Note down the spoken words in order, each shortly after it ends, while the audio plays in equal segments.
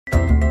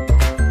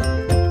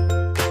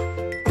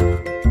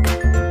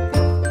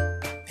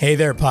Hey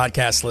there,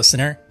 podcast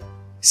listener.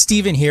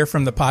 Steven here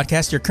from the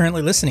podcast you're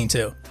currently listening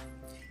to.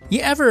 You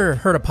ever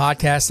heard a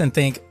podcast and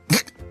think,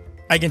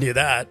 I can do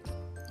that?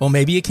 Well,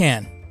 maybe you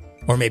can.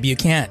 Or maybe you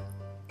can't.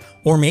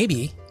 Or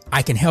maybe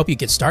I can help you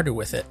get started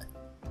with it.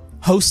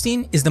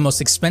 Hosting is the most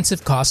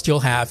expensive cost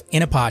you'll have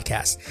in a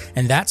podcast,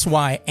 and that's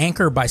why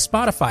Anchor by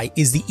Spotify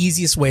is the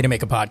easiest way to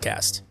make a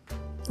podcast.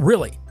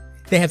 Really,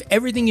 they have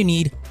everything you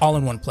need all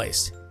in one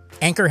place.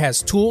 Anchor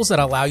has tools that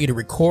allow you to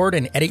record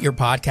and edit your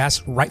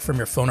podcast right from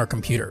your phone or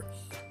computer.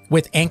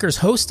 With Anchor's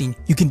hosting,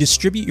 you can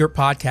distribute your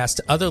podcast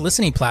to other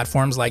listening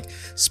platforms like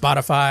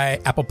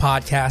Spotify, Apple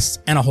Podcasts,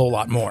 and a whole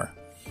lot more.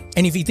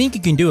 And if you think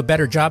you can do a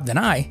better job than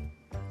I,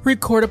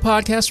 record a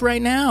podcast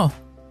right now.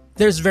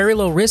 There's very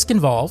low risk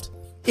involved.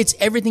 It's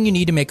everything you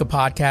need to make a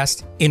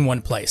podcast in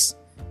one place.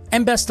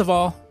 And best of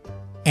all,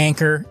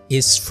 Anchor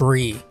is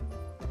free.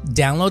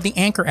 Download the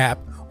Anchor app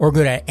or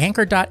go to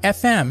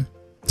anchor.fm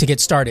to get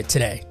started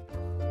today.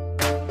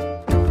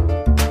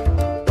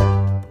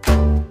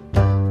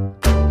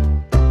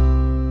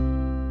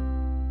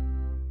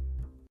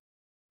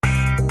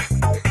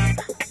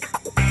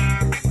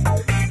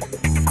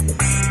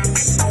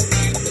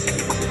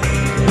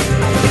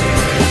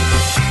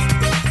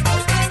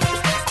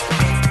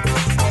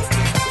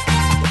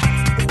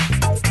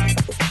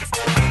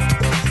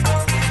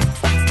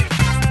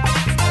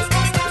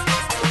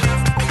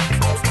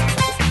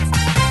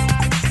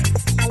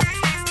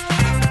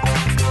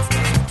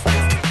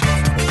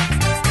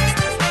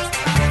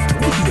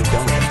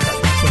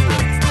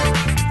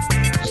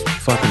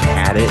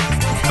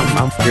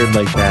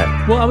 Like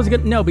that. Well, I was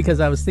gonna no, because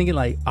I was thinking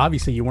like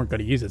obviously you weren't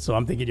going to use it, so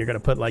I'm thinking you're going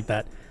to put like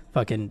that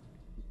fucking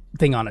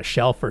thing on a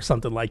shelf or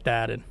something like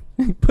that and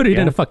put it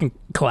in a fucking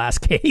glass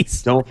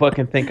case. Don't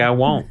fucking think I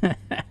won't.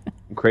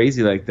 I'm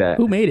crazy like that.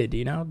 Who made it? Do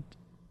you know,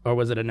 or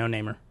was it a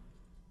no-namer?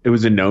 It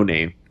was a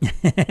no-name.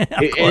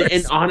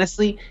 And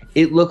honestly,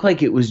 it looked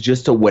like it was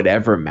just a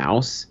whatever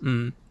mouse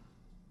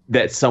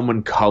that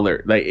someone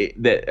colored, like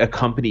that a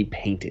company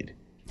painted.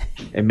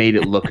 And made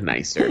it look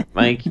nicer.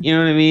 Like, you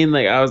know what I mean?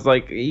 Like, I was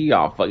like,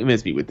 y'all fucking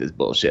miss me with this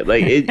bullshit.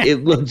 Like,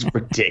 it looks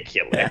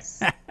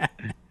ridiculous.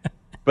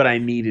 But I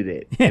needed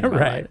it. Yeah,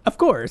 right. Of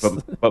course.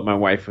 But my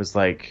wife was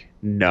like,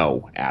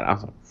 no, Adam. I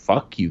was like,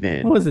 fuck you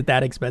then. Was it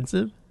that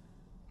expensive?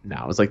 No,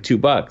 it was like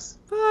 $2.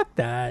 Fuck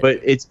that.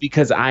 But it's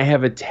because I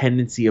have a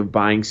tendency of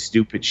buying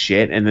stupid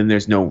shit and then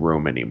there's no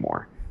room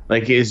anymore.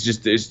 Like, it's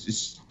just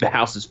the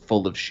house is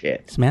full of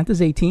shit.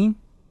 Samantha's 18?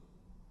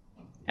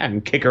 Yeah, I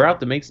can kick her out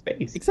to make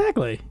space.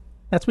 Exactly.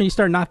 That's when you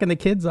start knocking the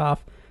kids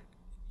off,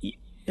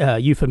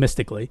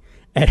 euphemistically,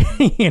 and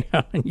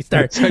and you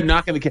start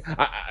knocking the kids.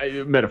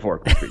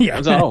 Metaphorically.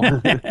 Yeah.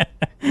 Oh.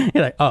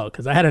 You're like, oh,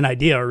 because I had an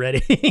idea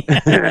already.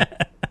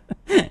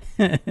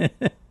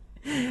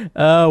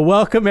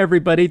 Welcome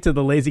everybody to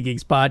the Lazy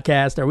Geeks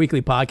podcast, our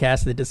weekly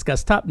podcast that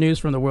discuss top news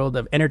from the world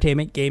of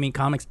entertainment, gaming,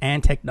 comics,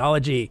 and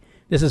technology.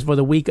 This is for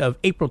the week of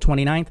April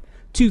 29th,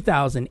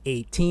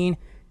 2018.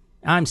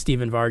 I'm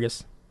Steven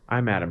Vargas.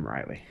 I'm Adam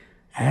Riley.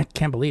 I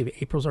can't believe it.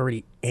 April's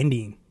already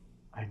ending.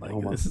 I know,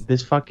 like,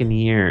 this fucking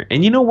year.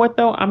 And you know what,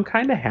 though? I'm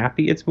kind of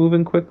happy it's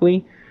moving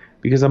quickly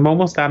because I'm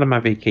almost out of my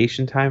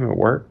vacation time at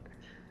work.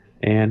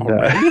 And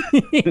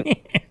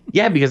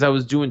yeah, because I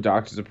was doing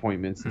doctor's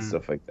appointments and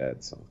stuff like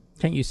that. So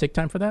can't you use sick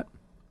time for that?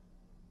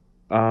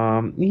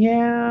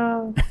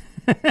 Yeah.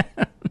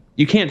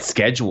 You can't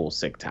schedule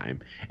sick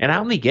time. And I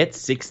only get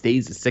 6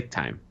 days of sick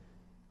time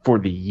for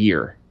the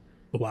year.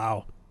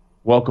 Wow.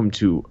 Welcome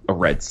to a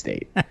red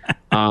state.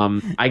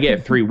 I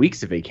get 3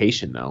 weeks of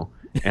vacation though,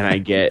 and I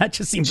get that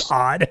just seems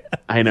odd.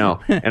 I know,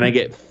 and I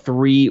get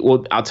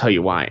well, I'll tell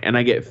you why. And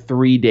I get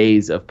 3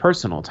 days of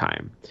personal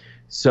time.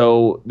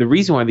 So the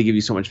reason why they give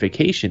you so much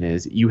vacation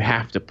is you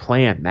have to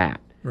plan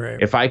that.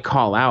 Right. If I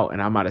call out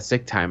and I'm out of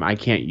sick time, I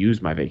can't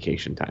use my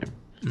vacation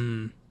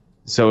time.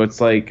 So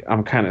it's like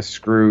I'm kind of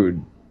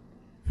screwed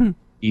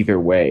either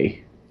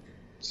way.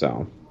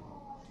 So.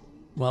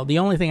 Well, the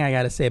only thing I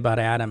got to say about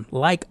Adam,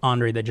 like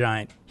Andre the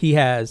Giant, he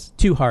has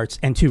 2 hearts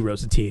and 2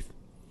 rows of teeth.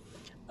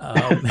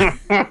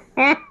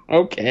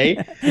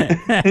 Okay.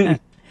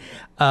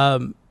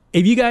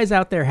 If you guys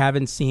out there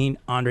haven't seen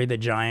Andre the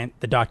Giant,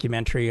 the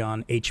documentary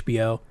on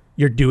HBO,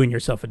 you're doing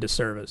yourself a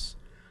disservice.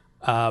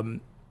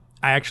 I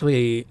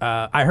actually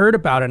I heard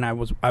about it and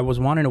I was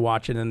wanting to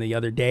watch it, and the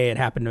other day it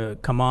happened to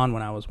come on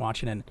when I was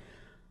watching it. And,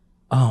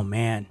 oh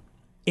man,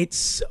 it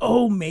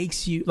so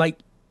makes you like.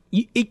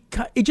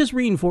 It just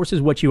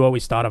reinforces what you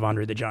always thought of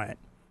Andre the Giant,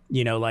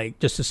 like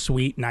just a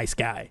sweet, nice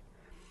guy.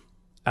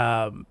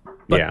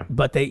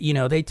 But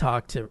they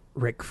talk to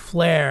Ric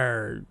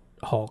Flair,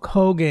 Hulk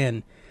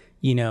Hogan,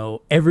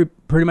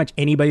 pretty much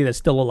anybody that's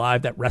still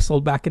alive that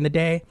wrestled back in the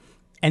day.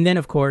 And then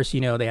of course,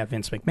 they have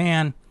Vince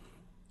McMahon,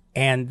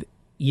 and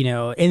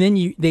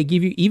then they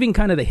give you even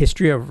kind of the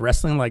history of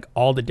wrestling, like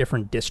all the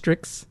different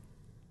districts,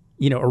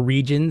 or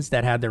regions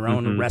that had their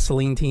own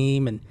wrestling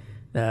team, and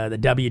the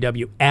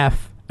WWF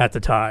at the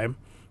time,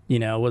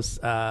 was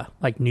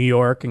like New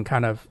York and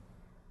kind of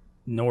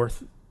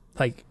north,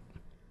 like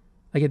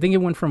I think it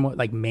went from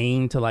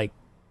Maine to like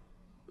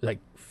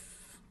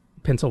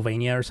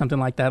Pennsylvania or something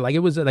like that. Like it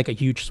was like a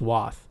huge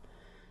swath.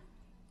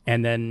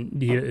 And then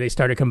they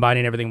started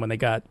combining everything when they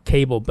got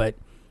cable. But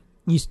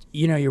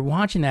you know, you're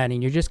watching that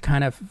and you're just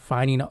kind of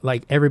finding,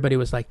 like, everybody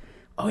was like,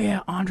 oh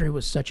yeah, Andre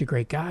was such a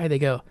great guy. They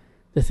go,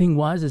 the thing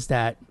is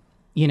that,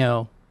 you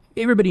know,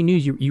 everybody knew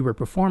you were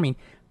performing,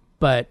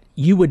 but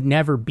you would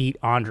never beat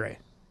Andre.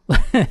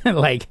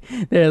 Like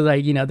they're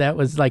like, you know, that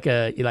was like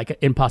an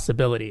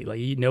impossibility. Like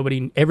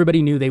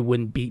everybody knew they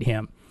wouldn't beat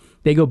him.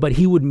 They go, but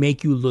he would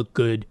make you look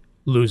good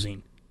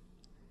losing.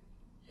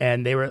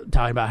 And they were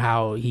talking about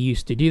how he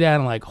used to do that.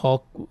 And like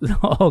Hulk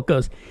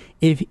goes,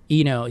 if,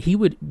 you know, he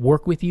would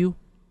work with you,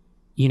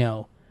 you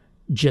know,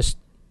 just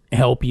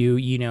help you,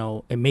 you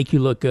know, and make you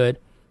look good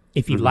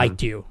if he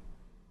liked you.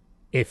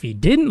 If he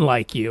didn't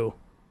like you,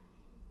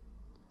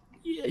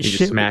 he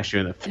just smash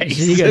you in the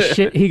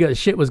face. He goes,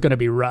 shit was going to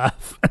be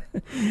rough.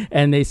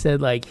 And they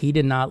said, like, he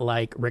did not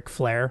like Ric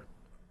Flair.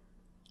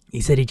 He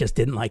said he just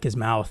didn't like his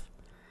mouth.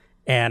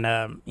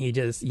 And he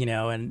just, you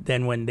know, and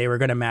then when they were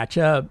going to match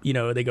up, you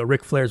know, they go,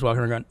 Ric Flair's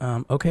walking around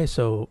going, okay,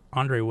 so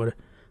Andre, what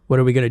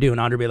are we going to do? And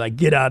Andre would be like,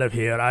 get out of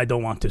here. I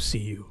don't want to see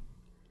you.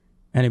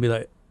 And he'd be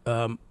like,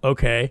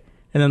 okay.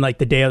 And then like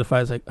the day of the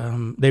fight, it's like,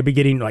 they'd be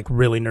getting like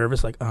really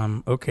nervous. Like,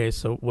 okay,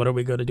 so what are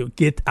we going to do?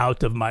 Get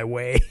out of my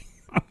way.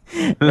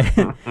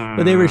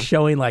 But they were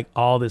showing like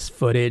all this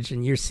footage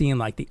and you're seeing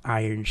like the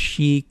Iron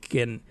Sheik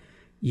and,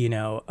 you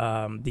know,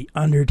 the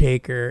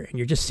Undertaker, and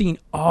you're just seeing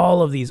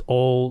all of these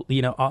old,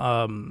 you know,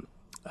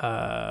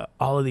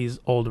 all of these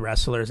old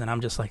wrestlers, and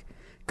I'm just like,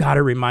 God,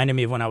 it reminded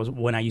me of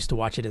when I used to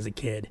watch it as a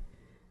kid,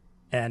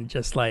 and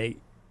just like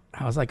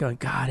I was like, oh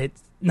God,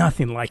 it's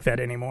nothing like that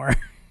anymore.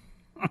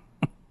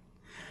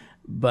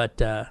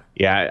 But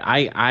yeah,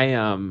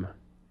 I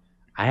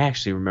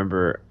actually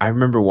remember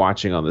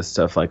watching all this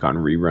stuff like on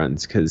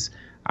reruns because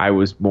I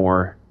was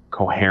more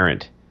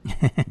coherent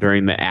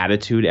during the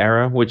Attitude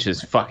Era, which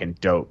is fucking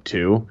dope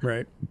too.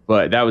 Right.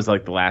 But that was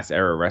like the last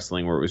era of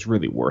wrestling where it was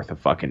really worth a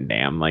fucking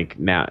damn. Like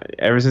now,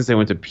 ever since they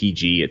went to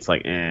PG, it's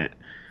like, eh.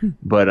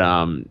 But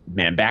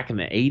man, back in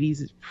the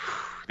 80s,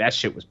 that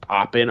shit was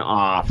popping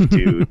off,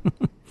 dude.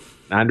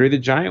 Andre the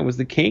Giant was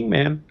the king,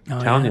 man.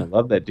 I'm telling you, I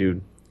love that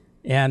dude.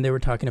 And they were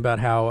talking about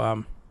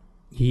how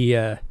he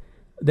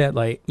that,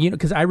 like, you know,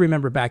 because I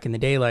remember back in the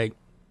day, like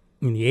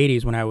in the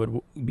 80s when I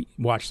would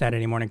watch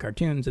Saturday morning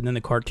cartoons, and then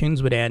the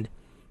cartoons would end.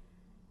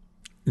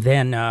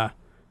 Then,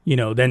 you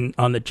know, then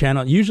on the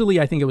channel, usually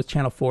I think it was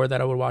Channel 4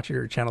 that I would watch it,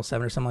 or Channel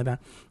 7 or something like that.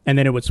 And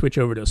then it would switch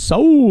over to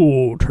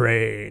Soul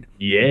Train.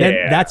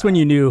 Yeah. That's when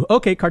you knew,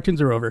 okay,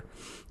 cartoons are over.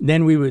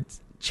 Then we would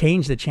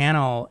change the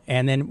channel,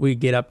 and then we'd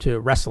get up to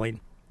wrestling.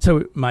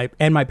 So my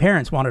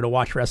parents wanted to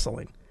watch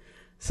wrestling.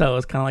 So it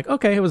was kind of like,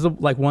 okay, it was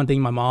like one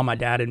thing my mom, my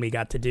dad, and me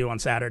got to do on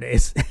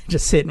Saturdays.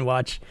 Just sit and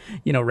watch,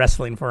 you know,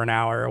 wrestling for an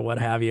hour or what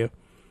have you.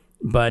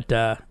 But,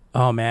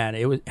 oh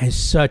man, it's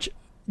such...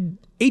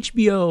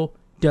 HBO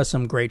does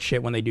some great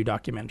shit when they do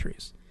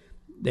documentaries.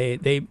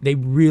 They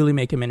really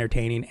make them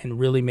entertaining and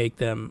really make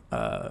them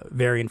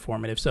very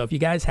informative. So if you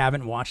guys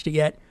haven't watched it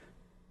yet,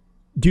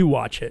 do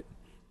watch it.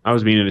 I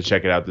was meaning to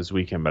check it out this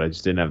weekend, but I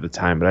just didn't have the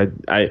time. But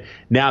I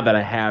now that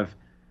I have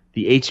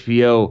the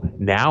HBO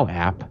Now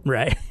app,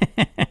 right,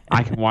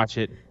 I can watch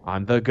it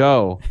on the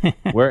go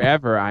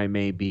wherever I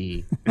may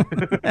be.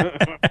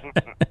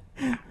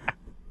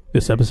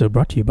 This episode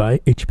brought to you by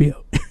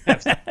HBO.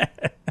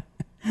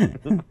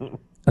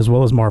 As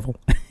well as Marvel.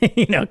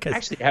 You know, cause...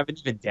 Actually, I haven't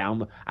even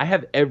downloaded. I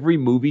have every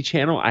movie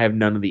channel. I have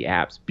none of the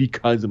apps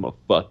because I'm a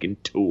fucking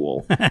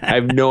tool. I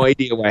have no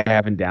idea why I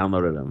haven't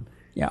downloaded them.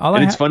 Yeah,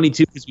 and it's funny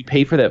too because we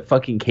pay for that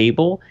fucking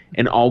cable,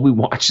 and all we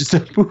watch is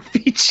the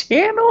movie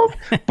channels.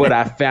 But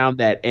I found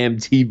that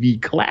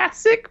MTV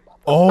Classic.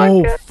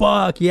 Oh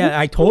fuck yeah!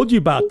 I told you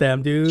about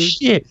them, dude.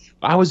 Shit,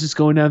 I was just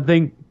going down the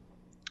thing.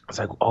 I was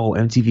like, oh,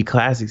 MTV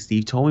Classic.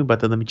 Steve told me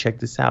about that. Let me check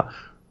this out.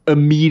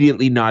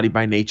 Immediately Naughty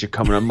by Nature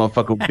coming up,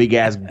 motherfucker, big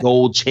ass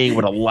gold chain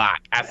with a lock.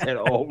 I said,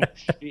 oh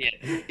shit,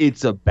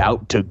 it's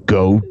about to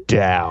go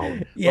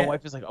down. Yeah. My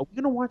wife is like, are we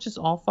gonna watch this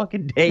all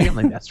fucking day? I'm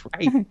like, that's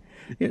right.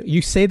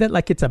 You say that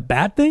like it's a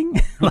bad thing?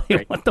 Like,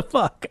 right. What the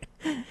fuck?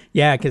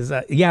 Yeah, because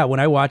when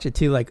I watch it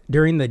too, like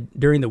during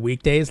the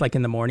weekdays, like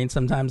in the morning,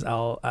 sometimes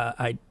I'll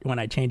when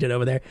I change it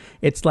over there,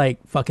 it's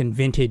like fucking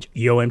vintage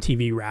Yo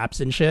MTV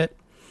raps and shit.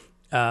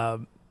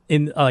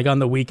 In like on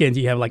the weekends,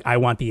 you have like I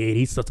Want the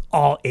 80s, so it's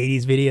all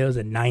 80s videos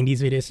and 90s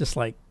videos. Just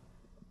like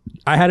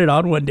I had it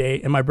on one day,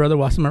 and my brother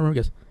walks in my room and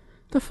goes,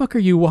 "The fuck are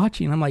you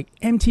watching?" I'm like,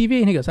 "MTV,"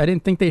 and he goes, "I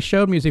didn't think they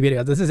showed music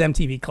videos. This is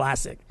MTV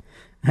Classic."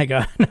 I go,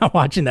 "I'm not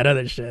watching that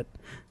other shit."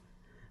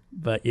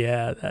 But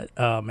yeah,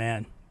 oh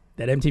man,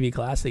 that MTV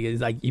Classic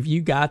is like, if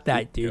you got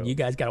that, dude, you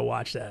guys gotta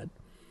watch that.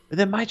 But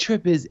then my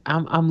trip is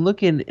I'm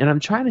looking and I'm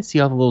trying to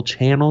see all the little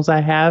channels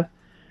I have.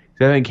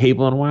 'Cause I haven't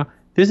cable in a while.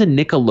 There's a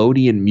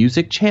Nickelodeon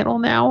music channel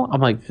now.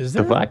 I'm like, is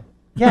there? The fuck?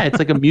 Yeah, it's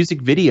like a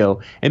music video.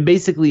 And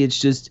basically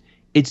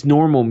it's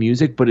normal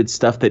music, but it's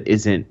stuff that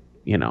isn't,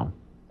 you know,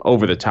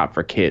 over the top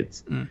for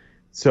kids.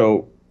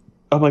 So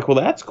I'm like, well,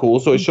 that's cool.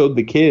 So I showed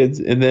the kids,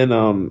 and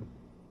then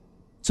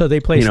so they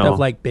play stuff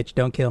like Bitch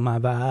Don't Kill My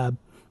Vibe.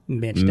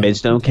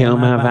 Bitch, don't kill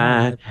my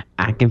vibe.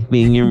 I can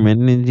feel your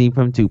energy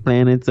from 2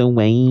 planets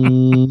away.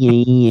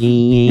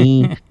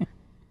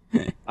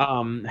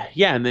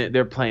 Yeah, and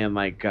they're playing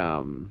like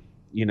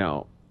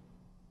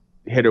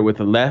hit her with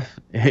the left,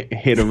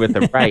 hit her with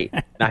the right,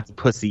 knock the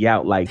pussy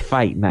out like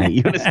fight night.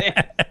 You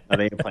understand? No,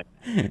 they ain't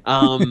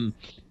playing.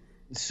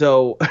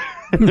 So,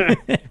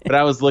 but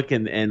I was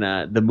looking, and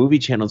the movie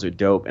channels are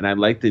dope, and I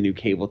like the new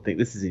cable thing.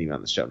 This isn't even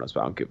on the show notes,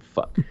 but I don't give a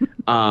fuck.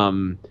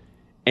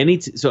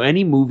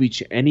 Any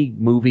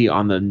movie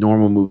on the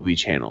normal movie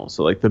channel,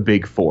 so like the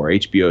big four: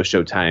 HBO,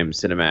 Showtime,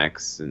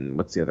 Cinemax, and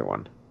what's the other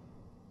one?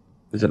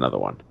 There's another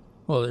one.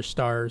 Well, there's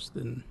Stars.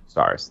 Then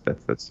Stars.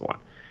 That's the one.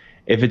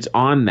 If it's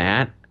on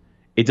that,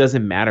 it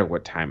doesn't matter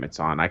what time it's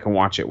on. I can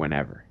watch it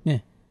whenever. Yeah.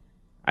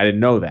 I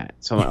didn't know that.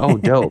 So I'm like, oh,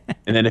 dope.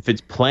 And then if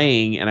it's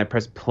playing and I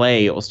press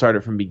play, it will start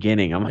it from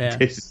beginning. I'm like,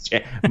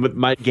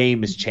 my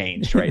game has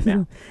changed right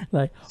now.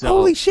 Like,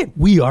 holy shit,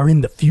 we are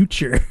in the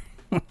future.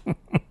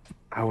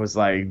 I was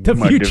like, the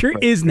future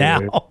is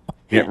now.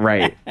 Yeah,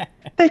 right.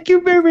 Thank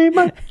you very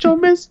much, oh,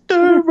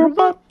 Mr.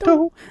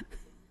 Roboto.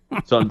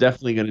 So I'm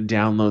definitely going to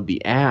download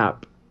the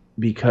app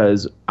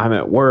because I'm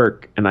at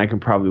work and I can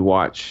probably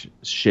watch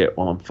shit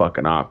while I'm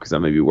fucking off because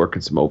I'm going to be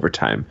working some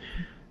overtime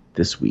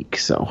this week.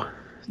 So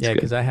yeah,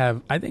 because I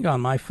think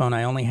on my phone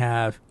I only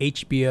have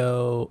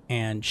HBO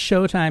and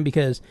Showtime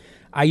because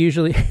I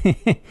usually,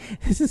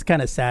 this is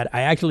kind of sad,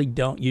 I actually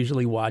don't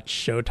usually watch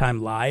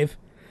Showtime live.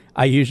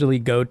 I usually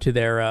go to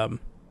their,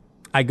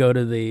 I go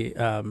to the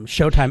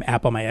Showtime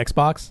app on my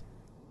Xbox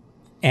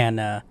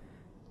and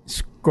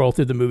scroll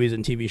through the movies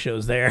and TV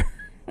shows there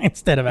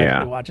instead of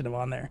actually watching them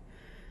on there.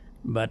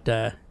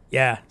 But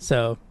yeah,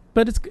 so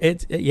but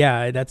it's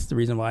that's the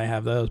reason why I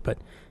have those. But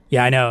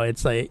yeah, I know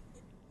it's like,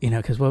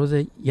 because what was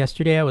it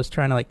yesterday? I was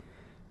trying to I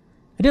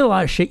did a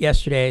lot of shit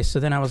yesterday, so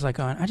then I was like,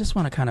 I just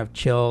want to kind of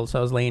chill. So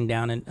I was laying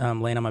down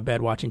and laying on my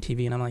bed watching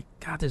TV, and I'm like,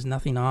 God, there's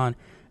nothing on.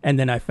 And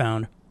then I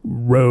found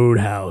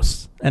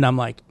Roadhouse, and I'm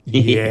like,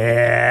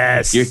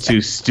 yes. You're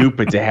too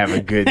stupid to have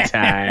a good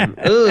time.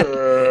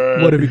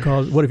 What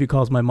if he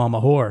calls my mom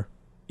a whore?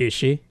 Is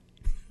she?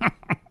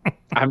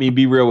 I mean,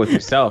 be real with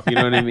yourself. You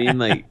know what I mean?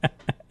 Like,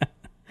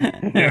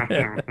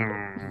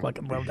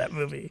 fucking love that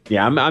movie.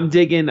 Yeah, I'm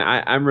digging.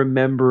 I'm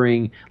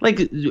remembering,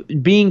 like,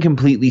 being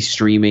completely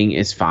streaming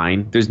is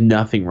fine. There's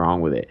nothing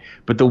wrong with it.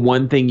 But the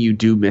one thing you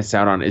do miss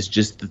out on is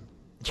just the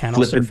channel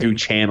flipping surfing through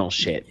channel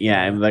shit.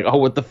 Yeah, I'm like, oh,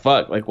 what the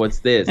fuck? Like, what's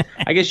this?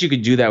 I guess you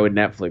could do that with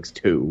Netflix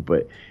too,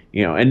 but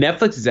and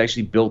Netflix is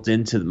actually built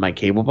into my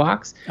cable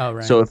box. Oh,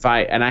 right. So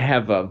I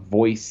have a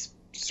voice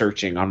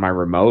searching on my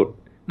remote.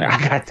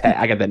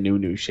 I got that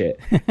new shit.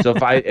 So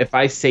if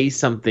I say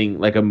something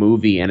like a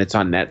movie and it's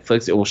on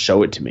Netflix, it will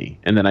show it to me,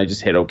 and then I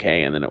just hit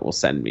OK, and then it will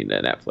send me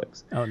to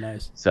Netflix. Oh,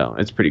 nice. So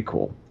it's pretty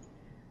cool.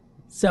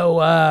 So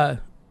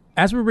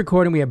as we're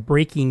recording, we have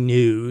breaking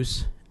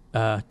news.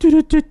 It's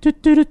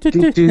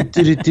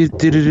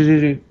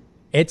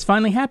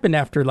finally happened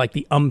after like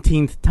the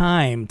umpteenth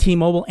time.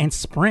 T-Mobile and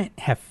Sprint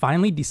have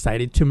finally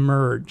decided to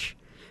merge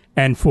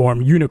and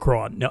form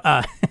Unicron. No,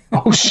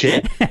 oh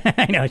shit!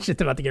 I know, it's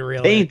just about to get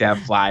real. They ain't that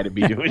fly to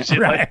be doing shit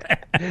like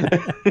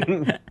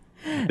that.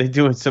 They're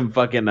doing some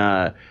fucking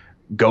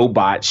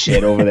GoBot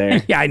shit over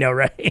there. Yeah, I know,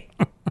 right?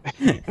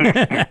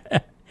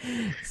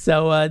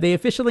 So they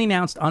officially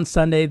announced on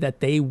Sunday that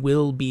they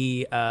will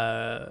be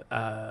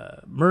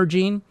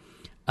merging.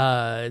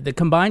 The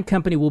combined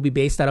company will be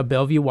based out of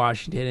Bellevue,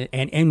 Washington,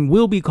 and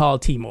will be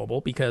called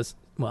T-Mobile because,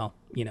 well,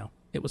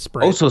 it was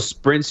Sprint. Oh, so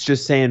Sprint's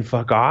just saying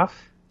fuck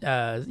off?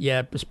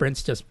 Yeah,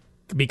 Sprint's just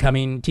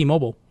becoming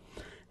T-Mobile.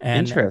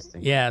 And,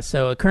 interesting. Yeah,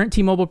 so current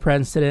T-Mobile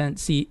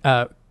president,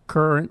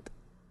 current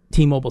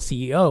T-Mobile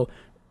CEO,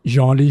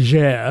 Jean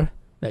Leger,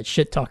 that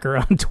shit talker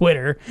on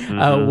Twitter,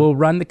 will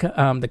run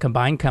the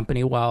combined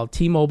company, while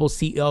T-Mobile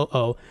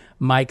COO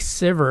Mike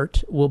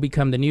Sievert will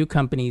become the new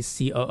company's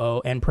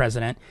COO and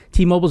president.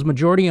 T-Mobile's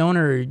majority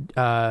owner,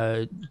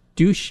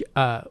 Deutsche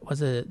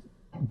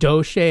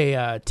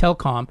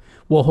Telekom,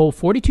 will hold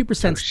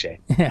 42%.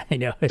 Yeah, I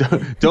know.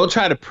 Don't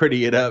try to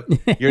pretty it up.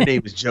 Your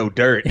name is Joe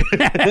Dirt.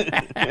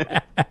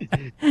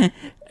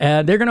 They're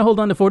going to hold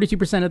on to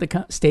 42% of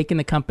the stake in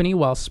the company,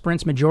 while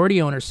Sprint's majority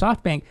owner,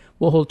 SoftBank,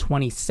 will hold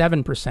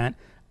 27%.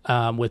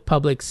 With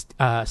public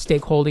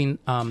stake holding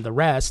the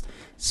rest.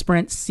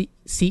 Sprint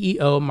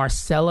CEO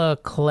Marcella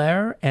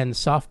Claire and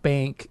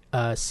SoftBank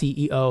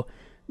CEO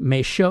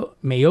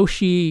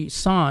Mayoshi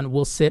Son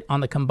will sit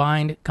on the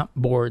combined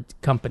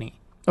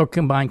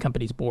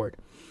company's board.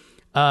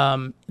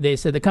 They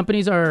said the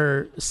companies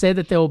said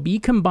that they will be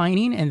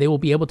combining and they will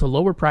be able to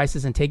lower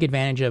prices and take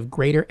advantage of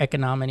greater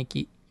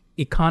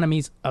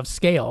economies of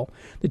scale.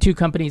 The two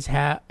companies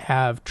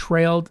have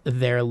trailed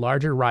their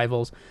larger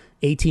rivals,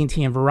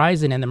 AT&T and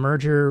Verizon, and the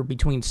merger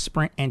between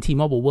Sprint and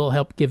T-Mobile will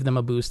help give them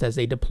a boost as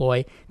they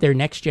deploy their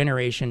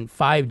next-generation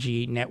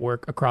 5G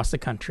network across the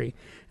country.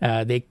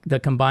 The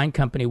combined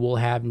company will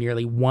have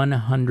nearly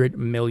 100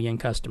 million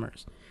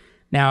customers.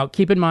 Now,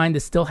 keep in mind,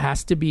 this still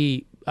has to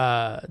be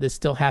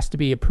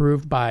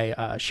approved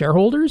by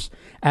shareholders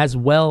as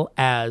well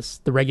as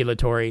the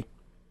regulatory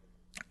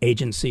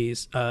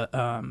agencies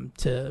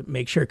to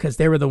make sure, because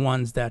they were the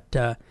ones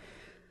that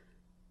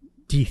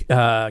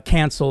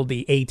canceled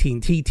the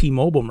AT&T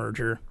T-Mobile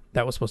merger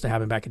that was supposed to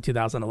happen back in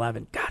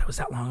 2011. God, was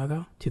that long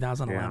ago?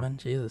 2011, yeah.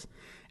 Jesus.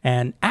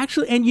 And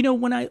actually, and you know,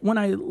 when I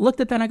looked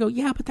at that, I go,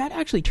 yeah, but that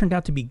actually turned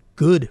out to be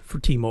good for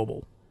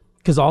T-Mobile,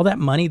 because all that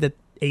money that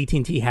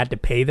AT&T had to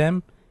pay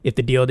them if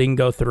the deal didn't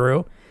go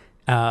through,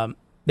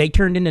 they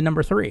turned into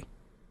number 3.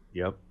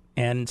 Yep.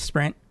 And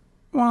Sprint,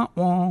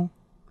 went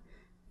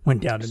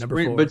down to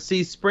number 4. But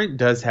see, Sprint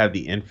does have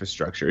the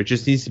infrastructure. It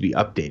just needs to be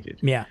updated.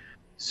 Yeah.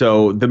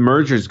 So the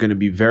merger is going to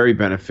be very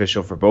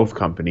beneficial for both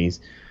companies.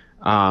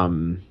 I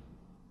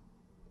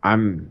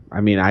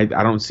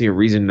don't see a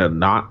reason to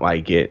not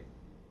like it.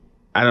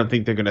 I don't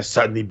think they're going to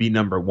suddenly be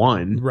number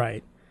 1.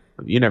 Right.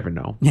 You never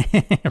know.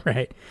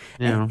 Right.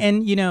 Yeah.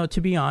 And, you know,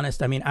 to be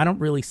honest, I mean, I don't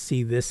really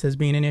see this as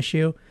being an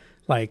issue,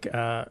 like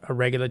a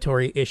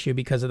regulatory issue,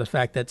 because of the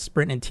fact that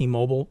Sprint and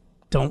T-Mobile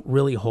don't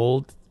really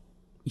hold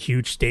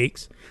huge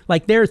stakes.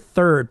 Like, they're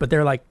third, but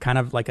they're like kind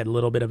of like a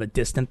little bit of a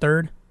distant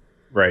third.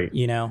 Right.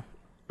 You know?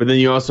 But then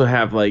you also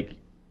have like,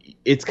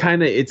 it's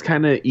kind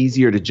of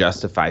easier to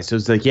justify. So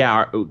it's like,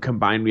 yeah,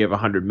 combined we have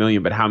 100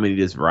 million, but how many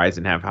does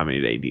Verizon have? How many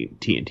does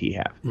AT&T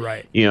have?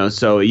 Right. You know,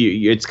 so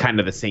it's kind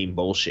of the same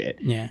bullshit.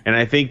 Yeah. And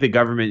I think the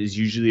government is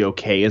usually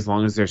okay as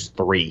long as there's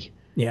 3.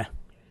 Yeah.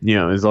 You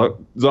know, as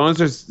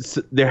long as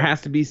there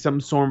has to be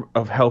some sort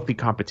of healthy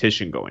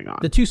competition going on.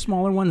 The 2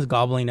 smaller ones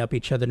gobbling up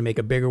each other to make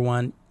a bigger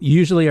one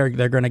usually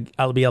they're going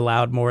to be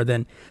allowed more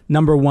than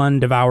number 1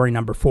 devouring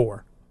number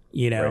 4.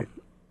 You know, right.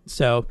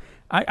 So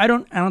I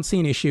don't see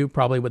an issue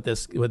probably with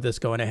this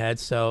going ahead.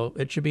 So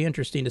it should be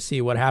interesting to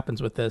see what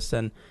happens with this,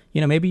 and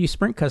you know, maybe you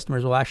Sprint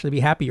customers will actually be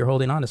happy you're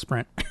holding on to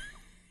Sprint.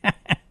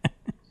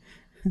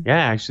 Yeah,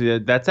 actually,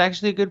 that's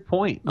actually a good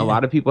point. Yeah. A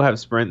lot of people have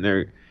Sprint.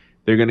 They're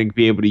going to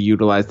be able to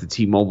utilize the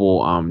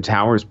T-Mobile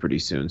towers pretty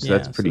soon, so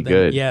that's pretty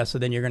good. Yeah, so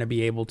then you're going to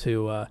be able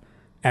to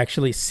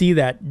actually see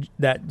that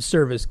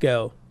service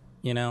go.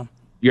 You know,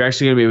 you're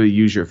actually going to be able to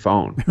use your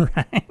phone.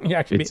 Right.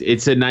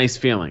 It's a nice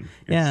feeling.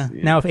 Yeah.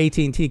 Now, if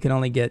AT&T can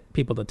only get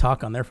people to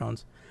talk on their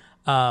phones.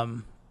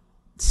 I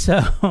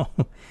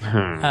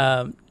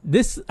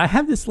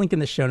have this link in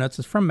the show notes.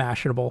 It's from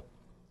Mashable,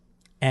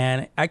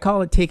 and I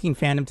call it Taking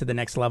Fandom to the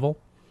Next Level.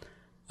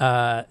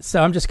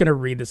 So I'm just going to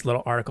read this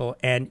little article,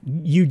 and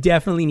you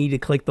definitely need to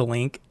click the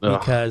link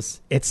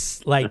because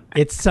it's like,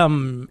 it's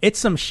some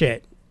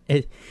shit.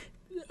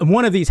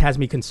 One of these has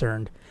me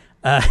concerned.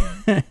 Becoming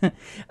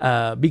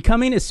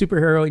a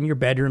superhero in your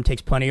bedroom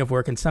takes plenty of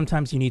work, and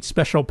sometimes you need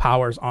special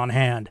powers on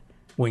hand.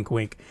 Wink,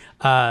 wink.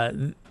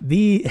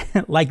 These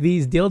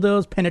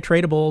dildos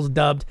penetratables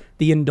dubbed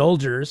the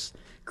Indulgers,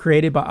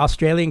 created by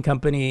Australian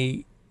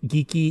company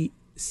Geeky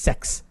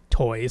Sex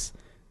Toys.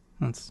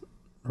 That's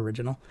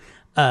original.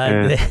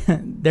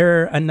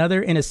 They're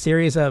another in a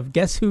series of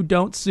Guess Who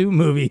Don't Sue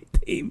movie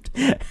themed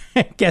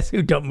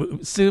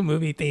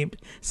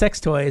sex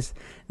toys,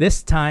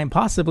 this time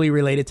possibly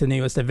related to the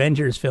newest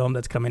Avengers film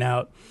that's coming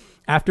out.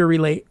 After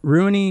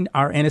ruining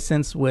our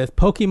innocence with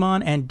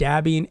Pokemon and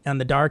dabbing on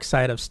the dark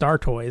side of Star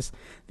Toys,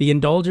 the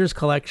Indulgers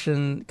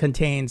collection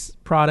contains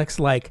products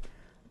like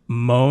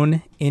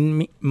Mjolnir,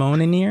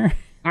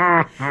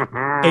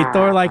 a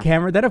Thor-like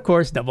hammer that of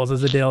course doubles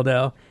as a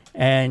dildo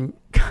and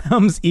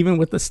comes even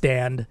with the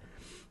stand.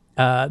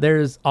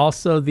 There's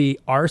also the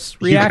Arse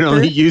reactor. You can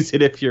only use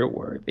it if you're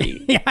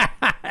worthy.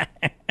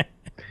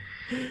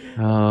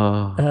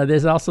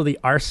 There's also the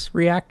Arse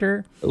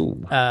reactor,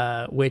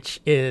 which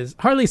is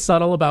hardly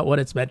subtle about what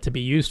it's meant to be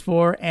used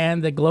for,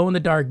 and the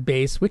glow-in-the-dark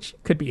base, which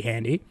could be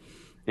handy.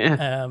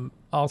 Yeah.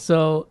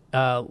 Also,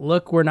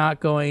 look, we're not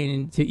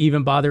going to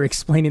even bother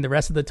explaining the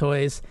rest of the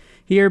toys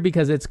here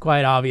because it's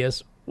quite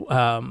obvious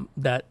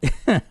that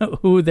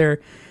who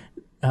they're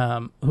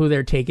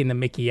taking the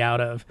mickey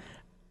out of.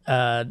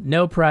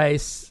 No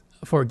price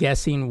for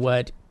guessing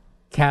what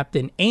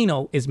Captain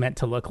Anal is meant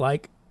to look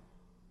like.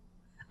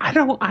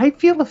 I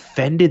feel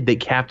offended that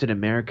Captain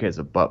America is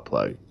a butt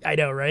plug. I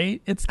know, right?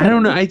 I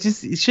don't know.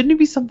 Shouldn't it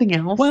be something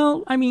else?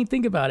 Well, I mean,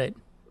 think about it.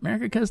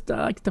 America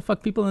likes to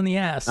fuck people in the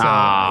ass.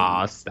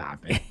 So,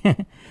 stop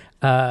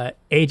it.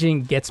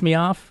 Agent Gets Me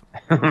Off.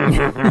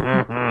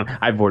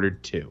 I've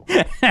ordered 2.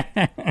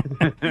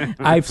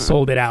 I've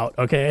sold it out.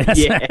 Okay.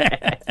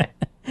 Yeah.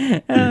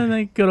 And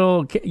like good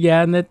old,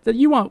 and that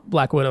you want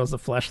Black Widow as a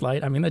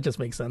fleshlight. I mean, that just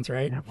makes sense,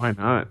 right? Yeah, why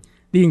not?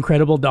 The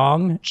Incredible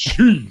Dong.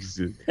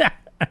 Jesus.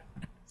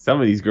 Some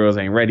of these girls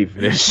ain't ready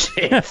for this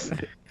shit.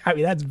 I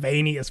mean, that's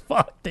veiny as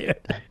fuck, dude.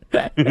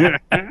 Must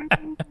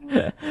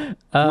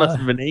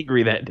have been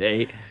angry that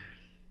day.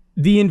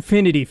 The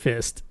Infinity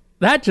Fist.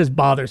 That just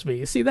bothers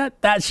me. See,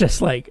 that's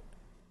just like,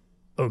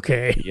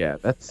 okay. Yeah,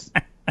 that's...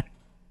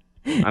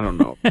 I don't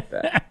know about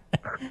that.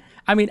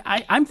 I mean,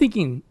 I'm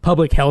thinking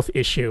public health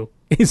issue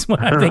is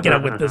what I'm thinking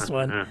of with this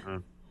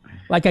one.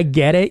 Like, I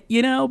get it,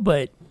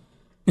 but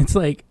it's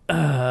like,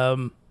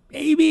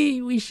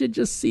 maybe we should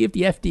just see if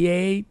the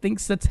FDA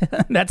thinks that's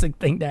a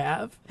thing to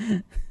have.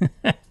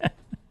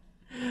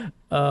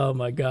 Oh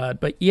my God.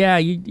 But yeah,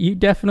 you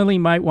definitely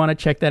might want to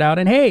check that out.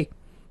 And hey,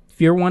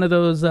 you're one of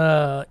those,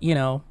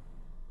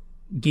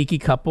 geeky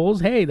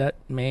couples, hey, that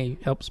may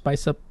help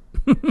spice up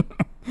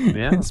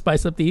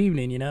spice up the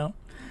evening,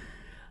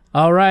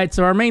 All right,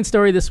 so our main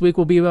story this week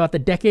will be about the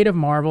decade of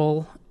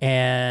Marvel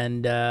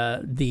and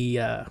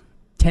the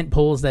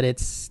tentpoles that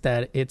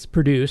it's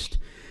produced.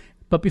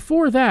 But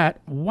before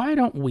that, why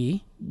don't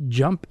we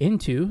jump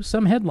into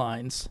some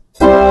headlines?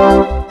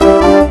 Wow,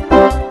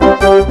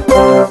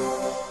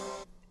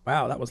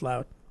 that was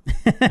loud.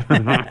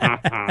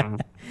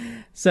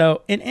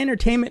 So, in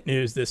entertainment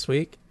news this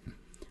week,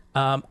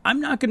 I'm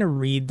not going to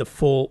read the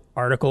full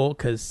article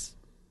because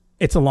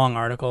it's a long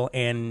article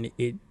and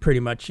it pretty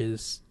much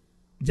is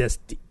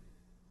just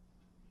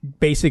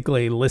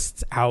basically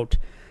lists out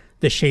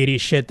the shady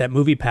shit that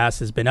MoviePass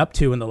has been up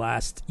to in the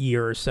last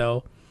year or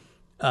so.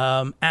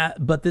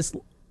 But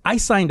I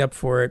signed up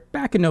for it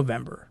back in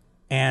November,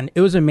 and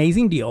it was an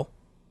amazing deal.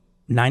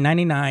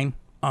 $9.99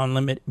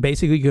 unlimited.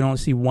 Basically, you can only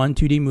see one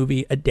 2D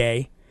movie a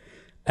day,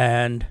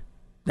 and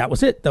that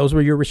was it. Those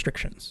were your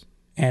restrictions,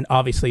 and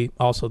obviously,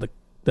 also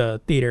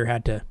the theater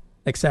had to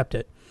accept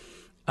it.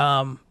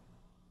 But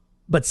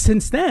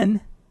since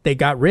then, they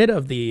got rid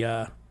of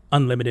the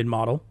unlimited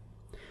model,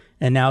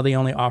 and now they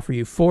only offer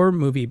you four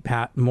movies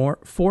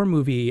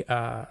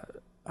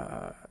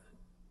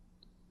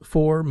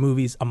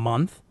a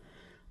month.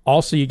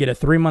 Also, you get a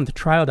 3-month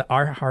trial to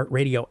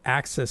iHeartRadio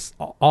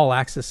All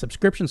Access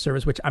subscription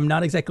service, which I'm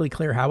not exactly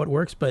clear how it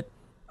works, but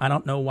I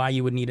don't know why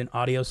you would need an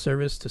audio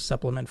service to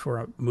supplement for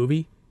a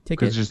movie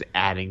ticket. It's just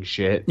adding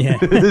shit. Yeah.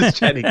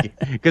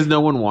 Because no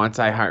one wants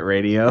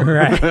iHeartRadio.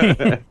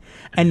 Right.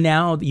 And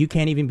now you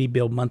can't even be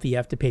billed monthly. You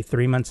have to pay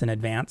 3 months in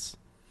advance.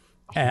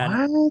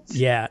 And, what?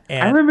 Yeah.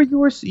 And, I remember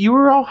you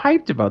were all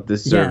hyped about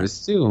this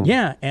service too.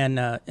 Yeah, and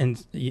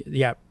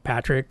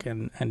Patrick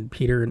and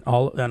Peter and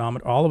all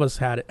of us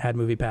had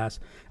MoviePass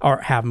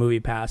or have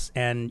MoviePass,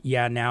 and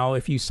now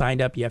if you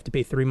signed up, you have to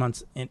pay 3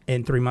 months in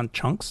 3-month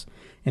chunks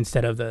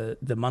instead of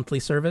the monthly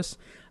service.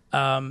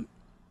 And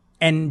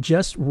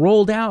just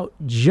rolled out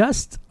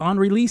just on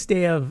release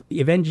day of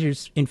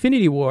Avengers: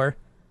 Infinity War.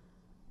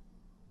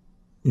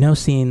 No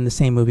seeing the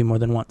same movie more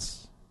than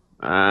once.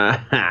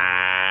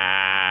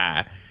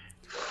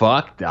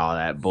 Fucked all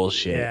that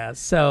bullshit. Yeah,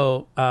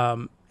 so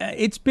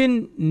it's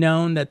been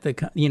known that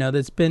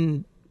there's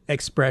been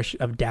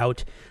expression of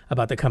doubt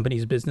about the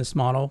company's business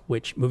model,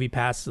 which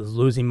MoviePass is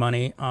losing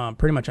money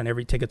pretty much on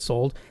every ticket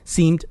sold.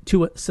 Seemed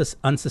too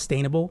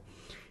unsustainable,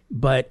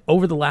 but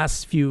over the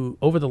last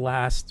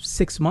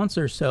 6 months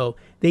or so,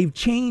 they've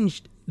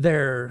changed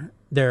their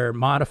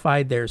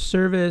modified their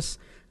service,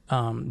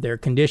 their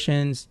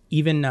conditions,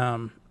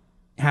 even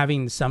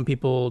having some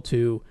people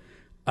to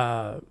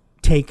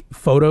take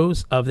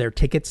photos of their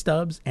ticket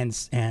stubs and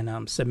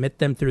submit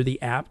them through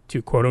the app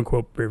to quote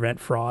unquote prevent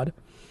fraud.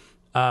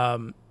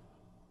 They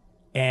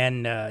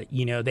try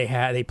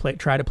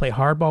to play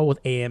hardball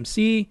with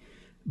AMC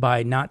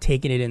by not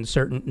taking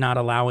it not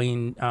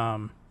allowing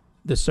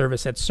the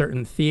service at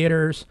certain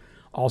theaters.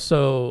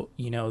 Also,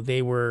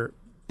 there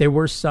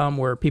were some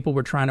where people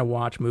were trying to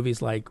watch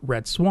movies like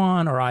Red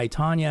Swan or I,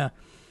 Tonya,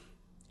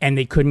 and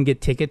they couldn't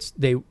get tickets.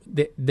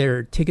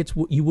 Their tickets,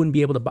 you wouldn't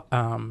be able to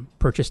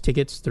purchase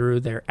tickets through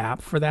their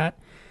app for that.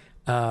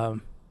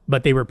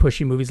 But they were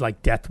pushing movies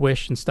like Death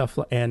Wish and stuff,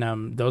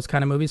 and those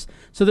kind of movies.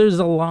 So there's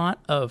a lot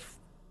of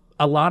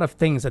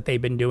things that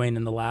they've been doing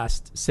in the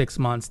last 6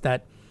 months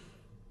that,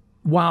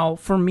 while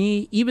for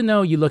me, even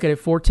though you look at it,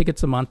 4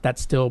 tickets a month,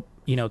 that's still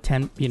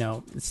 10.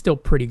 It's still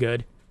pretty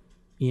good.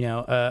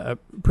 A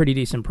pretty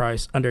decent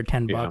price, under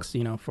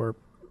 $10. For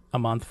a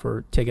month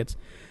for tickets.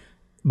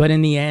 But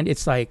in the end,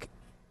 it's like,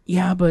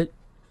 but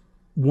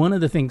one of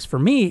the things for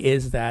me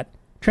is that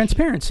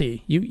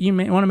transparency. You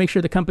may want to make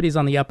sure the company's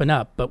on the up and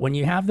up. But when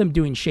you have them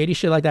doing shady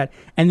shit like that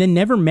and then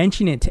never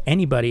mention it to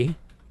anybody,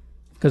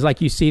 because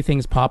like you see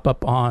things pop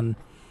up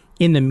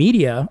in the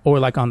media or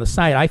like on the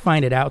site, I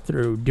find it out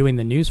through doing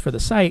the news for the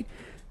site.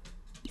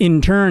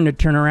 In turn, to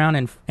turn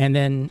around and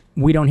then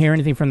we don't hear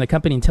anything from the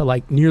company until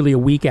like nearly a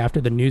week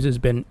after the news has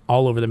been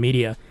all over the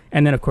media.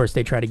 And then, of course,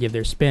 they try to give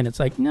their spin. It's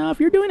like, no, if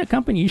you're doing a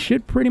company, you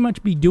should pretty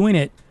much be doing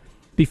it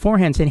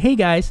beforehand, saying, hey,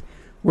 guys,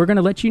 we're going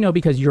to let you know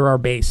because you're our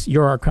base.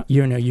 You're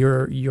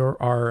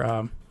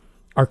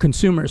our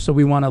consumers, so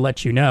we want to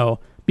let you know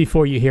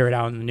before you hear it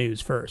out in the news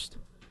first.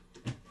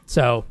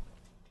 So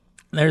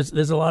there's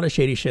a lot of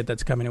shady shit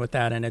that's coming in with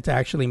that, and it's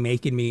actually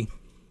making me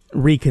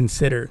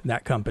reconsider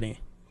that company.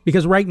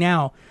 Because right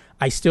now,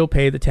 I still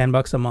pay the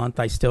 $10 a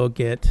month. I still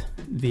get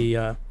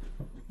the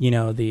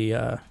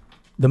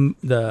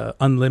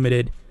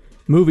unlimited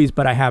movies,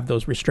 but I have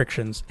those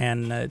restrictions,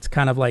 and it's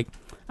kind of like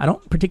I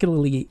don't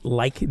particularly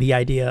like the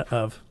idea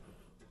of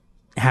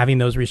having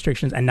those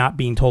restrictions and not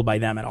being told by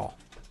them at all.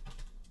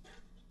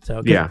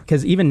 So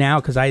because even now,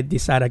 because I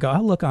decided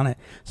I'll look on it.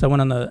 So I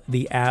went on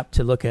the app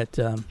to look at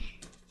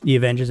the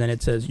Avengers, and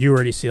it says you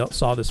already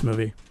saw this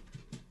movie.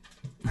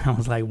 I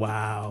was like,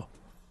 wow.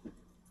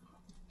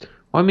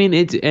 Well, I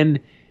mean,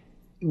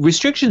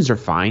 restrictions are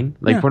fine.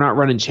 Like, we're not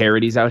running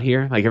charities out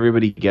here. Like,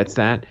 everybody gets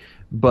that.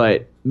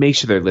 but make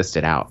sure they're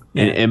listed out.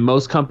 Yeah. And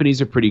most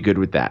companies are pretty good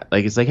with that.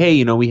 Like, it's like,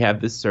 hey, we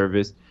have this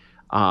service.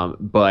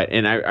 But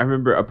I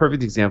remember a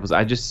perfect example is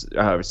I just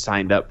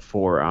signed up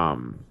for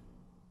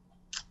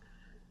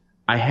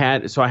I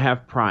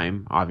have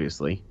Prime,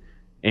 obviously,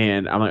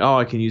 and I'm like, oh,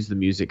 I can use the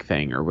music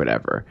thing or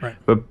whatever. Right.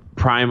 But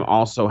Prime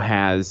also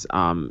has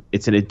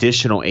it's an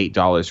additional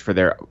 $8 for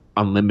their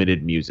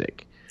unlimited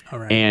music. All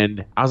right.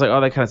 And I was like, oh,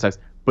 that kind of sucks.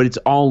 But it's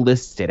all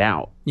listed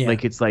out. Yeah.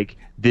 Like, it's like,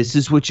 this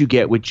is what you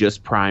get with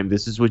just Prime.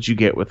 This is what you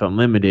get with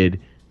unlimited.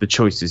 The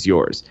choice is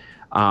yours.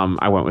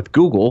 I went with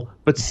Google,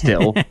 but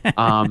still.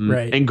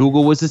 Right. And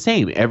Google was the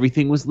same.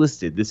 Everything was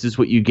listed. This is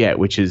what you get,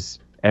 which is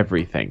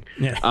everything.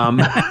 Yeah.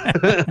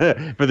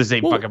 For the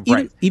same fucking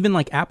price. Even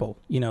like Apple,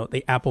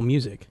 the Apple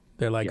Music.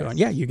 They're like, Yes. going,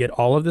 yeah, you get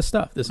all of this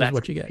stuff. This is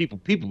what you get. People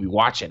be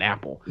watching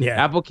Apple.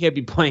 Yeah. Apple can't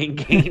be playing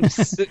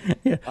games.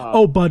 Yeah.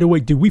 Oh, by the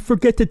way, did we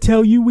forget to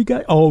tell you we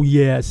got? Oh,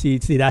 yeah. See,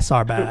 that's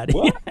our bad.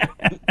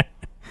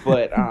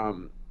 But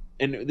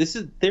and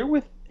they're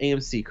with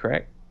AMC,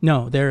 correct?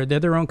 No, they're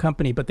their own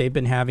company, but they've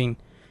been having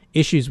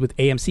issues with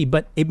AMC.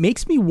 But it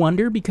makes me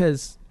wonder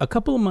because a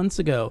couple of months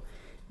ago,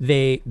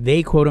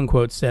 they quote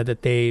unquote said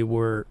that they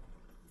were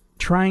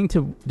trying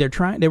to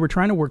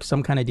work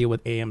some kind of deal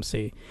with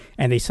AMC,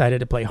 and they decided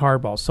to play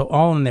hardball. So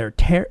all in their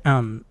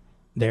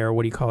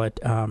what do you call it?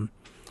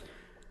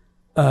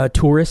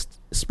 Tourist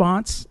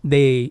spots,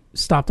 they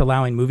stopped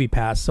allowing Movie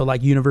Pass. So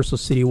like Universal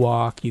City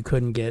Walk, you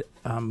couldn't get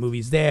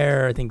movies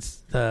there. I think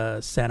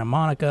Santa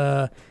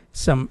Monica,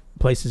 some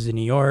places in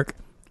New York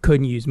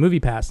couldn't use Movie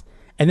Pass.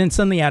 And then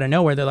suddenly out of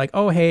nowhere, they're like,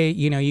 oh, hey,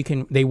 you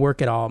can, they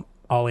work at all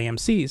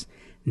AMCs.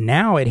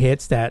 Now it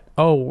hits that,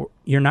 oh,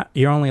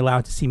 you're only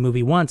allowed to see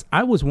movie once.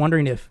 I was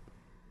wondering if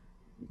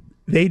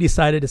they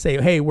decided to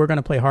say, hey, we're going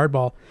to play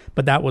hardball,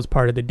 but that was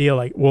part of the deal.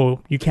 Like,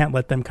 well, you can't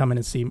let them come in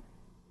and see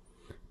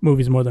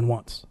movies more than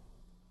once.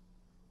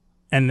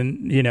 And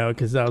then,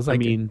 because I was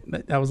like,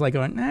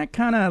 going,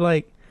 kind of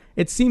like,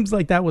 it seems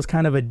like that was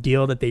kind of a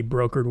deal that they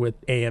brokered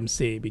with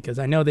AMC, because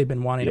I know they've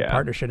been wanting a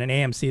partnership, and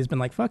AMC has been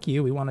like, fuck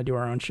you, we want to do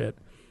our own shit.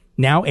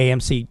 Now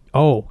AMC,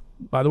 oh,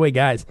 by the way,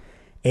 guys,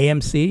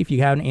 AMC, if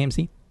you have an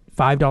AMC,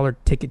 $5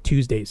 ticket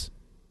Tuesdays.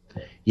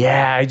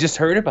 Yeah, I just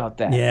heard about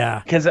that.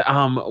 Yeah, because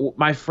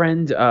my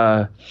friend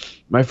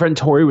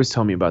Tori was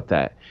telling me about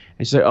that,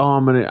 and she's like, "Oh,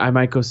 I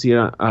might go see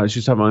it." She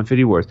was talking about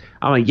Infinity Wars.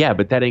 I'm like, "Yeah,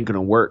 but that ain't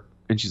gonna work."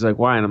 And she's like,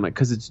 "Why?" And I'm like,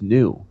 "Because it's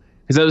new."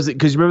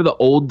 Because remember the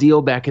old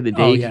deal back in the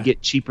day, you could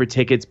get cheaper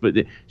tickets, but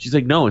she's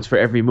like, "No, it's for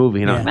every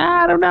movie." And I'm like,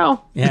 I don't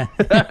know. Yeah.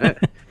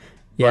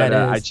 But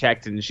I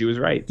checked and she was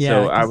right. Yeah,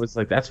 so I was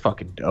like, that's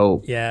fucking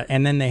dope. Yeah,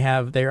 and then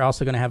they're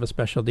also going to have a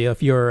special deal.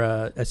 If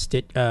you're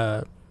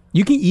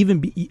you can even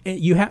be,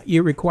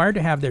 you're required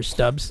to have their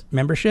Stubs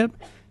membership,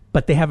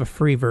 but they have a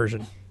free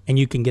version, and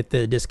you can get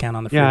the discount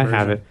on the free version. Yeah, I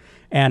have it.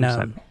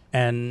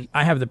 And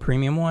I have the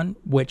premium one,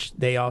 which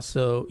you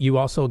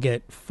also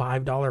get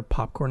 $5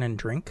 popcorn and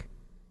drink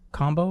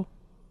combo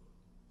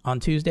on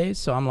Tuesdays.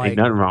 So I'm like, ain't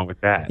nothing wrong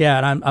with that. Yeah,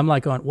 and I'm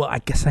like going, well, I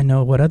guess I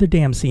know what other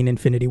damn scene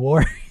Infinity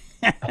War.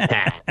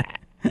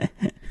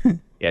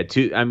 Yeah,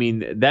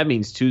 that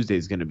means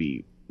Tuesday's going to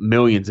be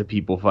millions of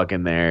people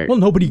fucking there. Well,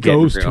 nobody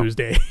goes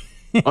Tuesday.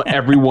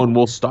 Everyone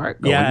will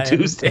start going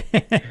Tuesday.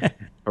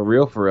 For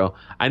real.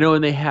 I know,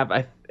 and they have,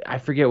 I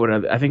forget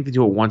I think they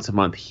do it once a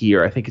month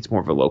here. I think it's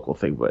more of a local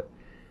thing, but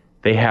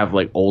they have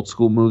like old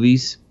school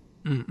movies.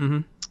 Mm-hmm.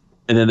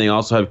 And then they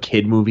also have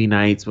kid movie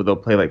nights where they'll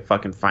play like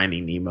fucking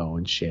Finding Nemo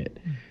and shit.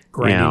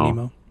 Grinding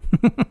Nemo.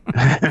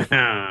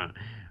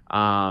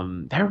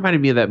 That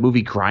reminded me of that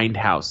movie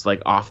Grindhouse,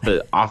 like off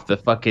the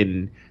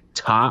fucking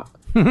top,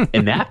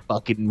 and that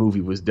fucking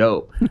movie was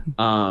dope.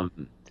 Well,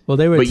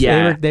 they were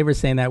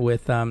saying that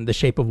with The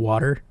Shape of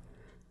Water.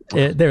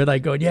 They're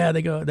like going,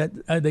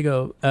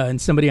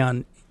 and somebody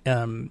on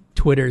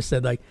Twitter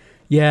said like,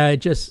 yeah, it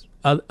just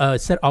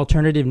said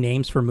alternative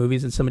names for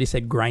movies, and somebody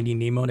said Grinding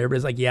Nemo, and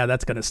everybody's like, yeah,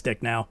 that's gonna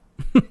stick now.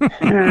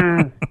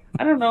 I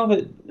don't know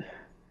that.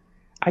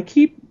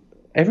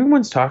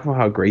 Everyone's talking about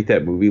how great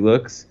that movie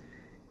looks.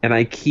 And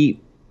I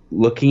keep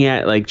looking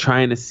at, like,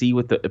 trying to see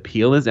what the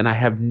appeal is, and I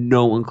have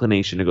no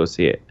inclination to go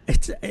see it.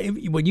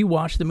 When you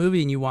watch the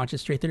movie and you watch it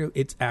straight through,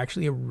 it's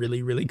actually a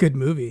really, really good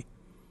movie.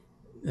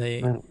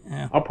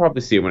 I'll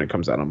probably see it when it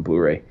comes out on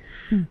Blu-ray.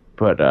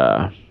 But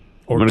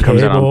when it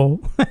comes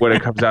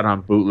out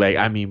on bootleg,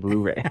 I mean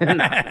Blu-ray.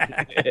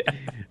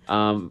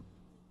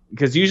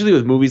 Because usually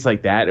with movies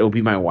like that, it will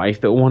be my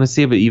wife that will want to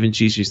see it, but even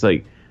she's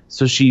like,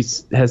 so she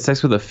has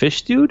sex with a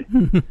fish dude?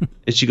 And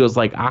she goes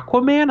like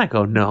Aquaman? I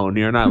go, no,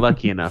 you're not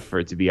lucky enough for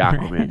it to be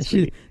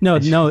Aquaman.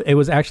 No, it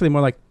was actually more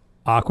like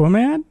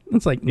Aquaman?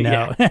 It's like,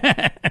 no.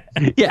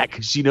 Yeah,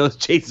 because she knows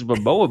Jason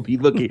Momoa be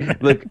looking.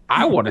 Look,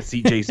 I want to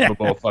see Jason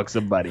Momoa fuck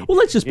somebody. Well,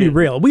 let's just be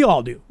real. We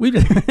all do.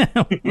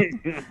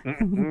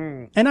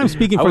 And I'm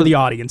speaking for the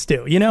audience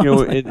too,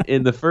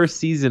 in the first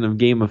season of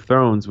Game of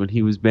Thrones, when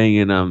he was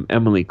banging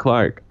Emily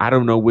Clark, I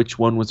don't know which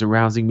one was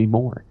arousing me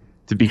more,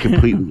 to be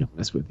completely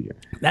honest with you.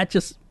 That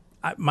just,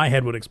 my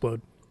head would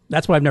explode.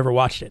 That's why I've never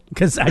watched it,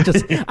 because I think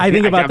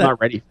about that. I'm not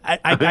ready.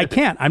 I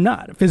can't. I'm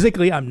not.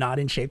 Physically, I'm not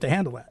in shape to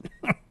handle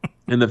that.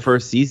 In the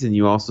first season,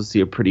 you also see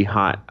a pretty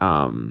hot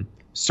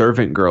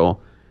servant girl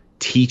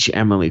teach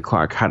Emily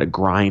Clark how to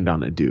grind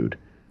on a dude.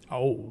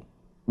 Oh.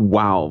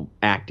 While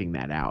acting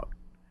that out.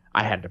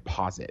 I had to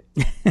pause it.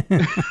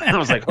 I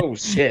was like, oh,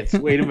 shit.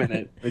 Wait a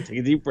minute. Let me take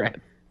a deep breath.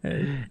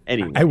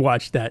 Anyway. I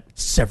watched that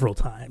several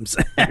times.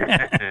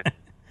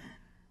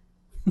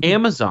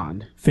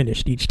 Amazon.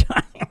 Finished each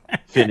time.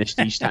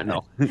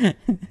 No.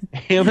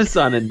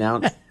 Amazon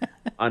announced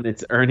on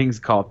its earnings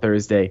call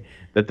Thursday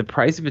that the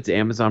price of its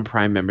Amazon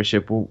Prime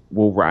membership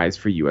will rise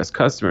for U.S.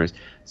 customers.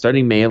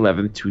 Starting May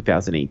 11th,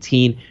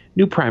 2018,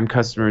 new Prime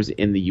customers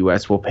in the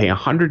U.S. will pay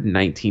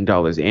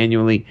 $119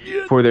 annually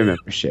for their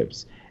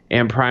memberships,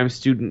 and Prime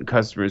student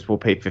customers will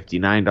pay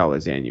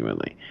 $59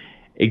 annually.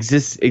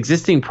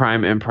 Existing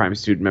Prime and Prime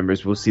student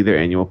members will see their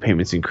annual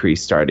payments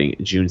increase starting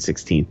June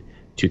 16th,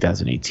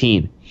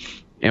 2018.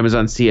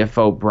 Amazon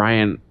CFO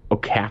Brian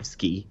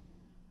Okafsky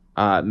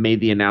made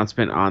the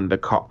announcement on the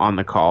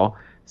call,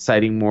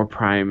 citing more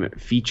Prime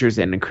features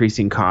and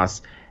increasing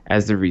costs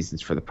as the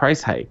reasons for the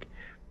price hike.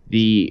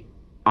 The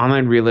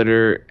online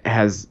realtor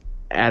has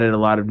added a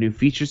lot of new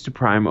features to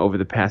Prime over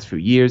the past few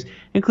years,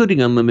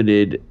 including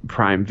unlimited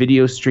Prime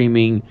video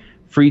streaming,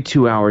 free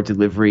 2-hour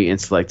delivery in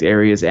select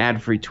areas,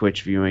 ad-free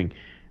Twitch viewing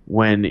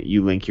when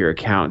you link your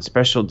account,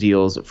 special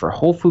deals for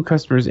Whole Food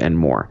customers, and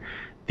more.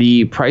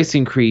 The price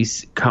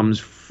increase comes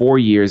 4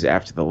 years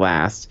after the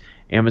last.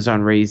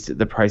 Amazon raised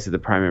the price of the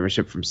Prime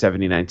membership from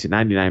 $79 to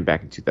 $99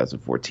 back in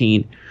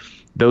 2014.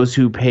 Those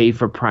who pay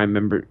for Prime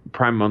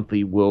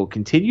monthly will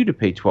continue to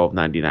pay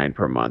 $12.99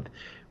 per month,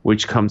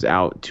 which comes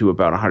out to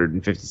about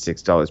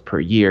 $156 per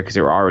year, because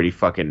they were already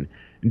fucking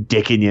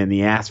dicking you in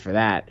the ass for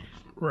that.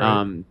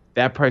 Right.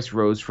 That price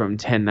rose from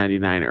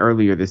 $10.99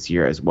 earlier this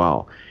year as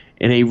well.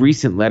 In a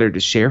recent letter to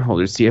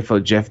shareholders,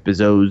 CFO Jeff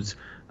Bezos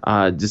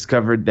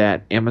discovered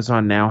that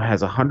Amazon now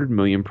has 100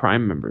 million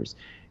Prime members.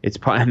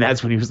 And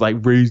that's when he was like,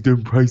 raise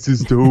them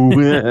prices too.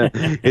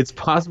 It's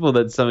possible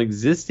that some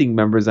existing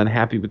members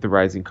unhappy with the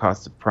rising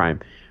cost of Prime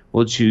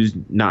will choose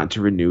not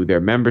to renew their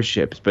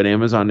memberships, but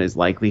Amazon is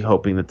likely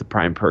hoping that the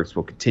Prime perks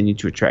will continue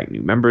to attract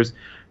new members,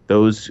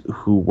 those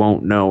who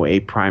won't know a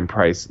Prime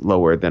price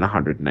lower than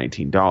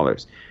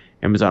 $119.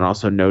 Amazon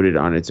also noted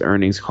on its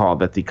earnings call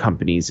that the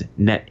company's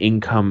net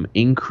income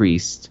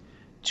increased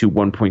to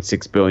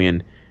 $1.6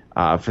 billion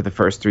for the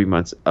first 3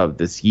 months of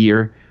this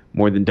year,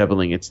 more than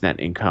doubling its net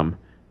income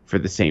for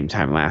the same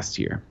time last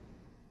year.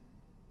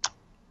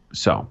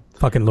 So,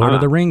 fucking Lord of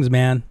the Rings,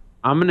 man.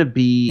 I'm gonna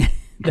be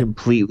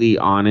completely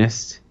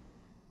honest.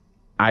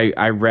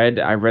 I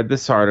read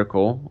this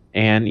article,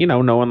 and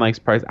no one likes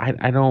price.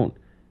 I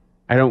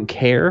don't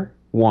care,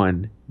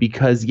 one,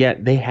 because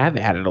yet they have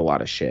added a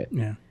lot of shit.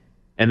 Yeah.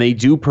 And they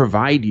do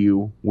provide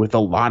you with a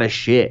lot of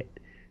shit.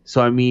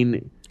 So I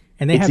mean,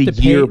 and they it's have a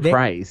to year pay,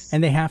 price,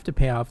 and they have to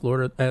pay off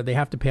Lord of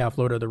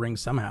the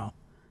Rings somehow.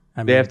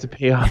 They have to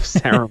pay off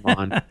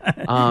Saruman.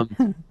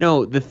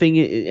 No, the thing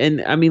is,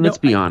 and I mean, let's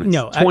be honest.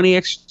 $20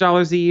 extra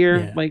a year,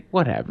 yeah. Like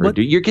whatever,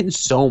 dude. You're getting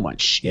so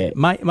much shit.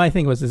 My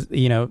thing was,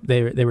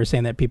 they were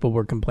saying that people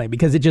were complaining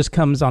because it just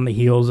comes on the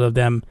heels of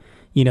them,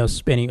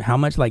 spending how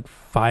much, like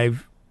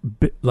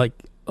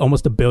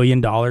almost $1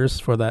 billion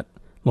for that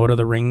Lord of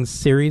the Rings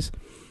series,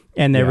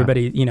 and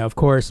everybody, of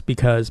course,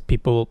 because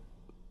people,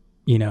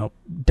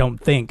 don't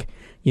think.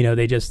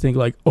 They just think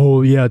like,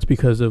 oh yeah, it's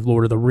because of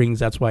Lord of the Rings.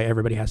 That's why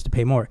everybody has to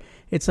pay more.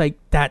 It's like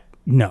that.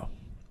 No,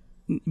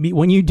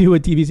 when you do a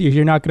TV series,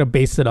 you're not going to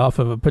base it off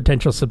of a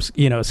potential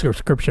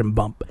subscription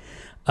bump.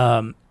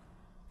 And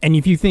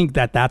if you think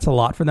that that's a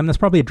lot for them, that's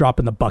probably a drop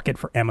in the bucket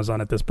for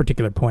Amazon at this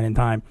particular point in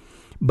time.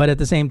 But at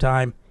the same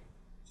time,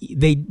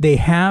 they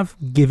have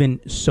given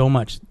so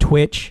much.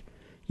 Twitch,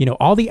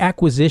 all the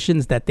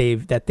acquisitions that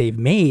they've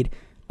made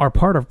are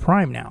part of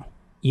Prime now.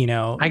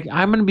 I'm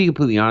going to be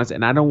completely honest,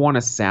 and I don't want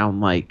to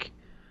sound like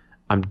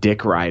I'm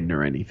dick riding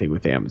or anything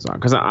with Amazon,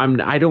 because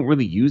I don't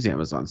really use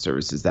Amazon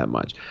services that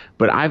much.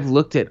 But I've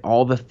looked at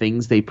all the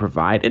things they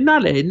provide, and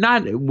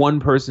not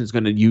one person's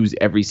going to use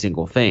every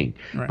single thing.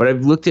 Right. But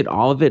I've looked at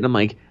all of it, and I'm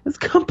like, this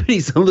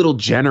company's a little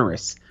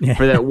generous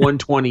for that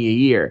 $120 a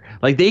year.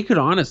 Like, they could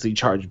honestly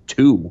charge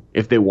 $2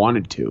 if they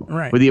wanted to,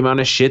 right, with the amount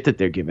of shit that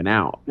they're giving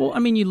out. Well, I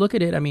mean, you look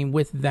at it. I mean,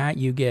 with that,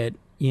 you get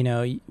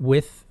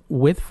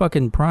with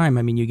fucking Prime,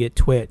 I mean, you get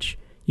Twitch,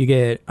 you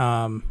get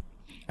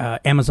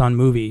Amazon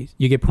Movies,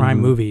 you get Prime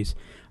Movies,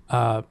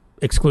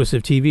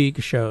 exclusive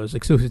TV shows,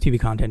 exclusive TV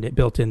content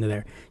built into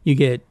there. You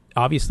get,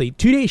 obviously,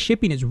 2-day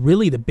shipping is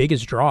really the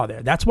biggest draw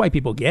there. That's why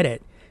people get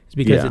it. It's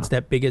because it's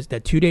that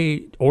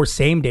 2-day or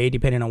same day,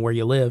 depending on where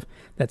you live,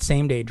 that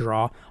same day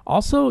draw.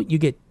 Also, you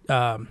get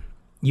that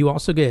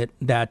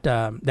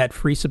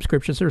free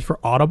subscription service for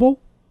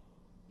Audible.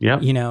 Yeah,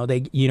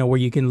 where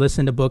you can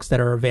listen to books that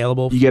are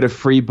available. You get a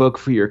free book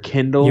for your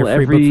Kindle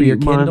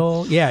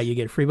Kindle. Yeah, you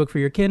get a free book for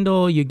your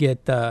Kindle. You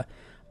get there's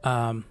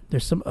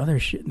some other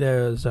shit.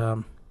 There's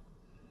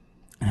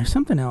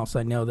something else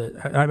I know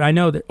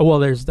that. Well,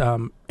 there's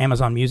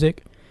Amazon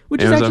Music,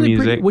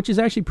 which is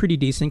actually pretty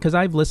decent because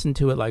I've listened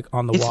to it like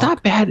on the walk. It's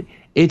not bad.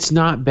 It's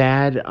not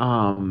bad.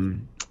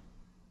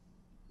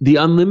 The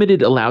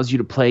unlimited allows you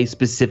to play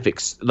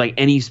specifics, like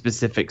any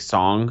specific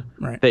song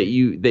that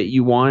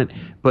you want.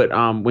 But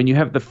when you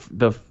have the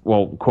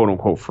quote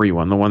unquote free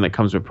one, the one that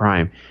comes with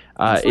Prime,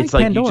 it's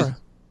like Pandora.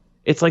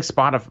 It's like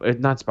Spotify,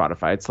 not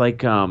Spotify. It's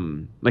like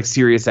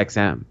Sirius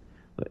XM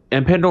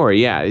and Pandora.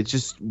 Yeah,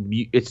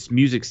 it's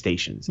music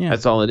stations. Yeah.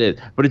 That's all it is.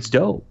 But it's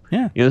dope.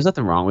 Yeah, there's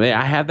nothing wrong with it.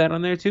 I have that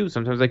on there too.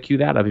 Sometimes I queue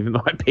that up, even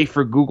though I pay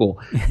for Google.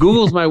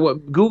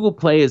 Google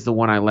Play is the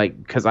one I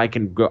like because I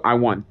can go. I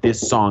want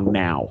this song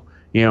now.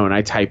 And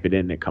I type it in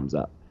and it comes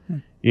up.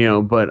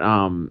 But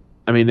I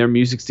mean, their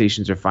music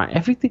stations are fine.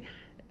 Everything.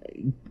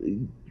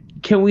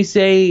 Can we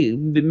say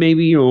that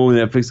maybe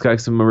Netflix got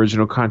some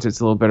original content's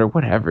a little better?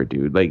 Whatever,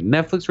 dude. Like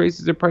Netflix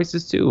raises their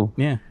prices too.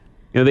 Yeah.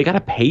 They got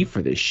to pay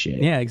for this shit.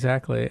 Yeah,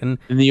 exactly. And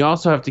you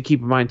also have to keep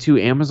in mind too,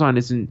 Amazon.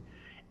 It's been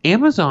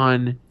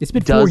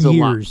 4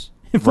 years.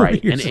 4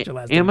 years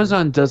and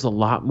Amazon does a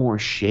lot more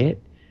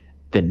shit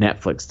than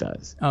Netflix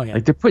does. Oh yeah.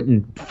 Like they're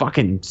putting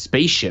fucking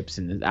spaceships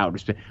in the outer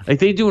space. Like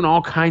they're doing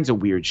all kinds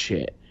of weird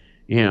shit.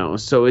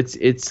 So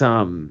it's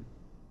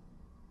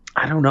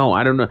I don't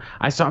know.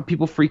 I saw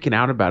people freaking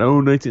out about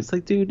it's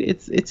like, dude,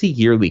 it's a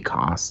yearly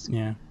cost.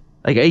 Yeah.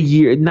 Like a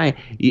year,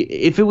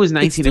 if it was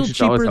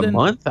 $19 a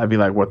month, I'd be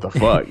like, what the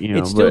fuck,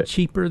 It's still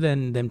cheaper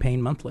than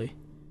paying monthly.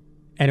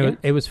 And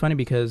it was funny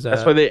because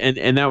that's why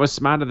and that was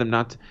smart of them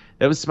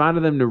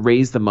to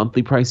raise the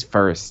monthly price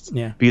first.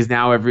 Yeah. Because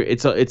now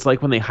it's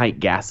like when they hike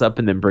gas up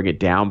and then bring it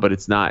down, but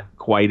it's not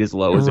quite as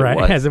low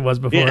as it was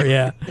before.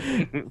 Yeah.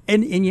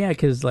 and yeah,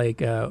 because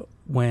like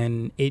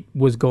when it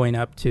was going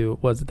up to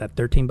was it that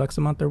 $13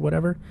 a month or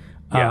whatever?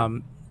 Yeah.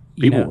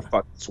 People were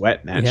fucking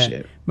sweating that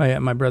shit.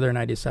 My brother and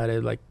I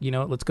decided like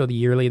let's go the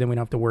yearly, then we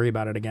don't have to worry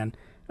about it again.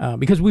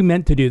 Because we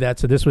meant to do that,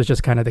 so this was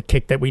just kind of the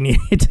kick that we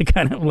needed to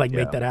kind of like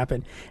make that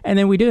happen. And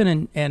then we did,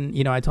 and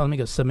I told him, he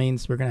goes, so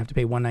means we're gonna have to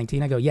pay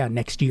 $119. I go, yeah,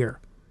 next year.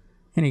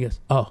 And he goes,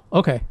 oh,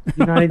 okay.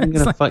 You're not even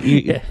gonna fuck you.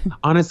 Yeah.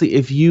 Honestly,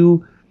 if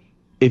you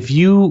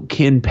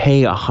can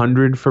pay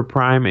 $100 for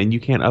Prime and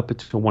you can't up it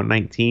to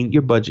 $119,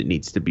 your budget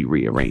needs to be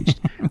rearranged.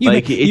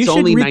 It's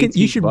only $19.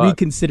 You should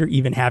reconsider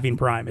even having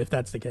Prime if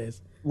that's the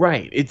case.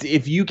 Right. It's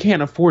if you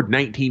can't afford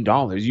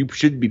 $19, you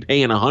should be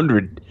paying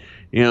 $100.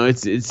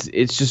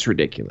 It's just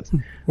ridiculous.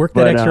 Work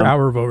that extra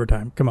hour of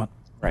overtime. Come on.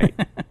 Right.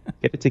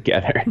 Get it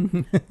together.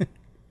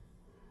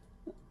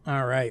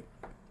 All right.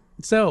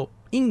 So,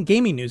 in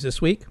gaming news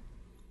this week,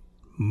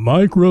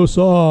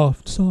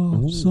 Microsoft.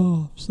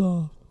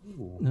 Soft.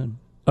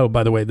 Oh,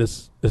 by the way,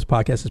 this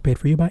podcast is paid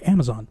for you by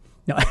Amazon.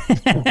 No.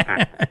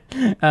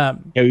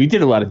 You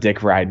did a lot of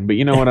dick riding, but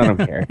you know what? I don't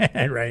care.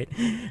 Right.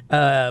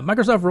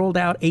 Microsoft rolled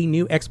out a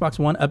new Xbox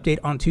One update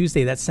on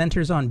Tuesday that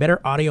centers on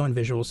better audio and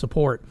visual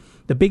support.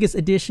 The biggest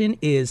addition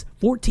is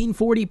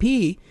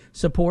 1440p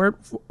support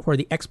for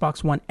the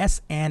Xbox One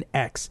S and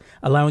X,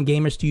 allowing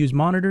gamers to use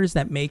monitors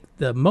that make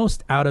the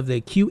most out of the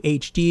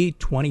QHD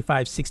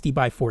 2560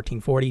 by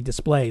 1440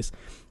 displays.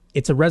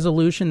 It's a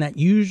resolution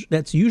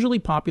that's usually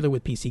popular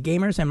with PC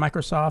gamers, and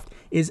Microsoft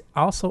is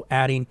also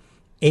adding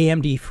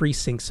AMD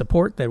FreeSync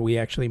support that we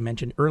actually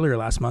mentioned earlier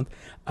last month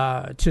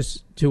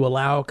to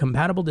allow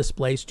compatible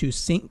displays to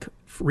sync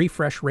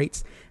refresh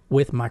rates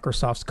with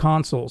Microsoft's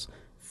consoles.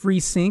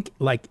 FreeSync,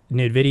 like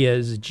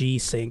NVIDIA's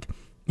G-Sync,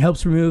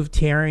 helps remove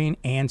tearing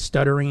and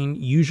stuttering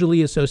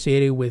usually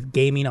associated with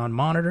gaming on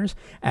monitors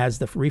as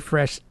the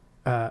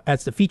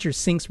feature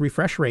syncs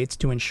refresh rates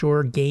to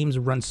ensure games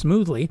run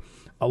smoothly.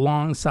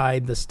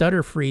 Alongside the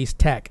stutter-freeze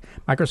tech,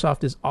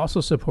 Microsoft is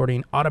also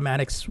supporting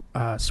automatic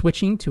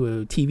switching to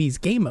a TV's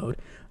game mode.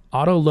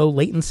 Auto low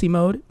latency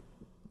mode,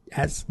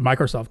 as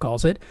Microsoft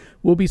calls it,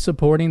 will be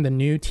supporting the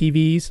new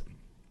TVs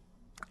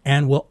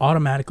and will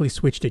automatically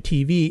switch to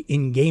TV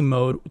in game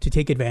mode to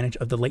take advantage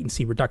of the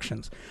latency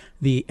reductions.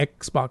 The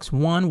Xbox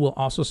One will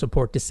also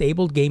support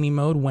disabled gaming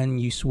mode when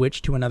you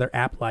switch to another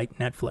app like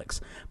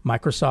Netflix.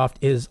 Microsoft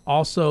is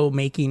also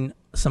making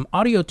some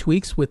audio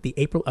tweaks with the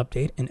April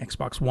update in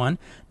Xbox One.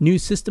 New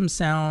system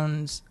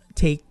sounds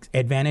take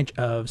advantage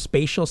of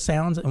spatial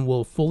sounds and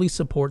will fully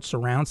support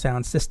surround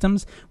sound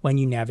systems when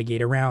you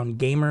navigate around.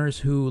 Gamers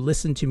who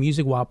listen to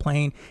music while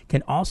playing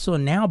can also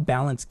now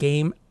balance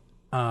game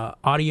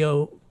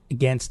audio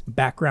against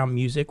background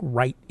music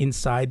right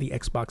inside the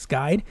Xbox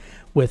Guide.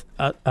 With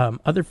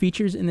other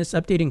features in this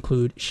update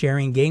include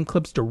sharing game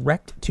clips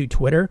direct to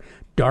Twitter,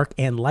 dark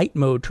and light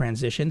mode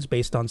transitions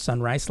based on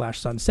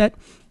sunrise/sunset,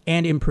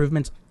 and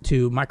improvements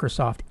to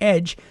Microsoft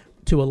Edge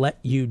to let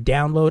you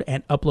download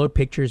and upload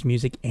pictures,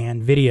 music,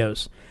 and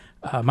videos.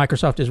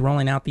 Microsoft is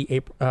rolling out the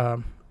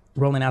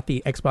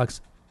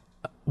Xbox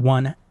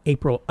One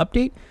April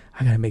update.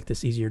 I gotta make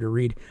this easier to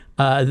read,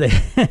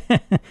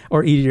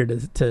 or easier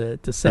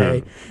to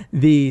say.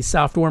 The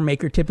software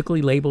maker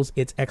typically labels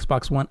its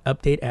Xbox One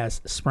update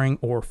as spring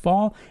or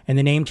fall, and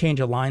the name change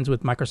aligns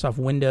with Microsoft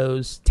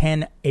Windows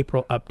 10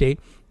 April update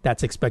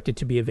that's expected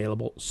to be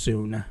available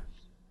soon.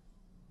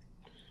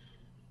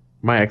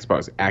 My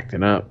Xbox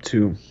acting up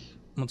too.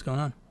 What's going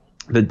on?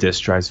 The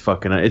disk drive's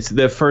fucking. It's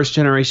the first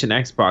generation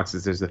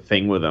Xboxes. There's a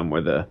thing with them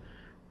where the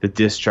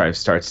disk drive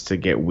starts to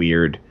get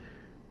weird,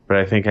 but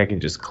I think I can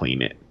just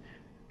clean it.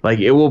 Like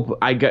it will.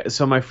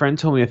 So my friend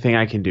told me a thing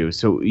I can do.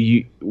 So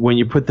when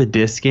you put the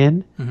disc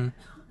in,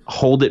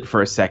 hold it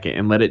for a second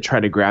and let it try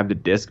to grab the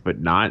disc, but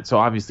not. So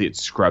obviously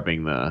it's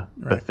scrubbing the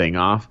thing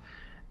off,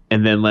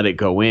 and then let it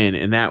go in,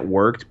 and that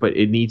worked. But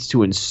it needs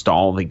to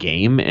install the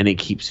game, and it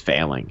keeps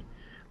failing.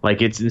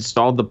 Like it's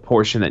installed the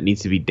portion that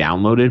needs to be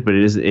downloaded, but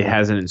it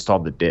hasn't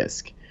installed the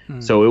disc.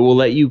 So it will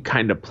let you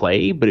kind of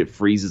play, but it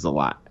freezes a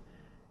lot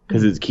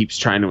because it keeps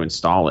trying to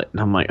install it.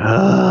 And I'm like,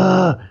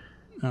 ugh.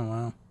 Oh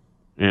wow.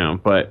 You know,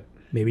 but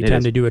maybe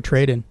time to do a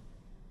trade-in.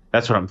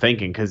 That's what I'm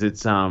thinking because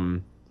it's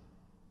Xbox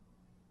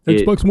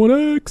One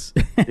X.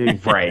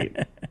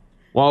 Right.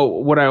 Well,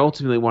 what I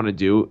ultimately want to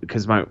do,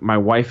 because my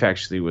wife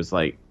actually was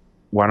like,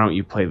 why don't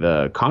you play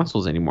the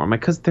consoles anymore? I'm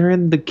like, because they're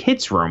in the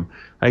kids' room.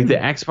 Like the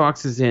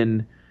Xbox is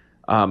in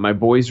my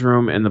boys'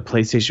 room, and the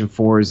PlayStation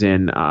 4 is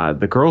in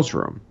the girls'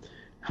 room,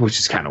 which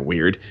is kind of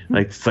weird.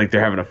 Like it's like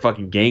they're having a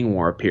fucking gang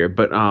war up here.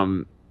 But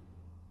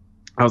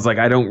I was like,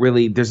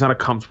 there's not a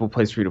comfortable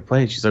place for you to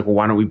play. And she's like, well,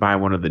 why don't we buy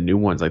one of the new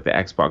ones, like the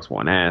Xbox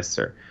One S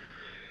or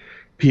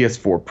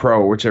PS4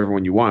 Pro, whichever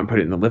one you want, and put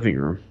it in the living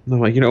room. And I'm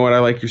like, you know what? I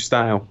like your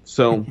style.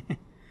 So,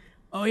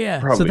 oh yeah.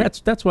 Probably. So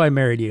that's why I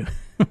married you.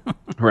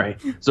 Right.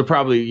 So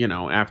probably,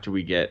 after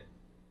we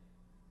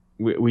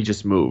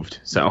just moved.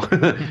 So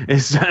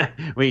it's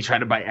we try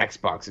to buy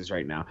Xboxes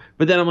right now.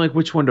 But then I'm like,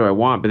 which one do I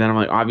want? But then I'm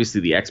like,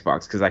 obviously the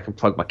Xbox, because I can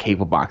plug my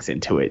cable box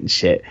into it and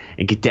shit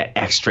and get that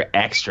extra.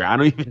 I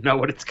don't even know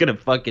what it's gonna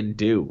fucking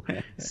do.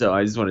 So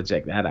I just want to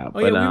check that out.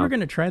 Oh, but, yeah, we were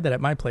gonna try that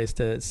at my place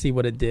to see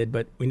what it did,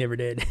 but we never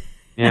did.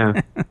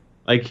 Yeah.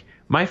 Like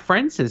my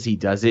friend says he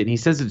does it and he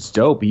says it's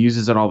dope. He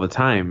uses it all the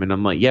time. And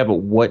I'm like, yeah, but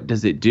what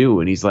does it do?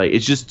 And he's like,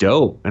 it's just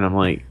dope. And I'm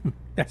like,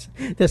 that's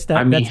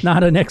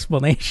not an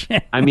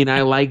explanation. I mean,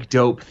 I like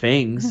dope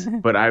things,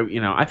 but I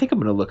think I'm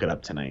going to look it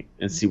up tonight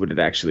and see what it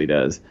actually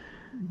does.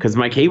 Because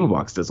my cable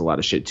box does a lot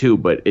of shit too,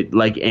 but it,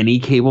 like any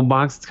cable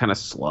box, it's kind of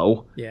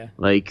slow. Yeah.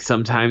 Like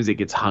sometimes it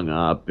gets hung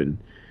up and,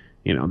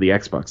 the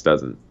Xbox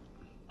doesn't,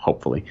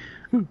 hopefully.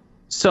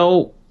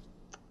 So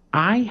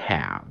I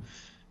have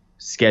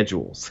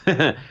schedules.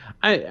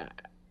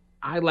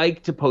 I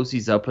like to post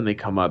these up when they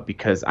come up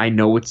because I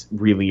know it's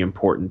really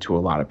important to a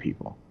lot of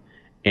people.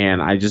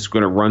 And I'm just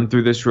going to run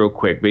through this real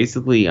quick.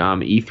 Basically,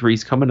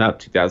 E3's coming up,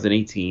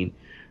 2018.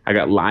 I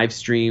got live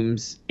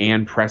streams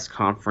and press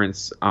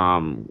conference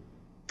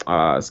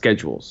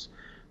schedules.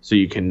 So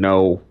you can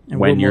know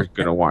when you're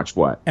going to watch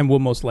what. And we'll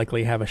most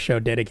likely have a show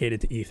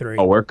dedicated to E3.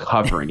 Oh, we're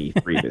covering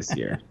E3 this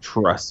year.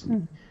 Trust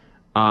me.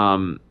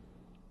 I'm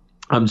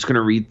just going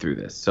to read through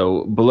this.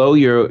 So below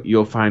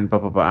you'll find blah,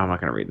 blah, blah. I'm not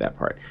going to read that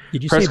part.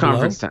 Did you press say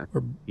conference below?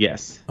 time.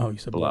 Yes. Oh, you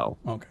said below.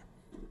 Okay.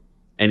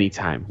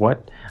 Anytime.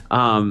 What?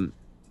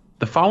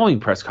 The following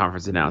press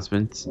conference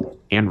announcements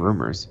and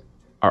rumors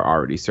are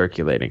already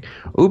circulating.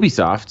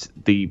 Ubisoft,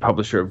 the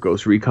publisher of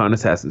Ghost Recon,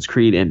 Assassin's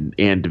Creed,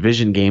 and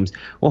Division games,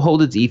 will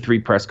hold its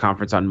E3 press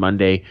conference on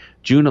Monday,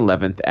 June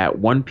 11th at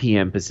 1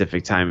 p.m.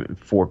 Pacific Time,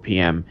 4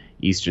 p.m.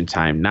 Eastern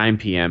Time, 9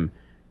 p.m.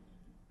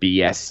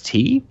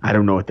 BST. I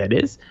don't know what that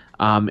is.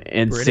 And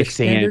British 6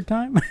 a.m. Standard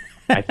Time?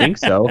 I think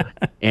so.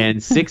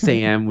 And 6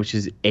 a.m., which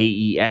is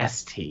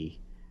AEST.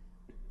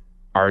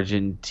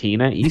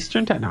 Argentina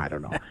Eastern Time? No, I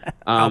don't know.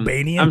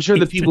 Albanian? I'm sure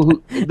the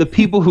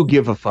people who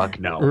give a fuck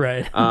know.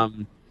 Right.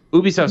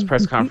 Ubisoft's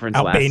press conference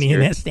Albanian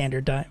last year. at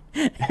Standard Time.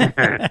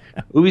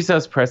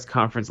 Ubisoft's press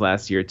conference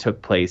last year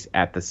took place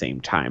at the same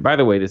time. By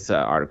the way, this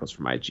article's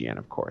from IGN,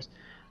 of course.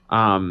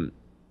 Oh,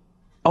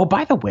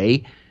 by the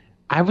way,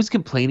 I was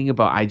complaining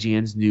about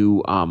IGN's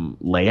new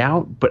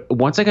layout, but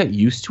once I got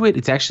used to it,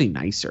 it's actually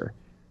nicer.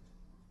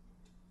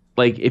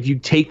 Like, if you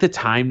take the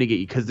time to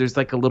because there's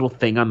like a little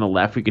thing on the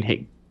left where you can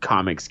hit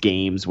comics,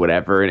 games,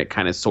 whatever, and it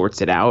kind of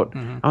sorts it out.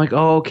 I'm like,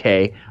 oh,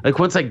 okay. Like,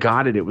 once I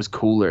got it, it was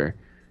cooler.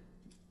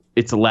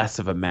 It's less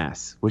of a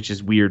mess, which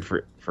is weird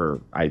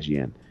for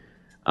IGN.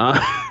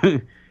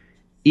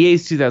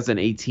 EA's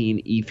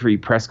 2018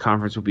 E3 press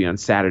conference will be on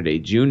Saturday,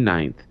 June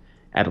 9th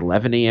at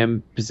 11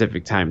 a.m.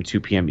 Pacific Time, 2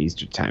 p.m.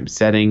 Eastern Time.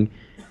 Setting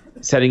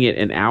it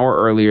an hour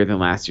earlier than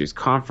last year's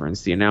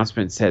conference, the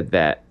announcement said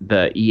that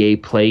the EA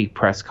Play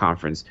press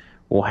conference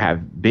will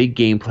have big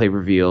gameplay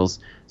reveals,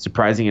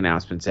 surprising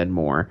announcements, and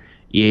more.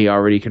 EA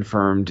already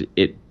confirmed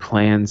it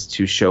plans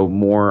to show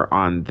more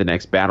on the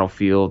next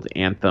Battlefield,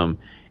 Anthem,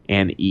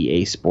 and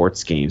EA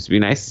Sports games. It'd be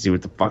nice to see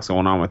what the fuck's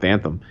going on with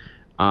Anthem.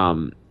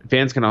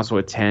 Fans can also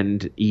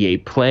attend EA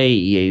Play,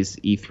 EA's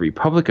E3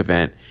 public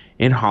event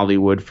in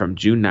Hollywood from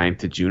June 9th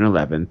to June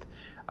 11th.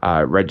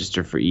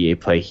 Register for EA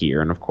Play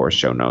here, and of course,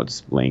 show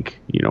notes, link,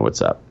 you know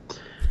what's up.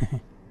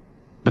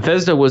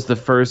 Bethesda was the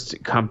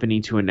first company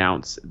to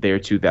announce their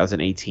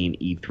 2018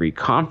 E3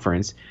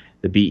 conference.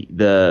 The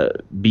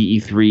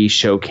BE3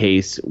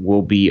 showcase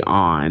will be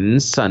on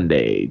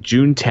Sunday,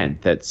 June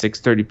 10th at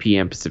 6:30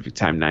 p.m. Pacific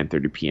Time,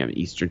 9:30 p.m.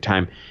 Eastern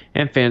Time,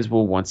 and fans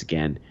will once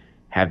again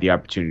have the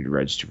opportunity to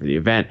register for the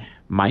event.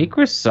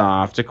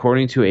 Microsoft,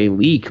 according to a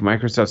leak,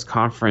 Microsoft's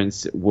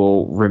conference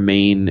will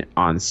remain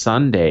on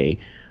Sunday,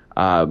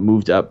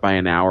 moved up by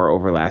an hour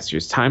over last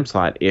year's time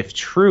slot. If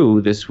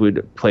true, this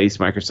would place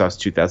Microsoft's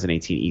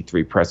 2018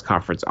 E3 press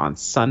conference on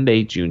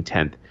Sunday, June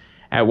 10th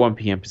at 1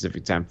 p.m.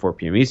 Pacific time, 4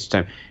 p.m.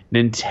 Eastern time.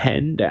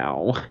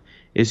 Nintendo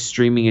is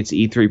streaming its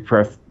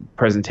E3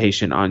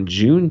 presentation on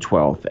June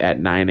 12th at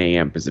 9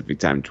 a.m. Pacific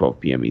time, 12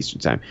 p.m.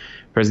 Eastern time.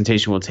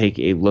 Presentation will take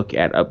a look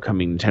at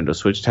upcoming Nintendo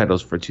Switch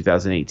titles for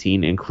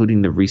 2018,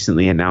 including the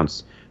recently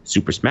announced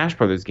Super Smash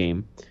Bros.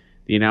 Game.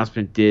 The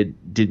announcement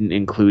didn't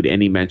include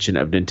any mention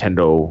of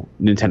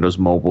Nintendo's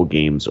mobile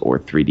games or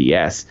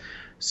 3DS.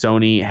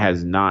 Sony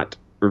has not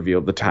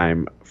revealed the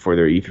time for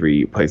their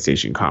E3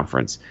 PlayStation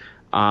conference.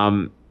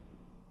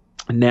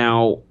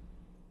 Now,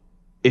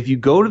 if you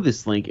go to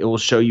this link, it will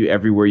show you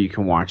everywhere you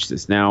can watch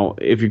this. Now,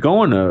 if you're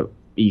going to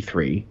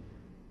E3,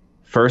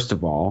 first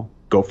of all,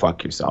 go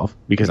fuck yourself,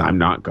 because I'm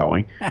not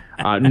going.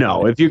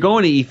 No, if you're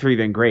going to E3,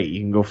 then great. You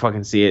can go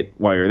fucking see it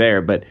while you're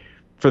there. But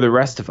for the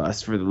rest of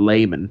us, for the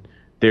layman,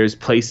 there's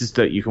places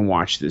that you can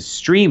watch this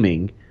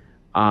streaming,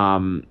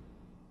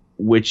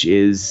 which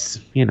is,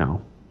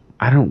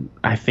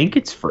 I think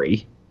it's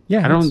free.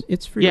 Yeah,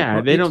 it's free.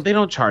 Yeah, they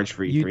don't charge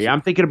for E3.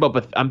 I'm thinking about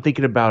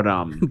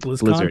BlizzCon?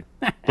 Blizzard.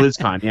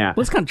 BlizzCon, yeah.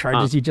 BlizzCon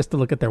charges you just to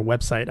look at their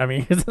website. I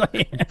mean, it's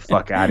like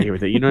fuck out of here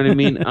with it. You know what I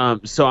mean?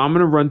 So I'm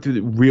gonna run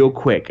through real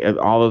quick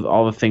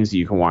all the things that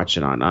you can watch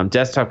it on.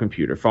 Desktop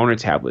computer, phone or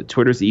tablet,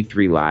 Twitter's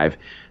E3 Live,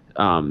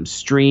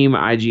 Stream,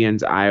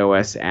 IGN's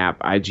iOS app,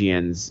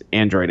 IGN's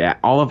Android app,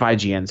 all of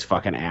IGN's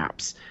fucking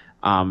apps.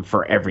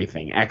 For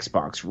everything,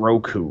 Xbox,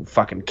 Roku,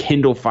 fucking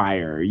Kindle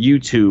Fire,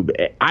 YouTube,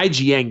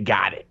 IGN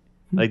got it.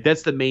 Like,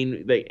 that's the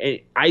main,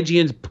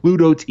 IGN's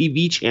Pluto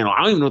TV channel.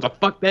 I don't even know what the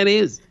fuck that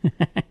is.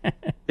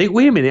 Wait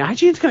a minute,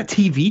 IGN's got a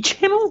TV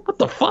channel? What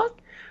the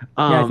fuck?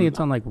 Yeah, I think it's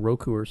on like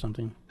Roku or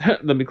something.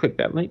 Let me click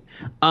that link.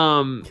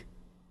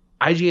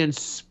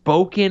 IGN's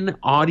spoken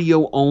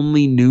audio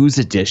only news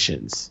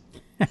editions.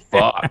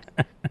 Fuck.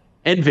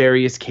 And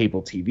various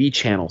cable TV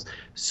channels.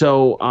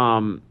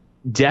 So,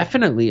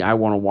 definitely I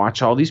want to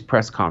watch all these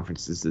press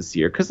conferences this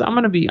year, because I'm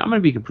gonna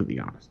be completely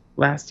honest.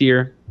 Last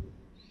year,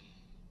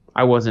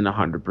 I wasn't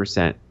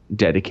 100%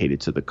 dedicated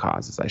to the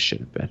cause as I should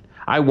have been.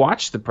 I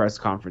watched the press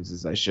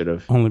conferences I should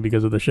have. Only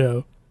because of the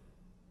show.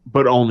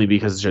 But only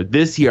because of the show.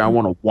 This year, I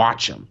want to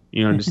watch them.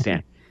 You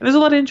understand? And there's a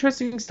lot of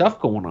interesting stuff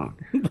going on.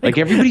 Like,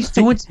 everybody's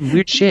doing some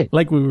weird shit.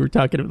 Like we were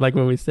talking, like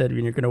when we said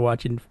when you're going to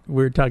watch, and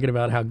we were talking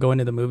about how going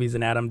to the movies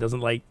and Adam doesn't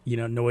like,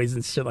 noise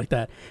and shit like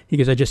that. He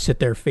goes, I just sit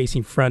there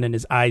facing front and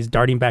his eyes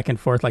darting back and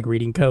forth like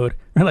reading code.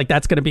 Or like,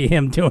 that's going to be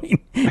him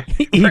doing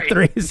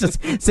E3 is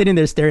just sitting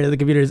there staring at the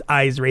computer, his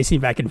eyes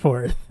racing back and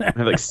forth. I have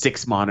like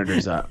 6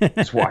 monitors up,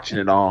 just watching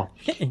it all.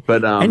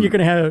 But and you're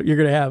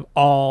gonna have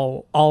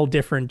all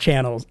different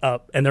channels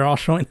up, and they're all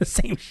showing the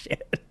same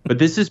shit. But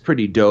this is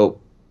pretty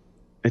dope.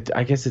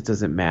 I guess it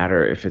doesn't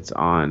matter if it's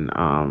on,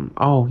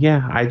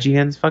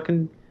 IGN's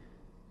fucking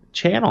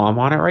channel. I'm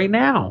on it right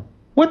now.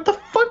 What the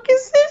fuck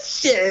is this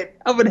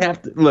shit? I'm going to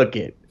have to look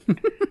it.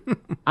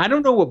 I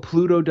don't know what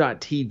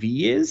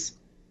Pluto.tv is,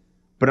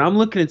 but I'm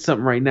looking at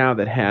something right now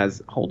that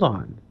has, hold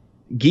on,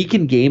 Geek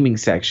and Gaming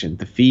section,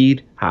 The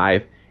Feed,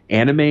 Hive,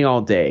 Anime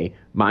All Day,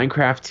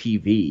 Minecraft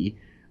TV,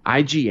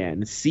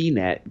 IGN,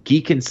 CNET,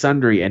 Geek and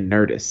Sundry, and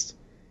Nerdist.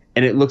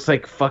 And it looks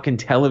like fucking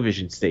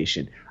television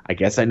station. I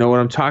guess I know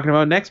what I'm talking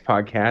about next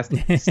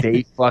podcast.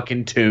 Stay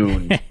fucking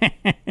tuned.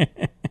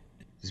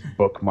 Just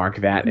bookmark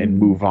that and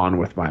move on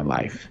with my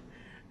life.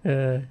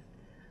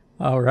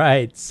 All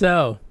right.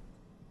 So.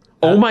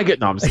 Oh my god.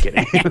 No, I'm just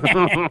kidding.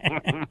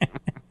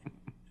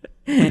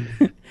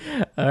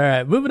 All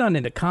right. Moving on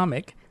into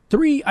comic.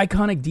 3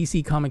 iconic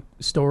DC comic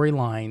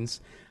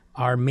storylines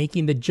are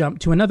making the jump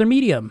to another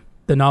medium.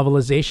 The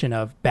novelization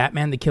of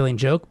Batman the Killing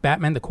Joke,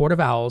 Batman the Court of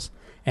Owls,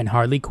 and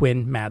Harley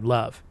Quinn Mad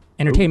Love.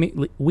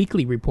 Entertainment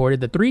Weekly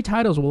reported the 3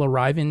 titles will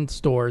arrive in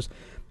stores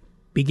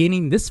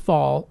beginning this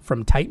fall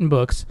from Titan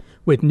Books,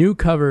 with new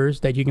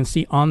covers that you can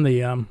see on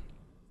the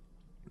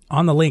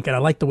link. And I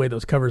like the way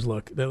those covers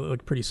look. They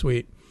look pretty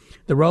sweet.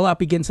 The rollout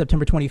begins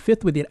September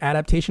 25th with the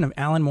adaptation of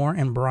Alan Moore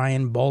and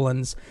Brian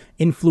Boland's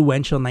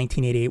influential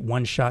 1988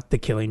 one-shot The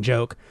Killing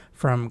Joke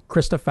from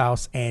Krista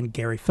Faust and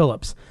Gary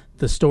Phillips.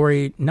 The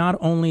story not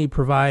only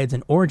provides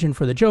an origin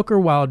for the Joker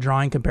while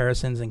drawing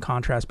comparisons and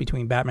contrasts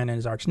between Batman and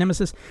his arch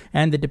nemesis,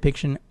 and the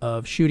depiction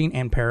of shooting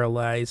and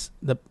paralysis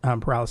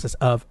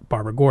of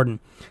Barbara Gordon.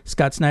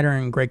 Scott Snyder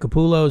and Greg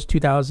Capullo's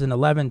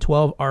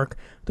 2011-12 arc,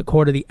 The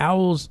Court of the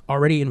Owls,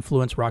 already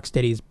influenced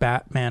Rocksteady's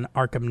Batman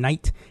Arkham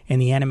Knight and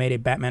the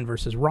animated Batman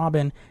vs.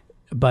 Robin,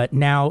 but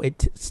now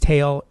its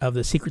tale of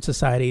the secret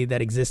society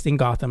that exists in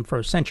Gotham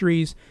for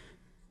centuries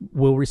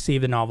will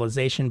receive the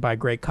novelization by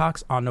Greg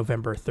Cox on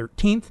November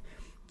 13th.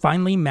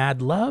 Finally,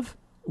 Mad Love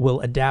will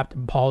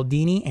adapt Paul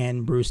Dini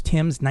and Bruce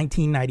Timm's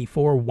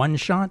 1994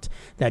 one-shot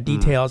that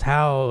details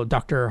how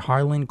Dr.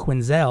 Harlan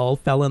Quinzel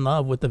fell in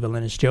love with the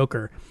villainous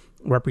Joker.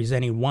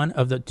 representing one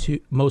of the two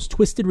most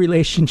twisted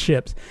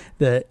relationships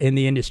in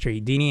the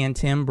industry. Dini and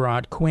Tim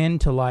brought Quinn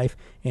to life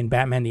in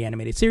Batman the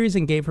Animated Series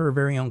and gave her a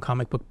very own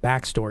comic book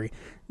backstory.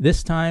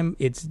 This time,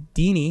 it's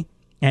Dini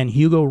and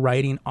Hugo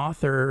writing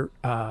author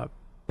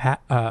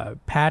Pat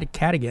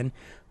Cadigan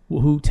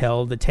who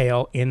tell the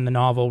tale in the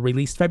novel,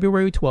 released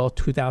February 12,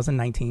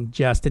 2019,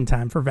 just in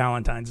time for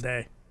Valentine's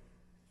Day.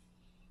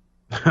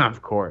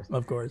 Of course.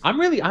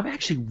 I'm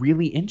actually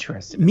really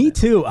interested in this.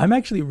 Too. I'm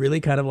actually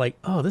really kind of like,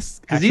 oh,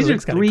 this actually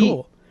looks kind of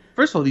cool.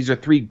 First of all, these are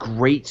three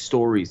great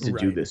stories to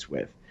do this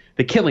with.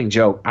 The Killing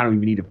Joke, I don't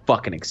even need to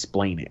fucking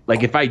explain it.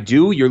 Like, if I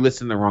do, you're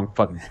listening to the wrong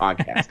fucking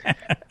podcast.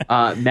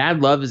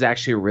 Mad Love is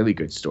actually a really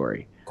good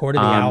story. Court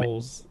of the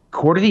Owls.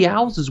 Court of the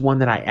Owls is one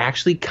that I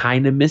actually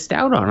kind of missed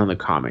out on the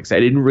comics. I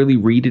didn't really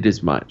read it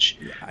as much.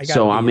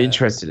 So I'm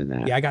interested in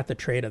that. Yeah, I got the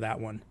trade of that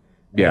one.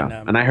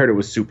 Yeah, and I heard it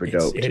was super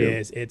dope, too. It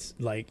is. It's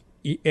like...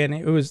 And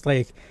it was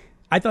like,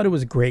 I thought it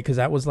was great because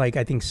that was like,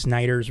 I think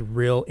Snyder's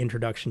real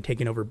introduction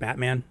taking over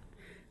Batman.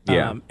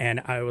 Yeah.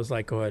 And I was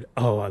like, going,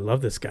 oh, I love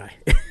this guy.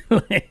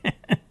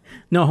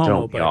 No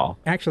homo, Don't but y'all.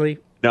 Actually,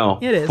 no,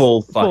 it is.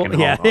 Full fucking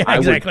homo. Yeah,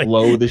 exactly. I would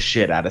blow the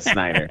shit out of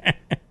Snyder.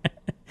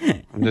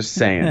 I'm just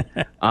saying.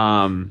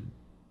 I'm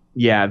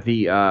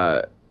really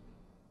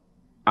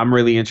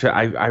interested.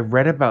 I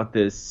read about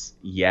this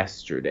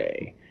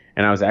yesterday.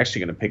 And I was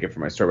actually going to pick it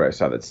for my store, but I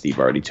saw that Steve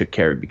already took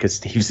care of it because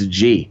Steve's a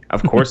G.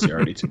 Of course, he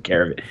already took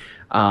care of it.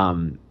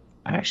 I'm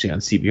actually on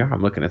CBR.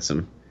 I'm looking at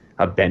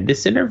a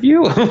Bendis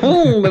interview.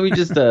 Let me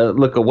just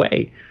look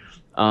away.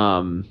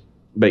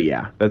 But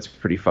yeah, that's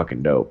pretty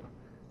fucking dope.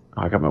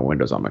 Oh, I got my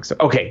windows all mixed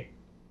up. Okay,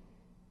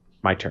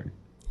 my turn.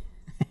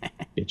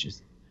 Bitches.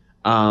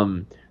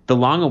 The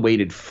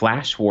long-awaited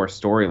Flash War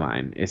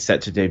storyline is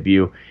set to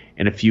debut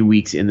in a few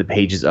weeks in the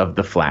pages of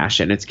The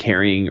Flash, and it's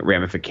carrying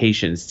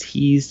ramifications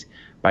teased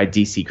by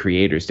DC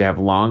creators to have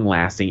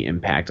long-lasting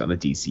impact on the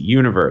DC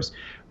universe.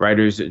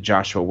 Writers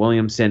Joshua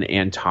Williamson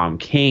and Tom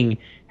King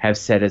have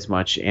said as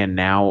much, and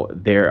now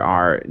there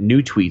are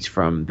new tweets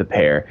from the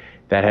pair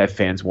that have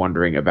fans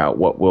wondering about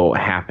what will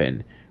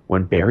happen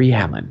when Barry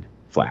Allen,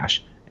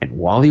 Flash, and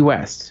Wally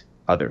West,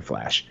 other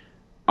Flash,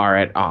 are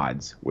at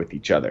odds with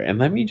each other. And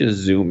let me just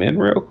zoom in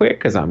real quick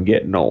because I'm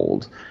getting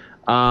old.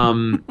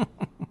 Ever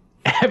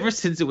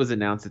since it was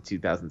announced in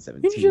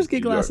 2017. Did you just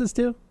get glasses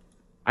too?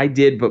 I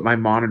did, but my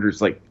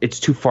monitor's like, it's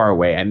too far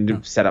away. I need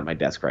to set up my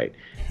desk right.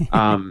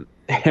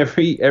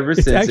 Ever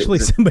since actually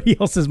somebody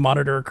else's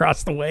monitor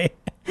across the way.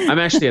 I'm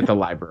actually at the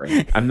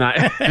library. I'm not.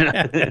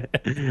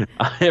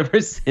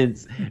 Ever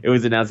since it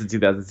was announced in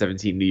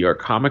 2017, New York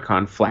Comic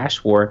Con,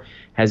 Flash War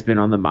has been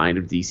on the mind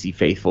of DC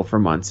faithful for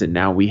months, and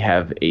now we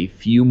have a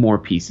few more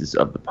pieces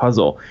of the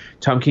puzzle.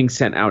 Tom King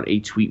sent out a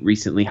tweet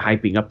recently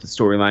hyping up the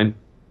storyline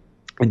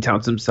and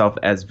touts himself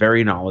as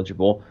very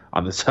knowledgeable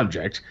on the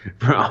subject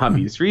for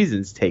obvious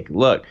reasons. Take a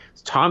look.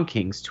 Tom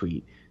King's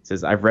tweet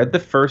says, "I've read the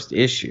first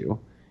issue,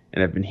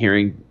 and I've been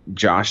hearing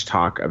Josh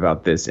talk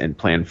about this and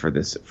plan for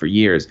this for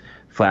years.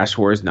 Flash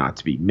War is not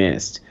to be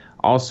missed.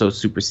 Also,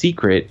 super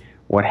secret,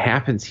 what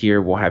happens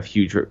here will have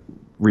huge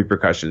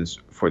repercussions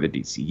for the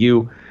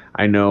DCU.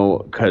 I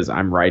know because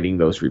I'm writing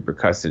those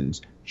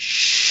repercussions."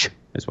 Shh,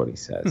 is what he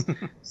says.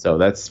 So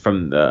that's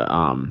from the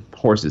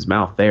horse's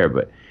mouth there.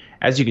 But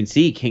as you can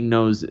see, King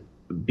knows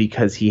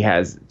because he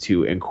has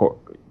to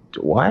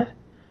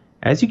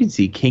As you can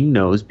see, King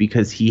knows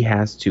because he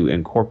has to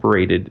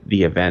incorporated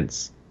the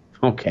events,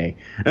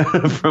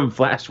 from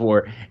Flash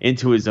War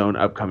into his own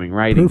upcoming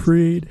writings.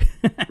 Proofread.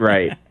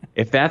 Right.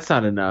 If that's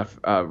not enough,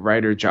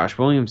 writer Josh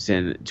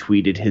Williamson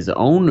tweeted his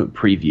own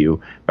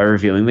preview by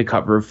revealing the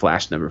cover of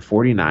Flash number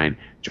 49,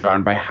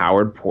 drawn by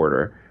Howard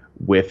Porter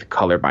with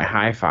color by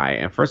Hi-Fi.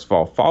 And first of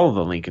all, follow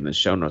the link in the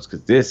show notes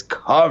because this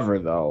cover,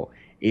 though,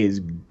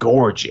 is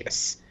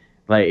gorgeous.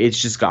 Like,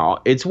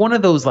 it's one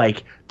of those,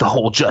 like, the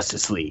whole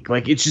Justice League.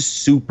 Like, it's just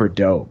super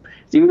dope.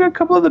 It's even got a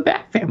couple of the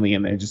Bat family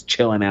in there just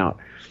chilling out.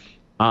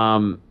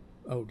 Oh,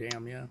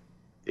 damn, yeah.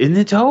 Isn't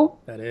it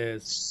dope? That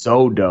is.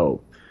 So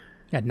dope.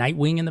 Got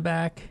Nightwing in the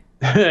back.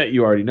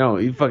 You already know.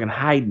 He's fucking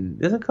hiding.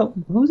 There's a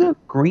couple. Who's that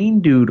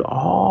green dude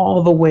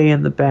all the way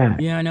in the back?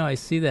 Yeah, I know. I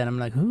see that. I'm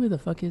like, who the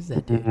fuck is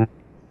that dude?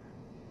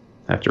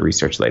 I have to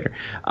research later.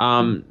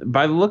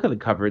 By the look of the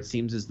cover, it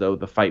seems as though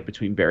the fight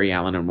between Barry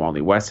Allen and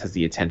Wally West has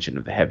the attention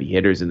of the heavy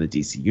hitters in the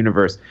DC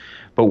universe,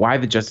 but why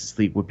the Justice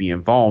League would be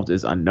involved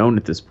is unknown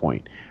at this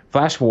point.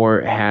 Flash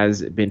War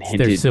has been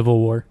hinted. Their Civil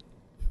War.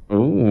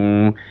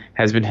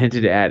 Has been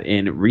hinted at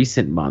in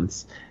recent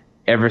months,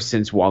 ever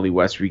since Wally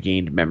West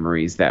regained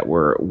memories that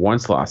were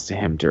once lost to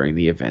him during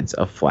the events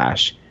of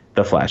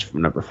The Flash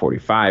from number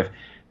 45.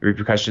 The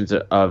repercussions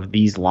of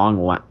these long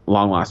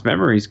lost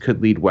memories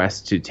could lead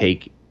West to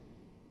take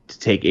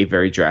a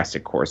very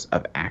drastic course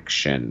of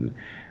action.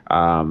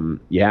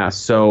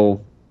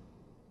 So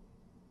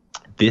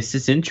this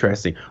is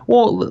interesting.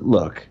 Well,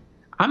 look,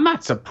 I'm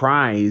not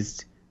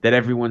surprised that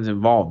everyone's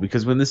involved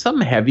because when there's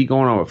something heavy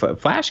going on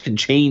with Flash can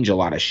change a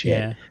lot of shit.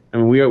 Yeah. I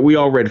mean, we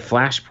all read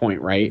Flashpoint,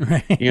 right?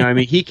 You know what I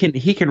mean?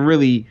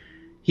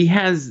 He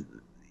has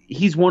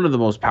he's one of the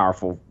most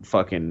powerful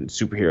fucking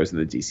superheroes in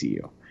the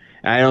DCU.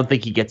 And I don't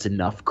think he gets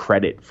enough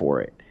credit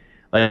for it.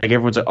 Like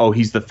everyone's like, oh,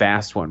 he's the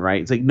fast one,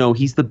 right? It's like, no,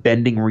 he's the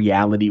bending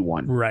reality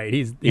one. Right.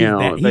 He's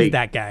like,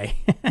 that guy.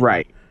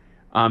 Right.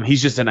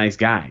 He's just a nice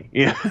guy.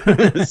 Yeah.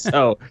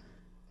 So,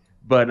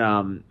 but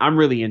I'm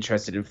really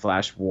interested in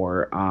Flash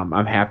War.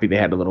 I'm happy they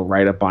had a little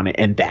write up on it,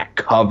 and that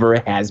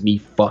cover has me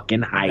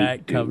fucking hyped.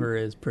 That cover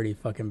is pretty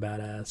fucking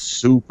badass.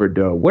 Super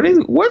dope.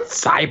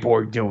 What's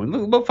Cyborg doing?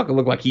 Motherfucker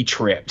look like he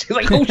tripped. He's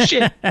like, oh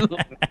shit.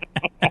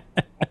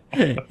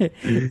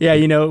 Yeah,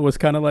 it was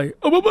kind of like.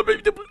 Let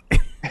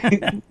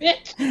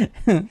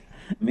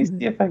me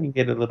see if I can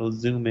get a little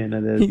zoom in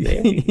of this.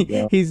 There we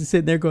go. He's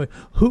sitting there going,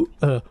 "Who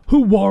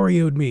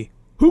warrioed me?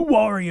 Who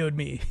warrioed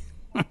me?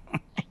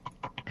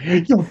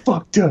 You're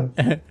fucked up.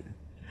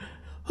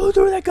 Who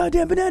threw that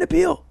goddamn banana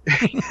peel?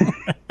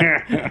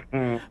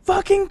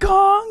 Fucking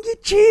Kong, you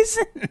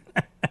cheesing."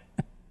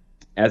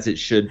 As it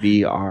should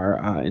be,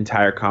 our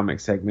entire comic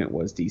segment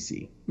was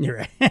DC.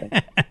 You're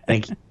right.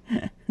 Thank you.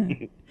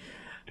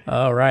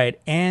 All right,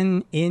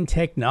 and in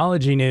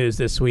technology news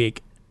this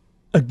week,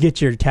 get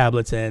your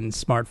tablets and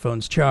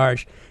smartphones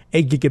charged.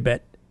 A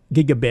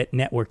gigabit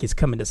network is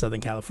coming to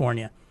Southern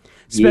California.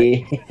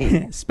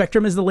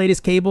 Spectrum is the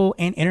latest cable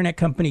and internet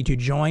company to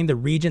join the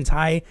region's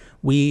high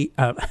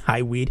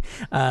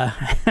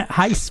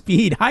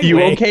speed highway.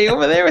 You okay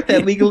over there with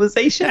that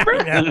legalization, bro?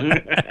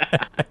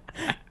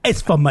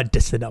 It's for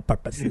medicinal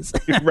purposes.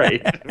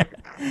 Right.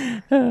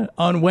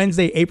 On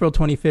Wednesday, April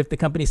 25th, the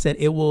company said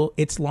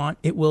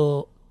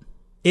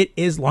it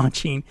is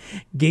launching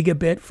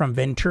gigabit from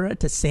Ventura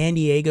to San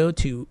Diego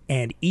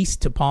and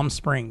east to Palm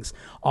Springs.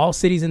 All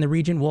cities in the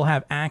region will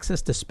have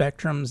access to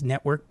Spectrum's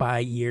network by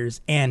year's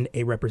end,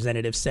 a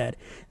representative said.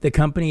 The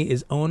company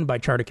is owned by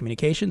Charter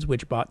Communications,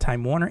 which bought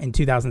Time Warner in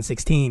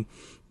 2016.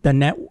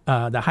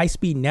 The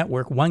high-speed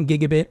network, 1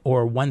 gigabit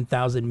or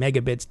 1,000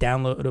 megabits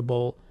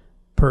downloadable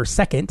per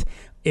second,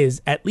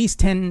 is at least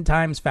 10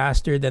 times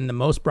faster than the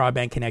most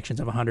broadband connections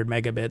of 100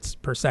 megabits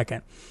per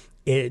second.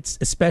 It's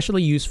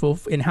especially useful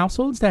in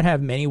households that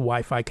have many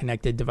Wi-Fi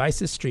connected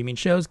devices, streaming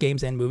shows,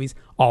 games, and movies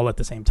all at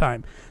the same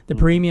time. The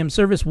premium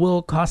service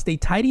will cost a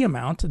tidy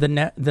amount.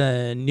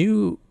 The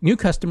new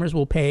customers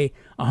will pay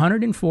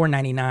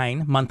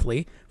 $104.99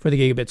 monthly for the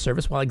gigabit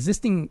service, while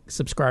existing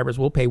subscribers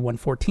will pay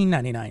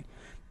 $114.99.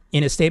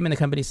 In a statement, the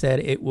company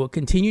said it will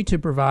continue to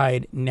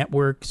provide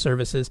network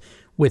services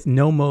with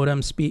no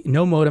modem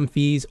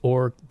fees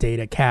or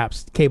data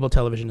caps. Cable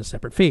television is a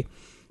separate fee.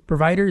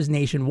 Providers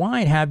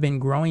nationwide have been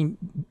growing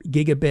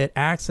gigabit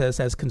access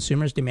as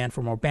consumers demand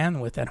for more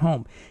bandwidth at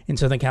home. In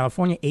Southern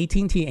California,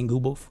 AT&T and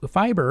Google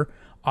Fiber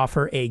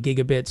offer a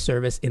gigabit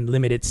service in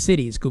limited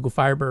cities. Google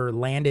Fiber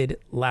landed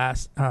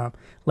last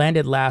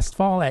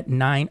fall at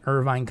 9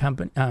 Irvine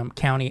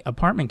County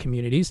apartment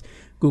communities.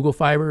 Google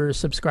Fiber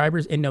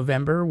subscribers in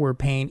November were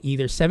paying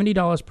either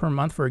 $70 per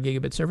month for a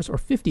gigabit service or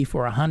 $50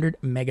 for a 100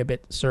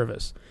 megabit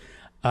service.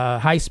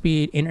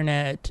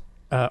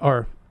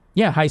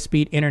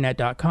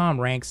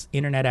 HighSpeedInternet.com ranks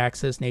internet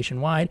access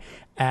nationwide.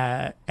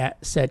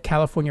 Said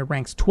California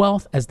ranks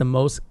 12th as the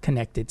most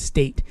connected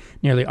state.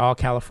 Nearly all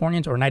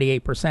Californians, or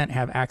 98%,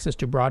 have access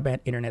to broadband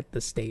internet.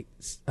 The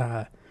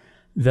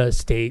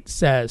state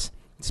says.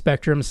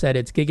 Spectrum said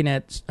its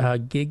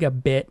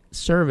gigabit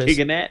service.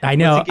 Giganet? I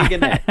know. What's a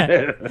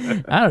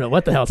giganet? I don't know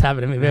what the hell's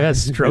happening to me. Maybe I have a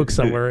stroke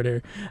somewhere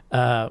there.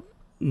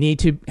 Need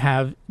to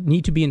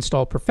be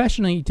installed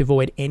professionally to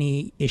avoid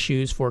any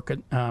issues for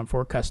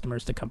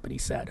customers, the company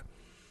said.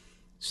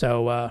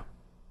 So,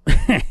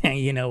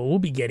 we'll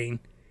be getting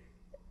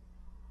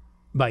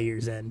by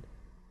year's end.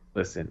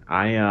 Listen,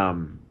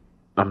 I'm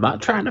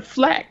not trying to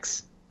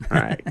flex, all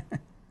right,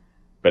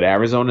 but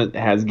Arizona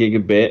has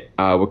gigabit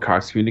with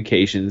Cox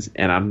Communications,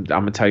 and I'm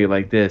gonna tell you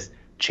like this: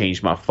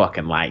 changed my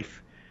fucking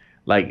life.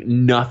 Like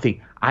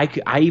nothing.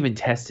 I even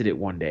tested it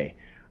one day.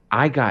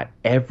 I got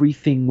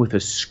everything with a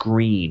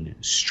screen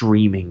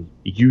streaming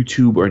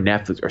YouTube or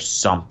Netflix or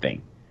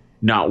something.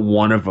 Not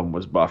one of them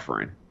was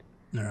buffering.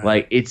 Right.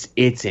 Like it's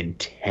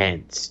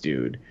intense,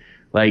 dude.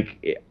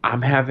 Like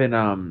I'm having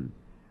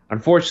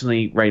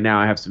unfortunately right now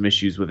I have some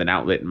issues with an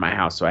outlet in my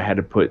house, so I have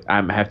to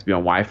be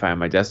on Wi-Fi on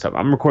my desktop.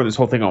 I'm recording this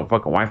whole thing on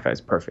fucking Wi-Fi. It's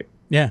perfect.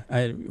 Yeah,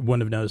 I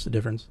wouldn't have noticed the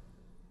difference.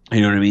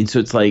 You know what I mean? So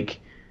it's like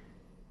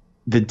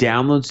the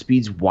download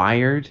speeds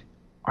wired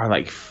are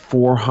like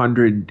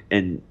 600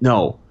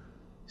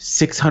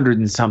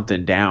 and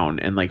something down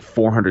and like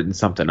 400 and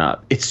something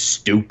up. It's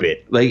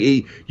stupid. Like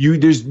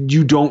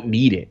you don't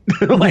need it.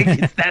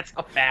 Like that's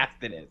how fast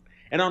it is.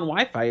 And on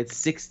Wi-Fi, it's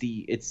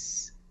 60.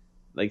 It's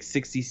like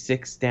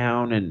 66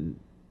 down and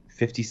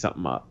 50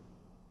 something up.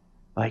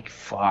 Like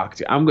fuck.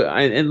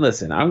 And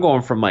listen, I'm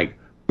going from like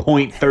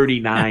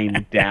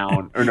 0.39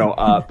 down or no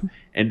up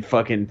and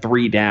fucking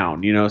 3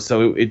 down.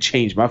 So it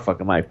changed my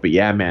fucking life. But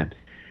yeah, man.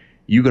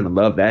 You're gonna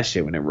love that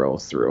shit when it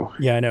rolls through.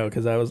 Yeah, I know,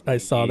 because I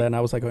saw that and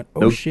I was like,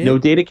 oh shit. No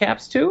data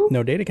caps too?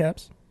 No data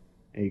caps.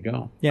 There you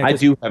go. Yeah, I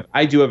do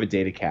have a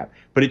data cap,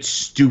 but it's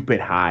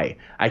stupid high.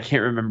 I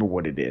can't remember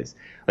what it is.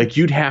 Like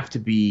you'd have to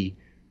be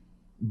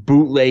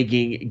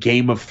bootlegging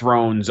Game of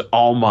Thrones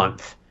all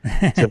month.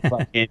 To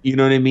fucking, you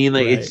know what I mean?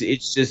 Like Right.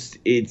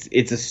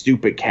 it's a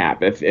stupid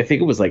cap. I think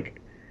it was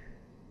like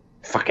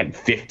fucking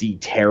 50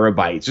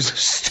 terabytes, just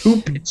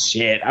stupid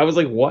shit. I was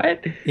like,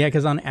 what? Yeah,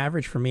 because on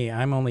average for me,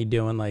 I'm only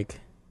doing like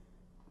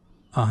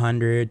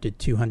 100 to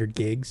 200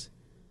 gigs.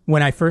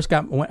 When I first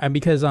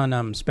because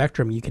on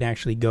Spectrum you can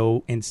actually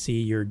go and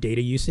see your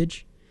data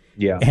usage.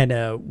 Yeah. And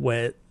it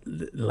was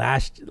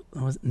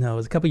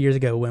a couple years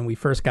ago when we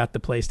first got the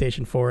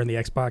PlayStation 4 and the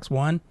Xbox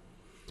One.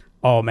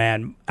 Oh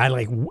man,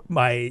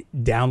 my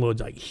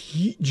downloads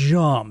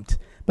jumped,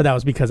 but that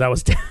was because I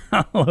was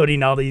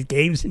downloading all these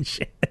games and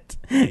shit,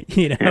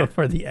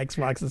 for the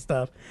Xbox and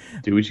stuff.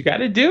 Do what you got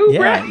to do,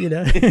 Yeah,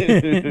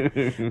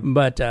 right?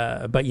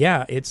 but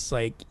yeah, it's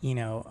like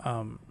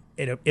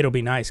it'll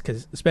be nice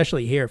because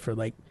especially here for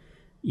like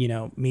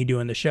me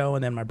doing the show,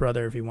 and then my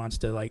brother if he wants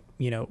to like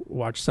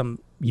watch some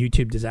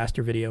YouTube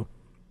disaster video,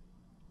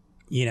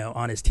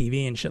 on his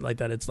TV and shit like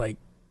that. It's like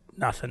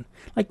nothing.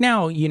 Like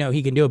now,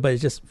 he can do it, but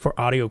it's just for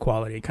audio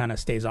quality. It kind of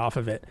stays off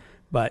of it.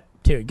 But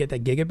to get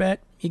that gigabit,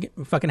 you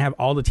can fucking have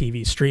all the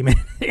TVs streaming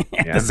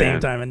at the same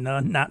time and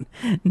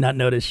not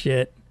notice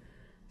shit.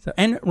 So,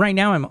 and right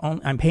now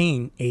I'm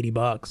paying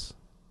 $80,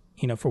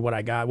 for what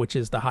I got, which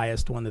is the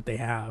highest one that they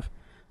have.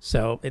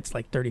 So it's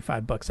like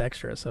 $35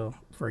 extra. So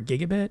for a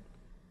gigabit,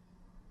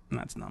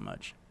 that's not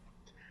much.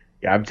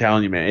 Yeah, I'm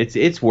telling you, man,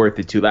 it's worth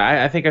it too.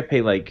 I think I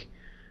pay like.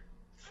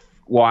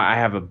 Well, I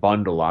have a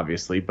bundle,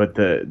 obviously, but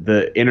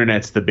the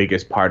internet's the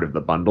biggest part of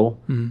the bundle,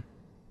 and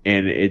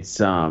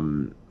it's I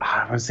want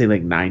to say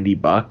like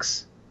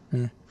 $90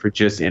 for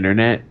just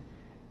internet,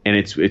 and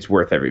it's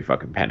worth every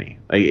fucking penny.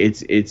 Like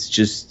it's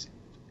just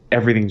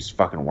everything just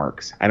fucking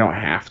works. I don't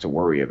have to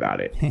worry about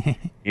it.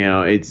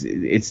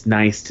 It's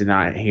nice to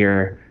not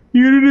hear the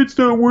internet's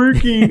not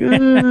working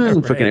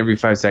Right. fucking every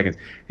 5 seconds.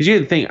 Because you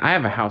have to think, I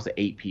have a house of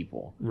 8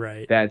 people.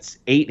 Right. That's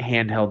 8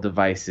 handheld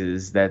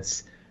devices.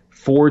 That's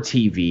 4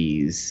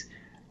 TVs,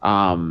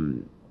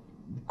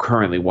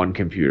 currently 1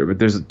 computer, but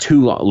there's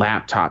 2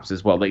 laptops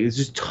as well. Like there's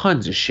just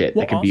tons of shit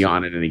that can be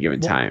on at any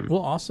given time.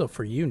 Well, also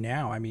for you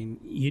now, I mean,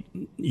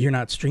 you're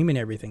not streaming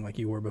everything like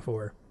you were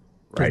before,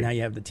 because Right. now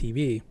you have the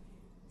TV,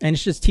 and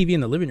it's just TV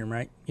in the living room,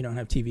 right? You don't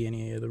have TV in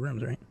any of the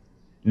rooms, right?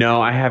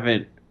 No, I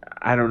haven't.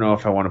 I don't know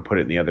if I want to put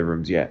it in the other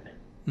rooms yet.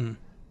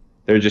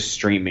 They're just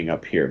streaming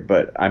up here,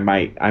 but I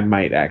might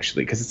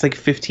actually, because it's like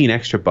 15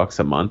 extra bucks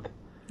a month.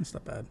 That's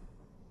not bad.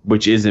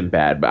 Which isn't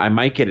bad, but I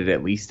might get it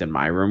at least in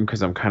my room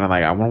because I'm kind of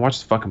like, I want to watch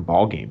the fucking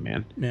ball game,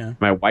 man. Yeah.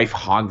 My wife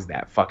hogs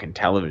that fucking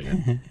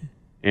television.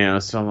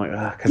 So I'm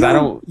like, because I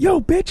don't. Yo,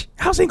 bitch,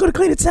 house ain't gonna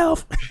clean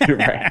itself.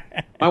 Right.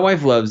 My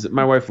wife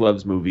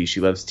loves movies.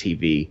 She loves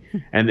TV,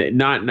 and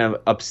not in an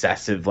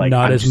obsessive like.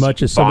 Not I'm as just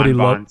much as somebody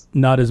bonbons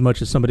not as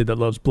much as somebody that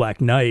loves Black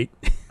Knight.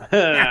 all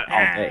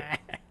day.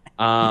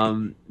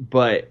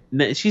 But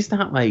she's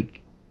not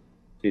like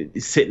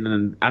sitting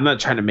in, I'm not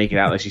trying to make it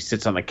out like she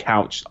sits on the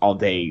couch all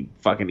day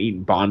fucking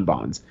eating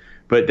bonbons,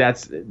 but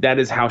that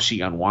is how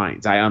she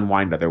unwinds. I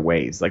unwind other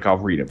ways, like I'll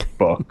read a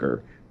book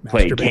or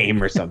play a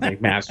game or something.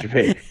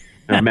 Masturbate.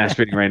 I'm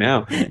masturbating right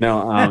now.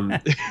 No,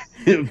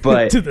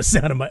 but To the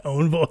sound of my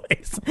own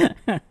voice.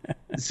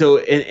 so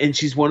and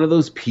she's one of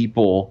those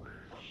people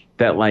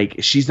that like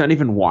she's not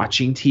even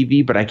watching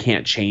TV, but I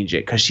can't change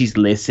it because she's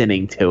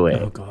listening to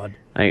it. Oh God.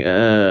 Like,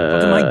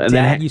 My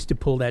dad used to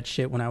pull that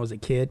shit when I was a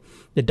kid.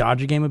 The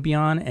Dodger game would be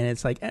on, and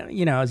it's like, I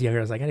was younger.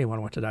 I was like, I didn't want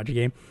to watch the Dodger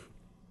game.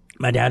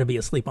 My dad would be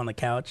asleep on the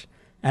couch,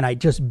 and I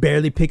just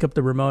barely pick up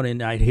the remote,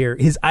 and I'd hear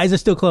his eyes are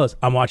still closed.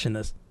 I'm watching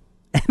this,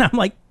 and I'm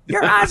like,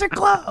 your eyes are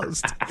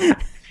closed.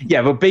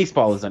 Yeah, but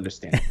baseball is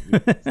understandable.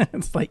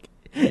 It's like,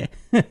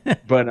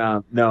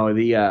 But no,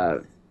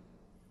 the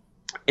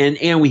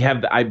and we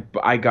have I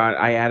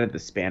added the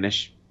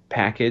Spanish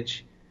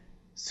package,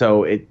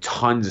 so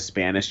tons of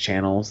Spanish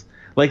channels.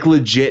 Like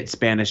legit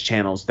Spanish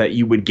channels that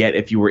you would get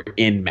if you were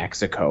in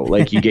Mexico.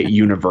 Like you get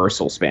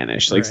universal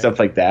Spanish, like Right. stuff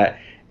like that.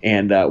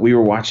 And we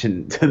were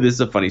watching, this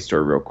is a funny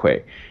story real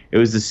quick. It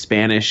was the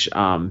Spanish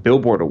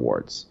Billboard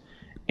Awards.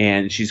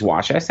 And she's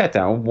watching. I sat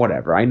down,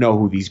 whatever. I know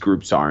who these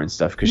groups are and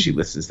stuff because she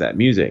listens to that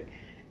music.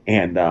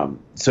 And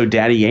so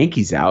Daddy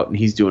Yankee's out and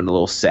he's doing a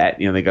little set.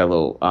 They got a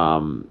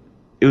little,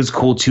 it was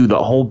cool too. The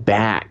whole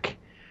back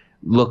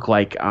looked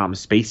like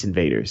Space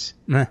Invaders.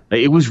 Meh.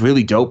 Like, it was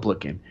really dope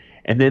looking.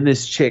 And then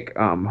this chick,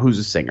 who's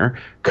a singer,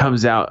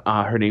 comes out.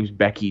 Her name's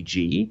Becky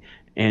G,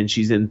 and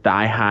she's in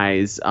thigh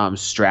highs,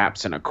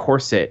 straps, and a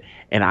corset.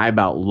 And I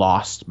about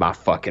lost my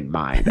fucking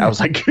mind. I was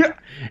like,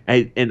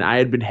 and I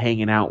had been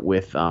hanging out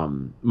with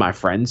my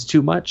friends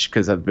too much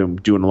because I've been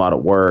doing a lot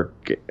of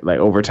work, like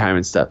overtime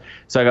and stuff.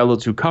 So I got a little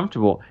too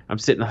comfortable. I'm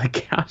sitting on the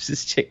couch.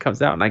 This chick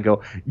comes out, and I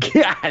go,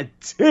 God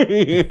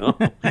damn!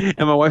 And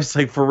my wife's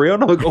like, for real?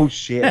 And I'm like, oh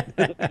shit.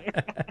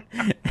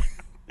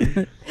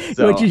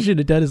 So, what you should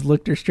have done is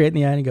looked her straight in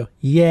the eye and go,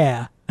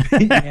 yeah.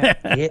 yeah,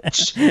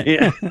 bitch.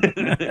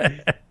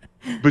 Yeah.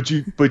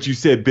 But you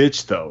said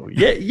bitch though.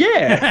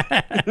 Yeah.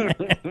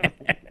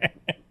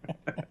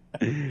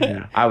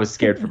 I was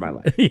scared for my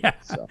life. Yeah.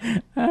 So,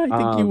 I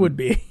think you would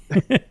be.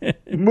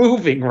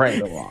 moving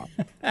right along.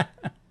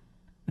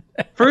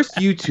 First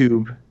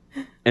YouTube,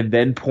 and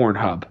then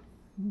Pornhub.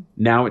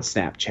 Now it's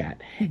Snapchat.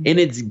 In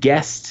its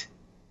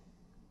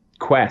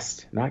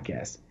quest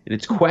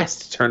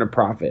to turn a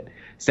profit,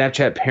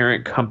 Snapchat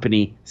parent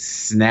company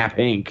Snap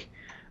Inc.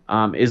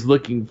 Is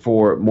looking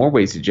for more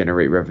ways to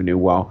generate revenue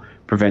while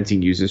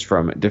preventing users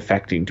from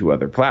defecting to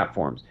other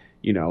platforms.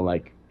 You know,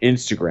 like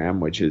Instagram,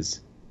 which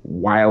is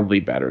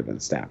wildly better than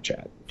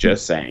Snapchat.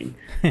 Just saying.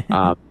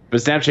 But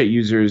Snapchat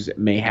users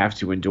may have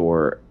to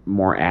endure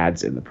more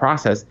ads in the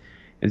process,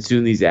 and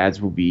soon these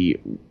ads will be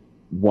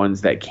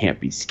ones that can't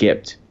be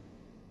skipped.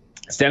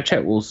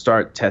 Snapchat will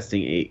start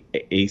testing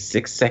a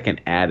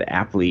 6-second ad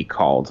aptly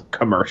called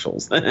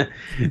commercials.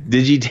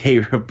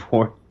 Digiday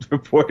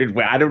reported.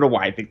 Well, I don't know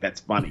why I think that's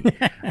funny.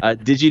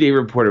 Digiday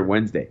reported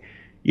Wednesday.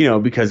 You know,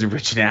 because of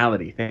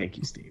originality. Thank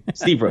you, Steve.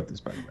 Steve wrote this,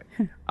 by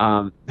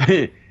the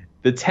way.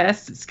 The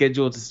test,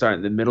 scheduled to start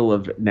in the middle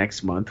of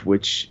next month,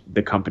 which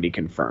the company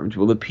confirmed,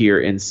 will appear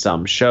in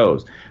some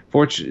shows.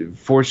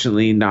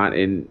 Fortunately, not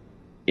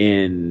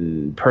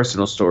in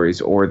personal stories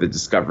or the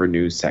Discover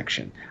News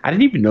section. I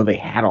didn't even know they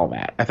had all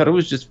that. I thought it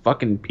was just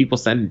fucking people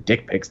sending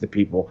dick pics to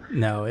people.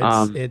 No,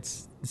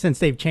 it's since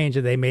they've changed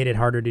it, they made it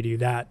harder to do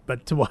that,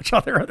 but to watch all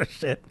their other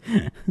shit.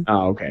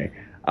 Oh, okay.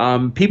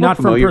 People not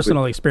from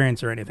personal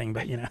experience or anything,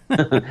 but you know.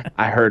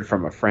 I heard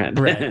from a friend.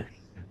 Right.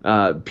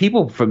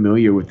 People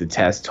familiar with the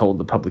test told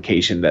the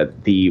publication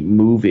that the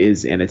move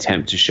is an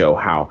attempt to show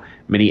how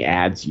many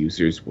ads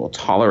users will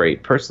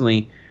tolerate.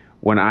 Personally,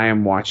 when I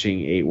am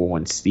watching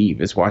when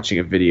Steve is watching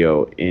a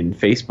video in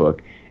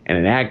Facebook and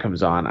an ad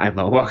comes on, I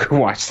no longer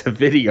watch the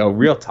video.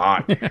 Real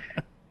talk.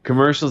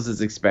 Commercials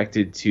is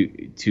expected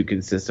to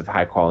consist of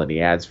high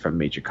quality ads from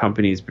major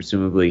companies,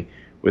 presumably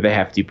with a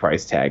hefty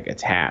price tag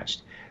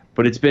attached.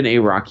 But it's been a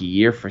rocky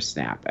year for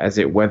Snap, as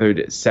it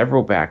weathered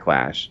severe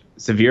backlash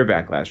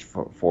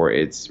for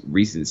its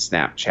recent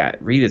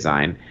Snapchat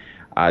redesign,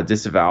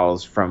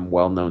 disavowals from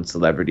well-known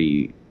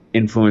celebrity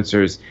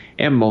influencers,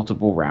 and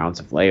multiple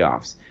rounds of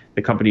layoffs.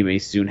 The company may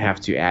soon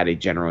have to add a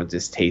general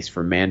distaste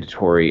for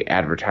mandatory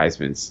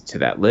advertisements to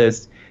that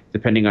list,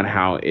 depending on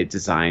how it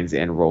designs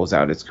and rolls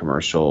out its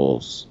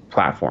commercials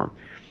platform.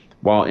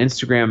 While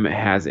Instagram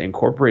has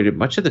incorporated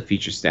much of the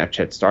features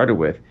Snapchat started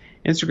with,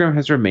 Instagram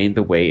has remained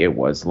the way it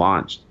was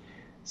launched.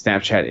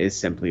 Snapchat is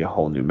simply a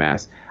whole new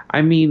mess.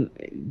 I mean,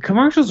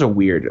 commercials are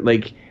weird.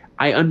 Like,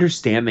 I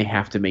understand they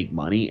have to make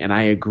money, and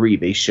I agree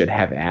they should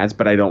have ads,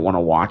 but I don't want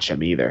to watch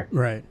them either.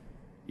 Right.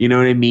 You know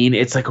what I mean?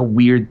 It's like a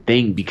weird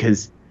thing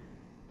because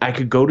I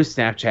could go to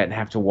Snapchat and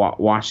have to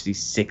watch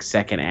these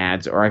 6-second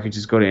ads, or I could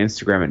just go to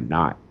Instagram and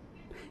not.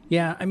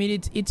 Yeah, I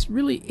mean, it's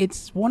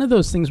one of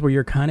those things where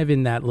you're kind of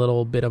in that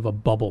little bit of a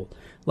bubble.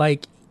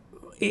 Like,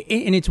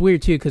 and it's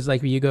weird too, because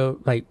like when you go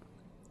like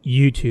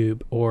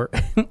YouTube or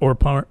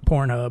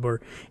Pornhub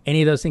or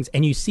any of those things,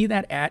 and you see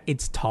that ad,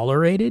 it's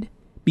tolerated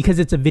because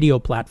it's a video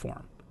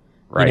platform.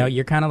 Right. You know,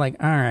 you're kind of like,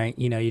 all right,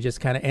 you know, you just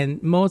kind of,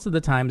 and most of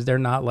the times they're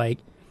not like,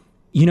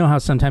 you know how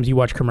sometimes you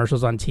watch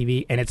commercials on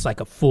TV and it's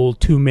like a full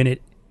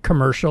 2-minute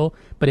commercial,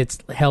 but it's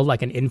held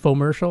like an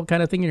infomercial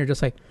kind of thing, and you're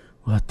just like,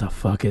 what the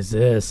fuck is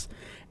this?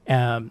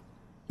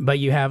 But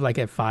you have like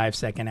a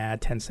 5-second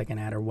ad, 10-second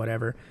ad, or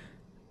whatever.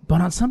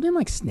 But on something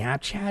like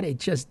Snapchat, it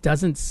just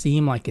doesn't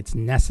seem like it's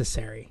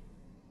necessary.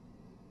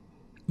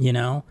 You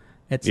know?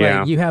 It's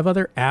like you have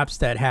other apps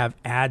that have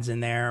ads in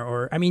there,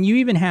 or, I mean,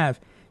 you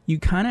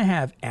kind of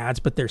have ads,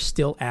 but there's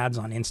still ads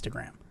on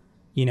Instagram.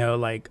 You know,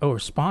 like, oh,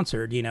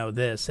 sponsored, you know,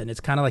 this. And it's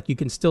kind of like you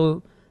can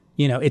still,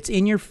 you know, it's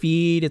in your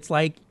feed. It's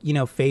like, you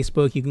know,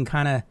 Facebook, you can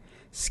kind of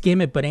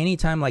skim it. But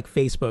anytime like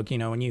Facebook, you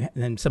know,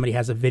 then somebody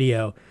has a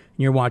video and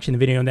you're watching the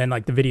video and then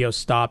like the video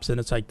stops and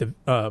it's like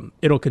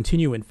it'll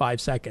continue in 5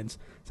 seconds.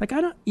 It's like,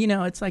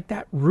 it's like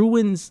that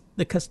ruins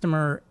the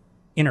customer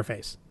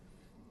interface.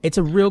 It's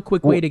a real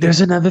quick way to get.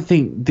 There's another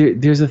thing.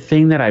 There's a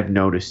thing that I've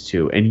noticed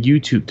too, and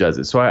YouTube does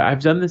it. So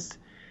I've done this.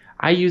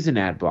 I use an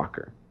ad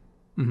blocker.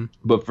 Mm-hmm.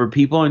 But for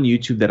people on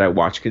YouTube that I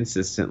watch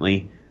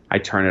consistently, I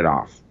turn it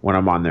off when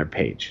I'm on their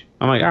page.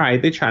 I'm like, all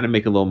right, they're trying to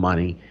make a little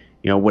money,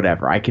 you know,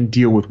 whatever. I can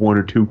deal with 1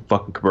 or 2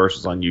 fucking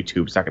commercials on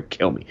YouTube. It's not going to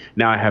kill me.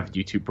 Now I have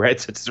YouTube Red,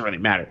 so it doesn't really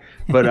matter.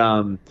 But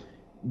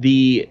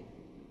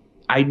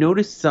I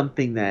noticed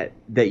something that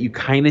you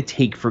kind of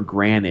take for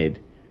granted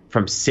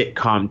from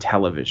sitcom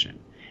television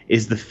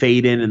is the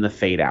fade in and the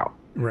fade out.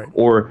 Right.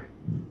 Or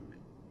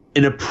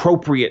an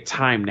appropriate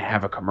time to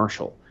have a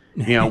commercial,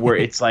 you know, where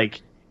it's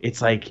like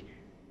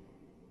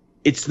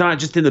it's not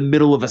just in the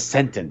middle of a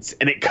sentence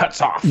and it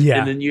cuts off. Yeah.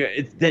 And then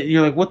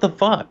you're like, what the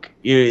fuck?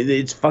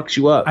 It fucks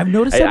you up. I've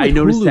noticed that. I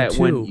noticed Hulu that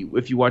too.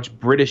 if you watch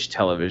British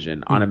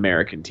television on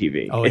American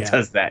TV, it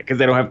does that because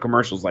they don't have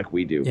commercials like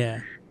we do. Yeah.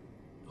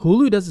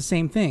 Hulu does the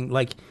same thing.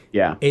 Like,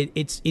 yeah,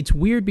 it's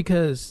weird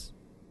because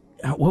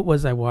what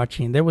was I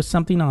watching? There was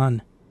something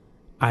on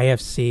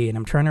IFC, and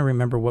I'm trying to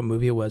remember what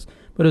movie it was.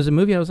 But it was a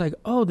movie I was like,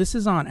 oh, this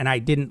is on. And I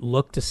didn't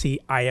look to see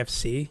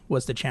IFC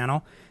was the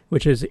channel,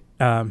 which is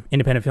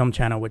independent film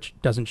channel, which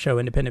doesn't show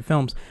independent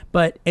films.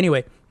 But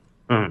anyway,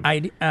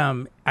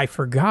 I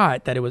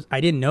forgot that it was.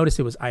 I didn't notice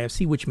it was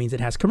IFC, which means it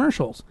has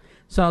commercials.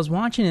 So I was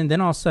watching, and then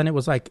all of a sudden it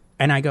was like,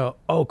 and I go,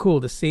 "Oh, cool,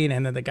 the scene."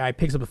 And then the guy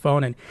picks up the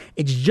phone, and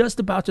it's just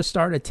about to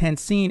start a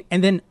tense scene,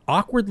 and then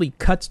awkwardly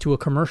cuts to a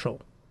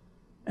commercial,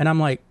 and I'm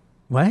like,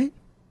 "What?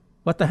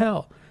 What the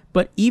hell?"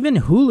 But even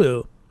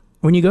Hulu,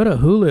 when you go to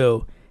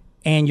Hulu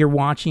and you're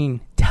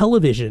watching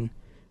television,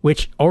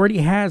 which already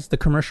has the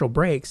commercial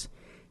breaks,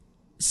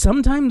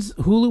 sometimes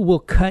Hulu will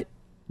cut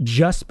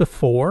just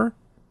before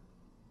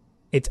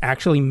it's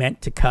actually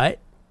meant to cut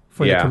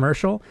for the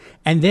commercial.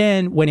 And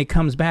then when it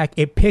comes back,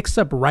 it picks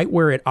up right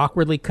where it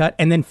awkwardly cut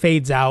and then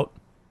fades out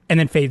and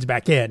then fades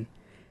back in.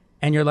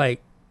 And you're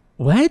like,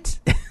 what?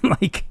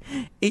 Like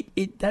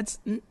it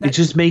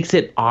just makes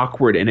it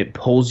awkward, and it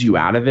pulls you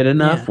out of it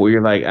enough where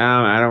you're like,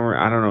 I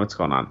don't know what's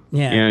going on.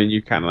 Yeah. You know, and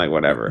you're kind of like,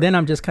 whatever. Then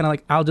I'm just kind of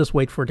like, I'll just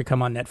wait for it to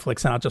come on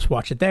Netflix and I'll just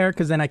watch it there,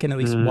 because then I can at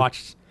least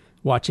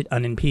watch it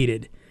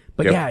unimpeded.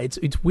 But yeah,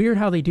 it's weird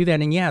how they do that.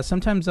 And yeah,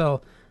 sometimes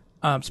I'll,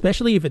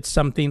 especially if it's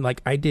something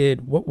like I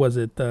did, what was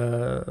it?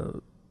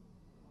 The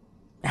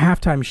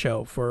halftime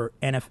show for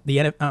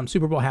the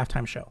Super Bowl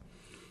halftime show.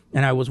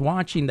 And I was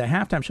watching the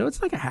halftime show.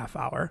 It's like a half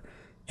hour.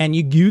 And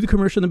you do the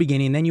commercial in the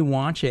beginning, and then you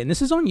watch it. And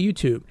this is on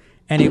YouTube.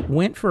 And it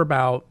went for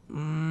about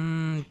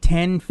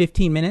 10,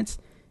 15 minutes,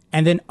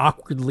 and then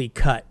awkwardly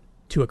cut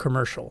to a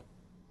commercial.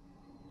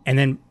 And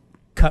then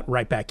cut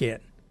right back in.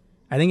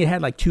 I think it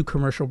had like 2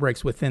 commercial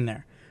breaks within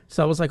there.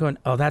 So I was like going,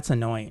 oh, that's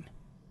annoying.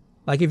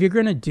 Like, if you're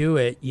going to do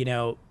it, you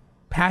know,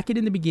 pack it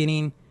in the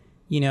beginning,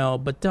 you know,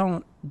 but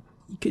don't,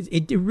 because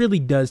it really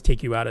does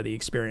take you out of the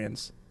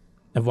experience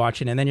of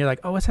watching. And then you're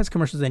like, oh, it has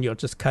commercials. Then you'll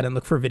just cut and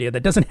look for a video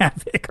that doesn't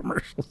have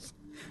commercials.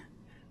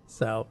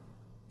 So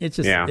it's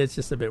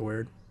just a bit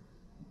weird.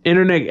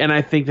 Internet, and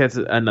I think that's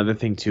another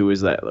thing too,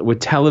 is that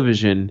with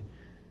television,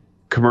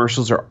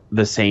 commercials are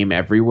the same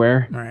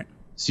everywhere. Right.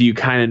 So you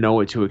kind of know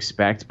what to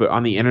expect, but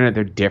on the internet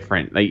they're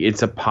different. Like,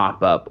 it's a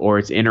pop-up or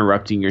it's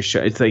interrupting your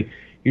show. It's like,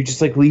 you're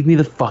just like, leave me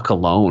the fuck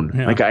alone.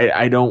 Yeah. Like,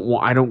 I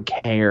don't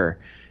care,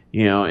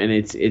 you know. And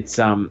it's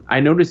I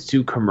noticed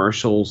too,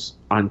 commercials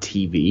on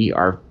TV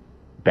are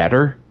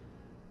better.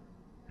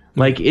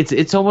 Like,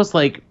 it's almost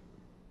like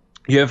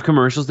you have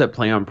commercials that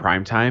play on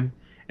primetime,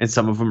 and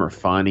some of them are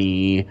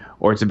funny,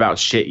 or it's about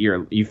shit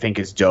you think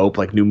is dope,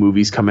 like new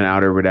movies coming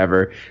out or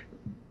whatever.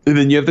 And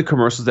then you have the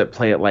commercials that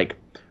play at like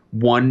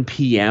 1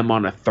 p.m.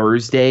 on a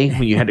Thursday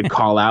when you had to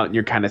call out and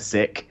you're kind of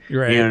sick.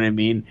 Right. You know what I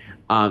mean?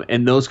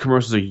 And those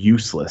commercials are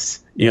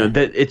useless. You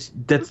know,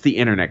 that's the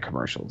internet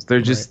commercials.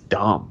 They're just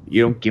dumb.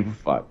 You don't give a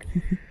fuck.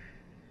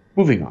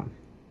 Moving on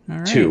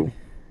to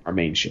our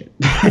main shit.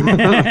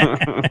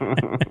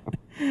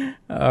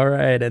 All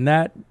right, and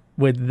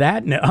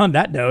on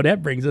that note,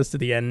 that brings us to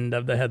the end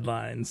of the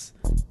headlines.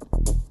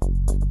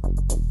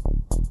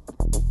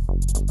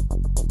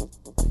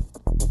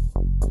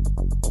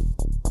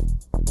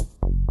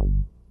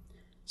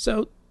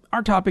 So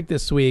our topic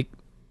this week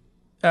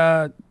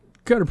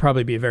could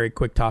probably be a very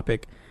quick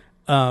topic.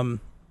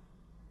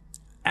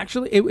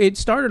 Actually, it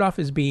started off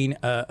as being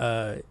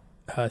a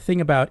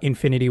thing about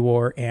Infinity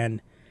War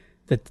and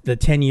the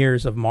 10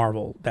 years of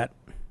Marvel. That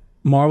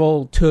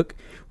Marvel took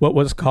what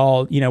was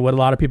called, you know, what a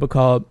lot of people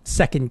call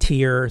second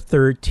tier,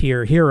 third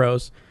tier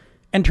heroes,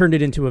 and turned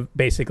it into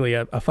basically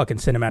a fucking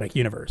cinematic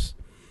universe,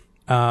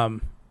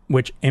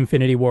 which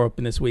Infinity War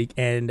opened this week,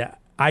 and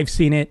I've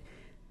seen it.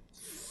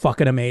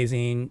 Fucking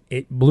amazing.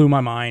 It blew my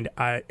mind.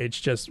 It's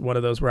just one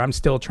of those where I'm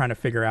still trying to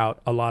figure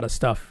out a lot of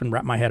stuff and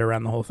wrap my head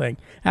around the whole thing.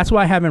 That's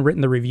why I haven't written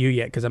the review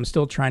yet, because I'm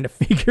still trying to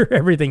figure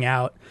everything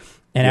out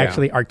and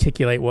actually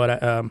articulate what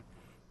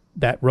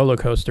that roller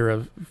coaster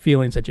of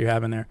feelings that you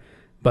have in there.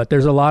 But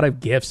there's a lot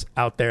of GIFs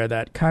out there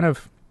that kind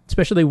of,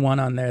 especially one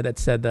on there that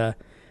said that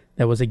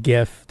was a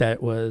GIF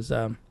that was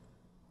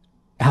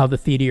how the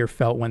theater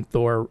felt when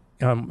Thor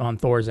on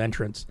Thor's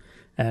entrance.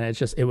 And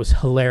it was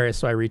hilarious.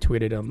 So I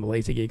retweeted it on the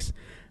Lazy Geeks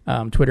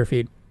Twitter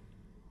feed.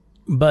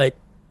 But,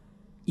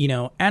 you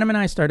know, Adam and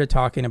I started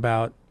talking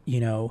about, you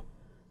know,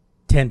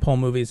 tentpole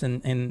movies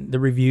and the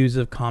reviews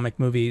of comic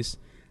movies.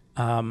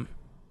 And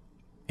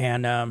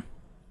then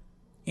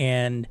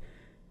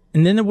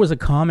there was a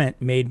comment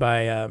made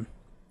by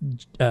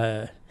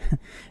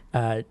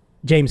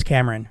James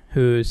Cameron,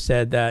 who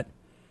said that,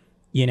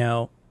 you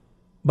know,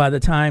 by the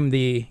time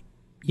the,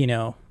 you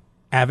know,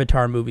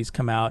 Avatar movies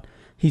come out,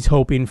 he's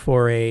hoping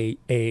for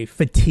a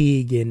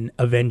fatigue in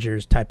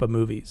Avengers type of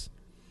movies.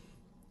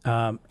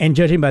 And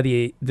judging by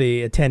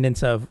the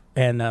attendance of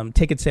and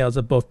ticket sales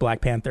of both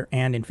Black Panther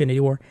and Infinity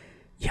War,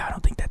 I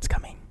don't think that's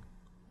coming.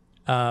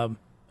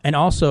 And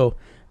also,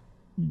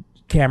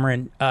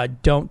 Cameron,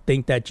 don't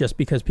think that just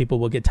because people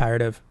will get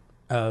tired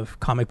of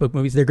comic book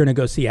movies, they're going to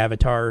go see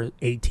Avatar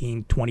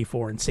 18,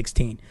 24, and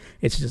 16.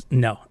 It's just,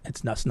 no,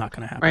 it's not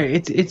going to happen.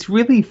 Right. It's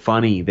really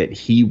funny that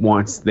he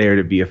wants there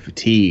to be a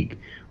fatigue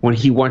when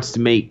he wants to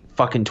make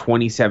fucking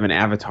 27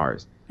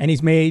 Avatars. And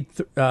he's made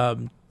 2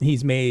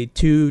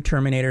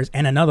 Terminators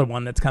and another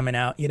one that's coming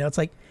out. You know, it's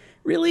like,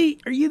 really?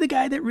 Are you the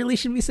guy that really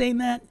should be saying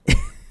that?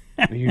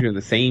 You're doing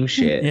the same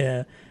shit.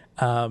 Yeah.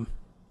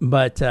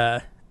 But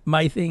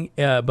my thing,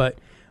 but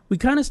we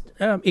kind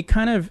of it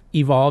kind of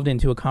evolved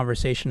into a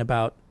conversation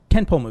about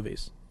tentpole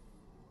movies,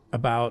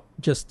 about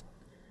just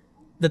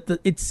that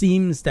it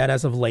seems that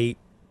as of late,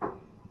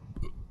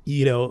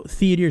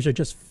 theaters are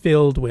just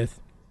filled with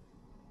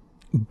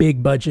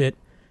big budget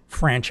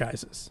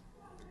franchises,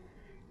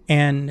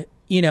 and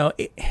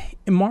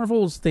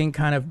Marvel's thing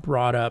kind of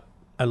brought up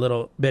a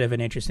little bit of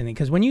an interesting thing,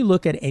 because when you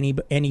look at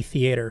any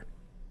theater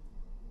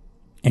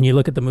and you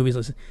look at the movies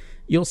list,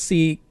 you'll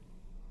see,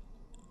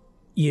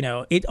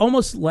 it's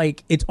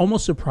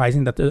almost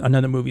surprising that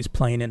another movie's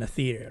playing in a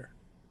theater,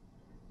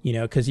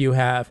 because you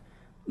have,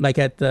 like,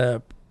 at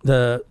the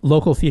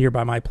local theater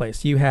by my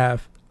place, you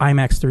have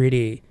IMAX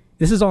 3D.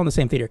 This is all in the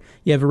same theater.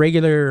 You have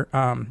regular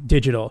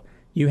digital.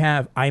 You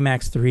have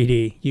IMAX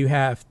 3D. You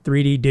have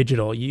 3D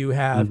digital. You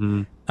have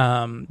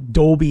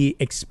Dolby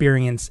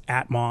Experience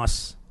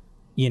Atmos.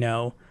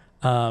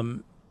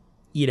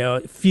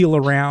 Feel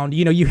around.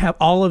 You have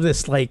all of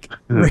this, like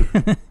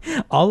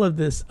all of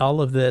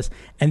this,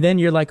 and then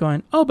you're like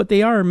going, oh, but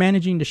they are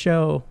managing to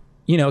show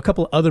a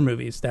couple of other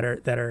movies that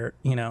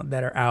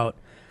are out.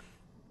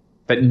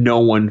 That no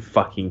one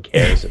fucking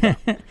cares about.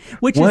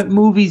 What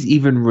movies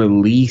even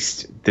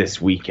released this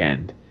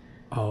weekend?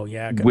 Oh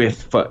yeah,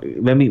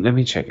 let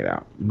me check it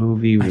out.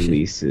 Movie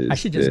releases. I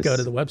should just go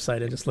to the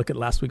website and just look at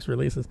last week's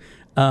releases.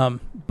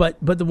 But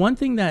the one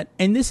thing that,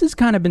 and this has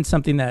kind of been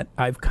something that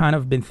I've kind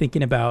of been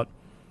thinking about,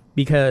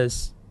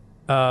 because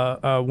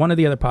one of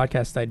the other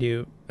podcasts I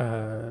do,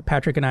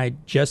 Patrick and I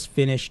just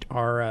finished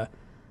our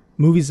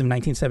movies of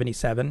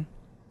 1977.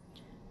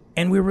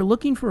 And we were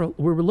looking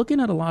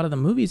at a lot of the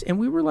movies, and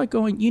we were like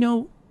going,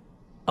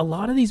 a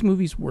lot of these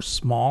movies were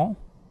small,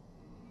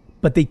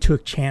 but they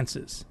took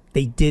chances.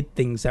 They did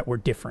things that were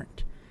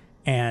different.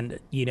 And,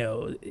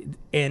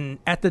 and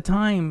at the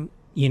time,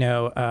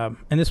 and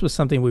this was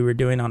something we were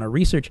doing on our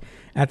research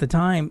at the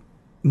time,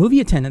 movie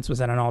attendance was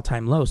at an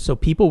all-time low. So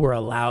people were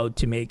allowed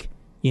to make,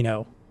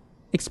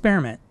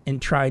 experiment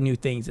and try new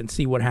things and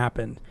see what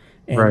happened.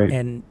 And, right.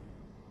 And,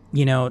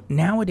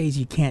 nowadays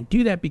you can't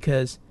do that,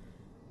 because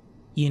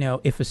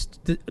if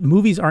the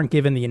movies aren't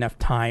given the enough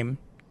time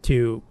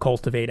to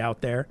cultivate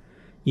out there,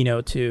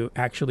 to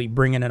actually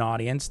bring in an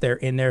audience. They're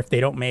in there. If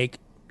they don't make,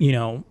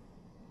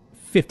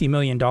 $50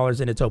 million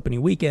in its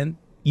opening weekend,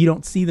 you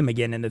don't see them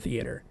again in the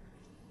theater.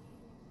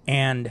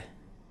 And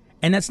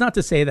that's not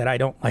to say that I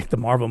don't like the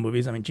Marvel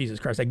movies. I mean, Jesus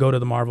Christ, I go to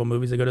the Marvel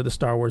movies. I go to the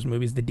Star Wars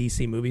movies, the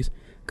DC movies,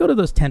 go to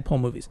those tentpole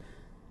movies.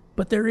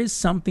 But there is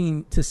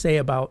something to say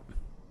about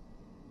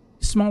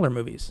smaller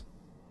movies,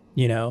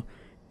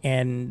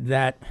 and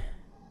that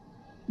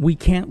we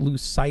can't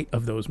lose sight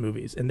of those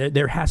movies, and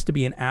there has to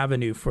be an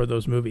avenue for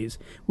those movies,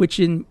 which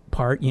in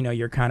part,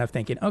 you're kind of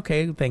thinking,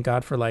 okay, thank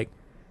God for like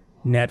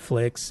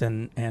Netflix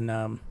and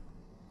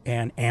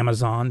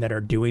Amazon that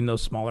are doing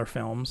those smaller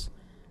films.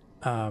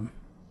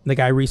 Like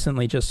I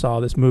recently just saw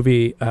this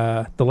movie,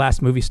 The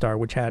Last Movie Star,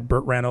 which had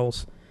Burt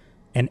Reynolds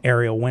and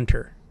Ariel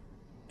Winter,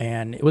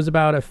 and it was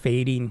about a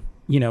fading,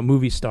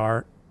 movie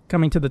star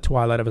coming to the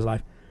twilight of his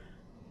life.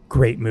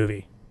 Great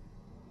movie,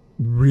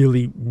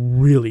 really,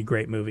 really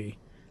great movie.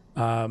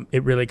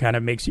 It really kind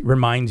of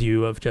reminds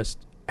you of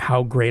just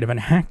how great of an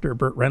actor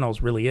Burt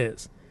Reynolds really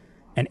is.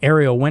 And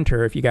Ariel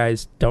Winter, if you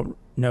guys don't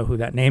know who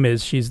that name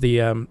is, she's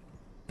the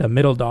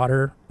middle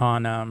daughter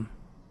on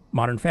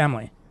Modern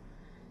Family,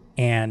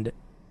 and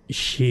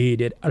she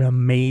did an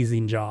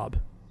amazing job,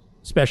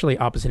 especially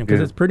opposite him,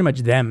 because it's pretty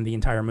much them the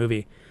entire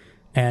movie.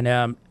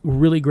 And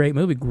really great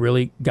movie,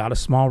 really got a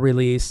small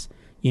release,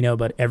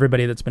 but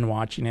everybody that's been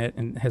watching it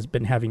and has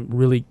been having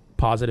really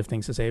positive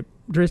things to say.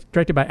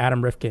 Directed by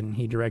Adam Rifkin.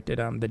 He directed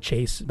The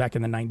Chase back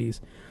in the 90s.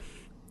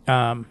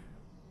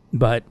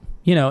 But,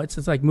 it's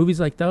just like movies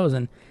like those.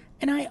 And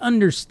I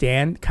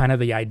understand kind of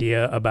the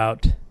idea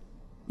about,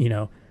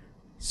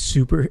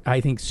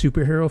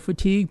 superhero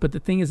fatigue. But the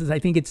thing is I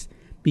think it's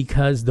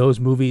because those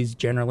movies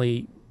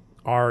generally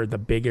are the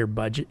bigger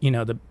budget,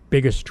 the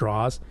biggest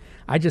draws.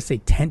 I just say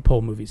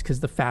tentpole movies,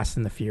 because the Fast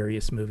and the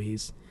Furious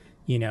movies,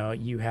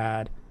 you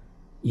had,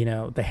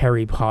 the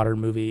Harry Potter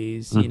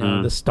movies,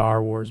 the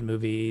Star Wars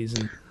movies.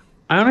 And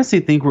I honestly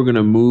think we're going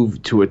to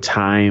move to a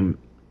time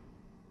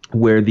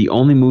where the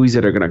only movies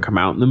that are going to come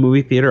out in the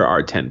movie theater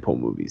are tentpole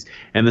movies,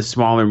 and the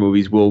smaller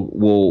movies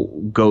will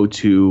go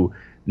to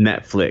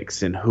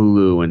Netflix and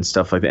Hulu and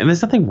stuff like that. And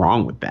there's nothing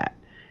wrong with that,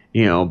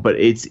 but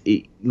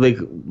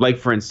like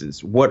for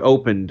instance, what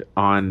opened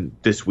on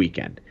this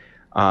weekend?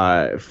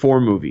 4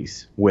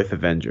 movies with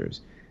Avengers: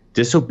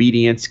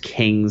 Disobedience,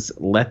 Kings,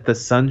 Let the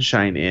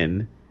Sunshine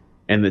In,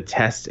 and The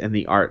Test and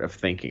the Art of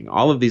Thinking.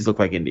 All of these look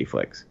like indie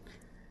flicks.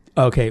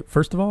 Okay,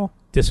 first of all,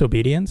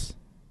 Disobedience,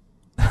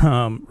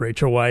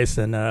 Rachel Weisz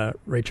and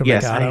Rachel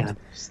McAdams. I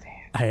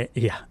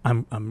understand.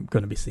 I'm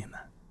going to be seeing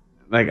that.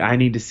 Like, I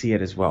need to see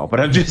it as well, but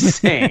I'm just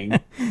saying.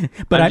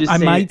 But I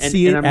might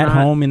see it at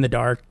home in the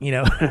dark,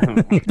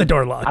 with the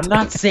door locked. I'm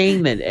not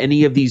saying that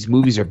any of these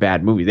movies are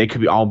bad movies. They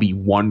could all be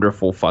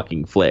wonderful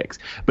fucking flicks,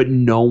 but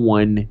no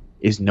one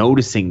is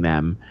noticing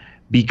them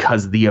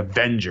because the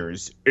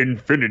Avengers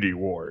Infinity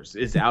Wars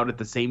is out at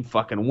the same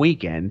fucking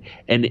weekend,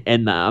 and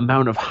the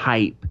amount of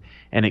hype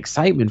and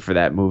excitement for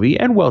that movie,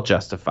 and well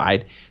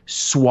justified,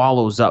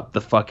 swallows up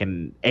the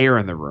fucking air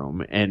in the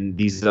room, and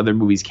these other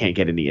movies can't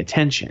get any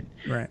attention.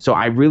 Right. So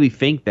I really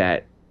think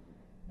that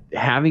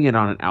having it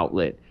on an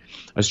outlet,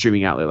 a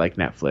streaming outlet like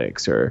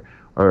Netflix or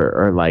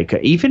like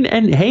even,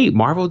 and hey,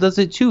 Marvel does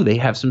it too. They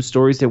have some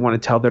stories they want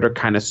to tell that are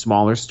kind of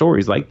smaller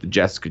stories, like the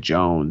Jessica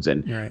Jones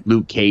and Right.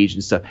 Luke Cage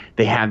and stuff.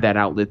 They have that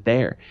outlet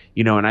there,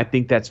 you know, and I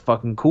think that's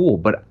fucking cool.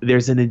 But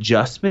there's an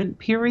adjustment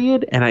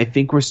period, and I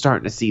think we're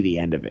starting to see the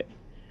end of it,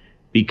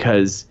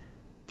 because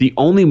the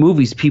only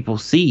movies people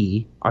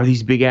see are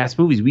these big ass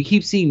movies. We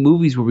keep seeing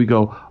movies where we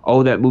go,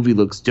 oh, that movie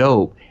looks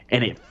dope,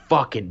 and it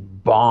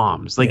fucking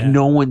bombs. Like,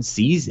 no one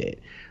sees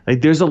it.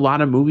 Like, there's a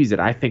lot of movies that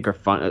I think are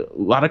fun. A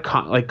lot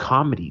of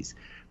comedies,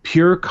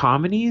 pure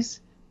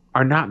comedies,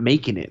 are not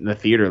making it in the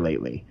theater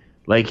lately.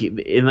 Like,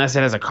 unless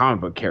it has a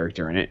comic book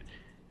character in it,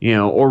 you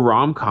know, or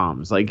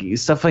rom-coms, like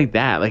stuff like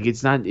that. Like,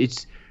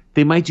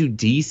 they might do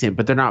decent,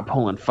 but they're not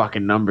pulling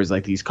fucking numbers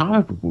like these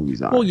comic book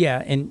movies are. Well,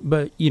 yeah,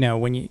 but you know,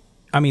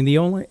 the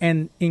only,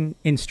 and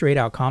in straight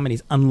out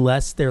comedies,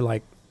 unless they're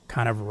like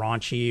kind of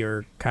raunchy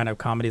or kind of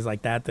comedies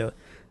like that,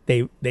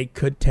 they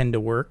could tend to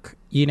work.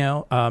 You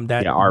know,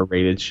 that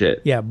R-rated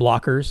shit. Yeah,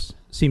 Blockers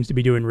seems to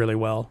be doing really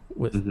well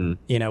with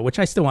you know, which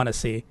I still want to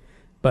see,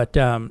 but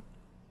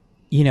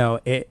you know,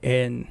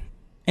 and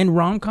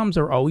rom-coms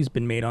are always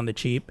been made on the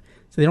cheap,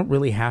 so they don't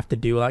really have to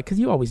do a lot, because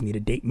you always need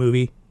a date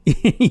movie.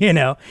 you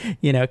know,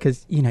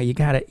 because you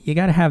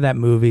gotta have that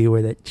movie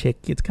where that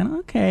chick gets kind of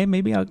okay,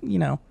 maybe I'll, you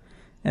know,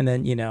 and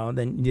then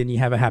then you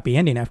have a happy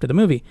ending after the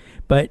movie,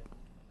 but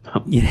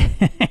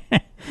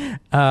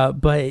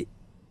but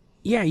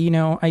yeah, you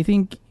know, I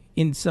think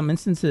in some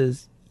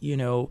instances, you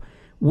know,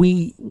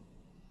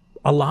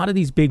 a lot of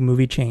these big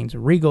movie chains,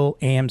 Regal,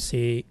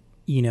 AMC,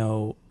 you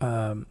know,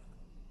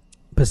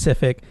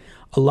 Pacific,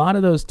 a lot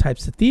of those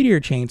types of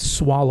theater chains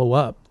swallow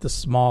up the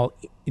small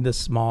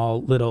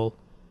little,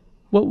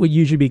 what would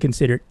usually be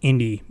considered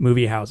indie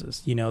movie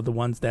houses, you know, the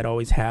ones that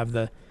always have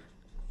the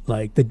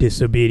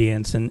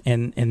Disobedience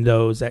and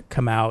those that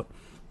come out,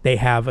 they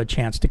have a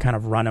chance to kind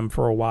of run them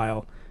for a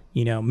while,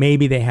 you know,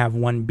 maybe they have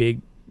one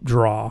big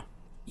draw,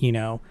 you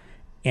know,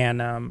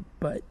 and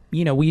but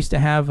you know, we used to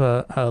have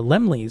a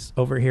Lemley's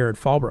over here at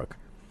Fallbrook,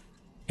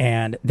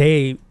 and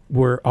they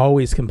were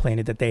always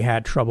complaining that they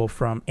had trouble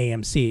from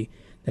AMC,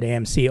 that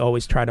AMC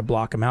always tried to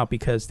block them out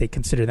because they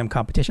consider them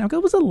competition. I go,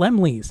 it was a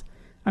Lemley's.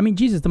 I mean,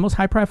 Jesus, the most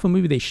high-profile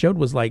movie they showed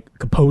was like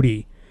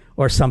Capote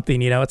or something,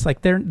 you know. It's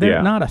like they're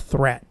not a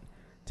threat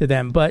to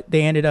them, but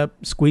they ended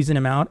up squeezing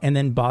them out and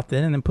then bought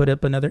them and then put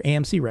up another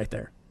AMC right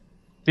there.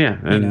 Yeah,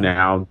 and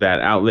now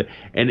that outlet,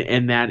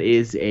 and that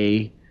is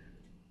a,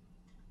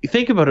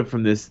 think about it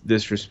from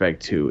this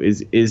respect too,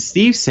 is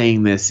Steve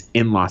saying this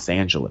in Los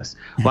Angeles.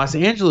 Los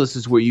Angeles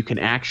is where you can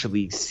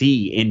actually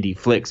see indie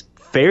flicks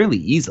fairly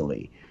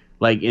easily,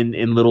 like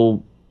in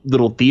little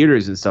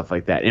theaters and stuff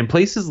like that. In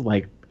places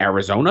like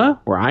Arizona,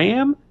 where I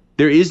am,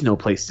 there is no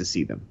place to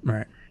see them.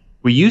 Right.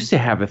 We used to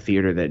have a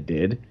theater that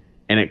did,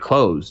 and it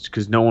closed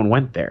because no one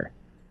went there.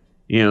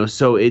 You know,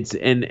 so it's,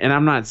 and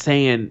I'm not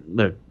saying,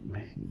 look,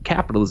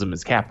 capitalism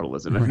is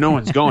capitalism. If no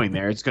one's going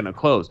there, it's going to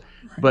close.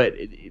 But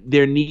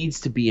there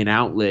needs to be an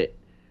outlet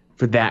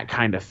for that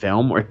kind of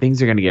film, or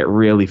things are going to get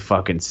really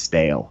fucking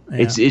stale.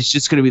 Yeah. It's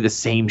just going to be the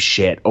same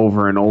shit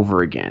over and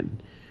over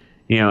again.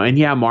 You know, and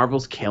yeah,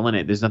 Marvel's killing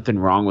it. There's nothing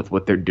wrong with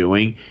what they're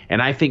doing.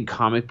 And I think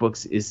comic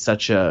books is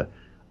such a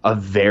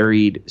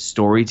varied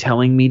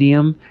storytelling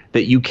medium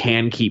that you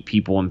can keep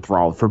people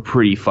enthralled for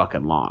pretty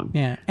fucking long.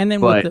 Yeah, and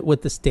then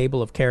with the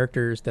stable of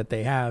characters that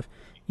they have,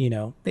 you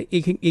know,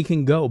 it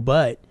can go.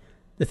 But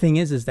the thing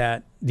is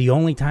that the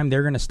only time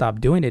they're going to stop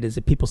doing it is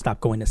if people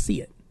stop going to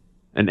see it.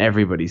 And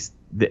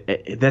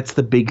that's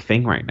the big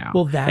thing right now.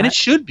 Well, and it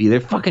should be.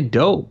 They're fucking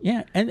dope.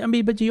 Yeah, and I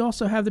mean, but you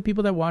also have the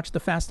people that watch the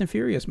Fast and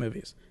Furious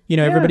movies. You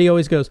know, everybody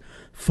always goes,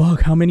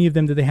 "Fuck, how many of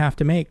them do they have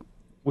to make?"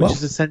 Which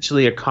is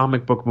essentially a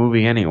comic book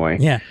movie anyway.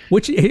 Yeah,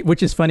 which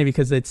is funny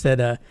because it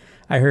said,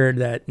 I heard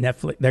that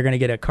Netflix, they're going to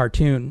get a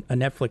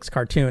Netflix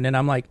cartoon, and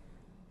I'm like,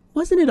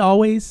 wasn't it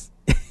always?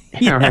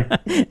 Yeah, right.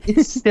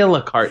 It's still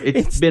a cartoon.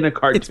 It's been a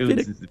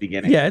cartoon since the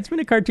beginning. Yeah, it's been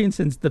a cartoon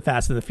since the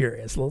Fast and the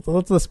Furious.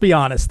 Let's be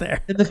honest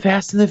there. And the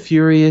Fast and the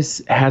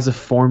Furious has a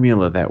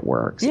formula that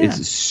works. Yeah.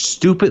 It's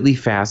stupidly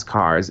fast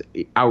cars,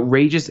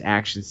 outrageous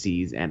action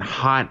scenes, and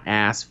hot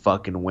ass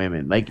fucking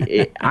women. Like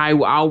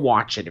I'll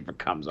watch it if it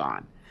comes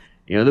on.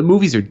 You know, the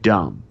movies are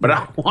dumb, but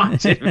I'll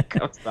watch it if it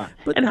comes on.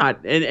 And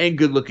hot and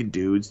good looking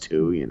dudes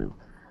too. You know,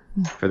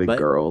 for the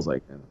girls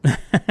like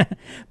that.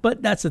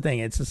 But that's the thing.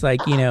 It's just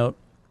like, you know.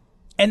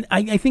 And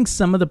I think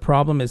some of the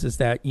problem is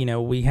that, you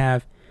know, we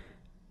have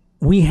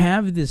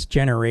this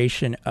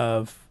generation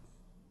of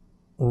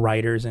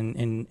writers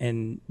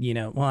and you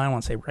know, well, I don't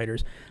want to say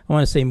writers. I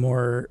want to say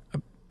more,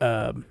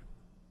 what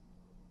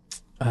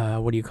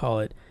do you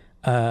call it?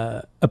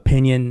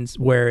 Opinions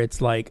where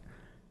it's like,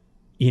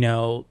 you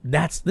know,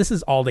 this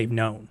is all they've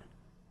known.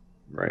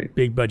 Right.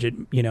 big budget,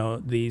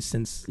 these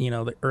since,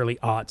 the early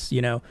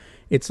aughts,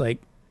 it's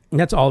like,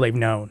 that's all they've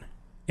known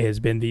has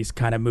been these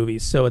kind of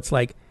movies. So it's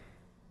like,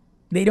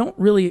 they don't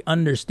really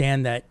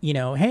understand that,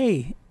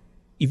 hey,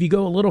 if you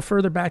go a little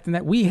further back than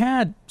that, we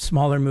had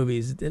smaller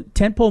movies. The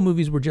tentpole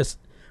movies were just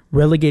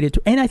relegated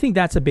to, and I think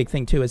that's a big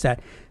thing too, is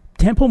that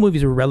tentpole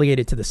movies were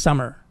relegated to the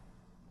summer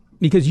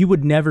because you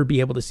would never be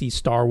able to see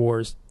Star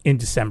Wars in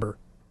December.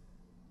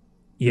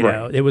 You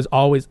know, it was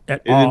always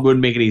it wouldn't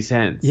make any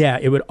sense. Yeah,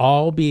 it would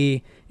all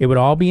be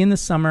in the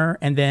summer,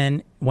 and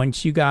then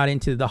once you got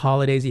into the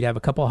holidays, you'd have a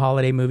couple of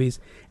holiday movies,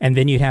 and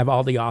then you'd have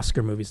all the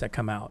Oscar movies that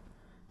come out,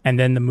 and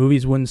then the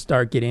movies wouldn't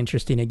start get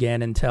interesting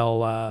again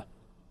until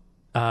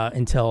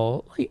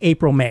like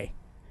April, May,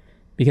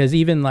 because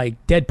even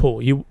like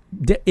Deadpool,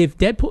 if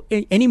Deadpool,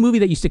 any movie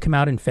that used to come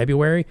out in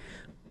February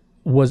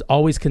was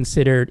always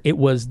considered, it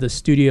was the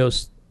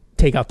studio's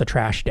take out the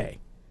trash day.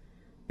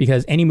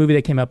 Because any movie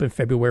that came up in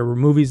February were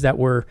movies that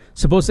were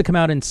supposed to come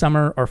out in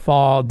summer or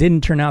fall,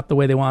 didn't turn out the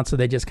way they want, so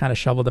they just kind of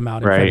shoveled them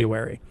out in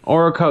February.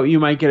 Or you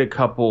might get a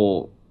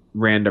couple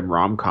random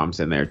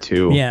rom-coms in there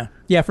too.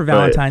 Yeah, for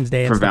Valentine's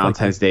Day. For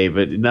Valentine's Day,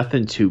 but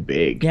nothing too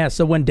big. Yeah,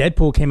 so when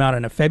Deadpool came out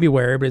in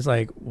February, everybody's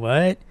like,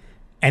 what?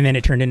 And then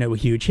it turned into a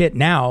huge hit.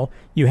 Now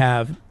you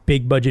have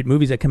big budget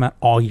movies that come out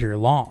all year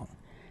long.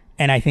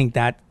 And I think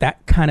that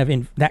kind of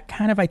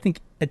I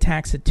think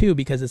attacks it too,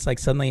 because it's like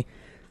suddenly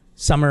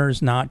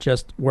summer's not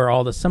just where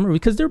all the summer,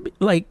 because they're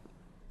like,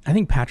 I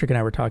think Patrick and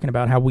I were talking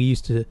about how we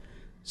used to,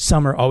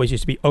 summer always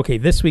used to be, okay,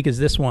 this week is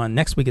this one,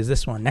 next week is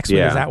this one, next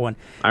week is that one.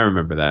 I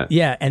remember that.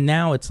 Yeah, and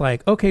now it's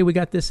like, okay, we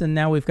got this, and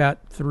now we've got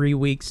 3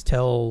 weeks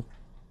till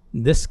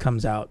this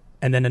comes out,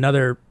 and then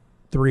another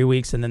 3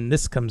 weeks, and then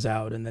this comes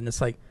out, and then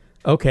it's like,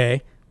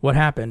 okay, what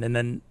happened? And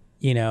then,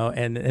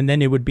 and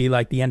then it would be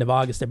like the end of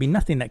August, there'd be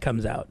nothing that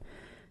comes out.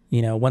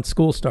 Once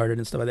school started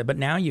and stuff like that. But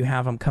now you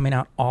have them coming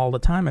out all the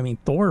time. I mean,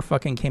 Thor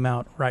fucking came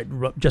out right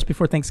just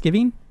before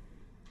Thanksgiving.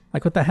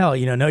 Like, what the hell?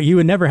 No, you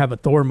would never have a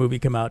Thor movie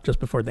come out just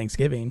before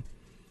Thanksgiving.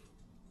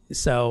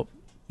 So,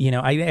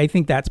 I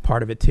think that's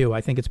part of it too. I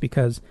think it's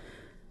because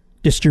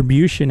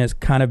distribution has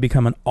kind of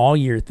become an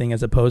all-year thing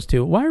as opposed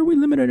to, why are we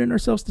limiting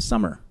ourselves to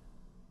summer?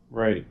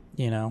 Right.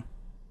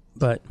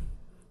 But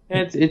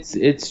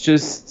it's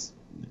just,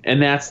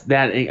 and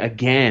that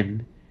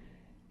again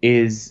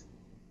is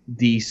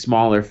the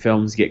smaller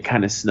films get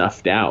kind of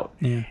snuffed out.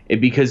 Yeah.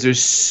 And because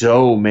there's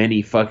so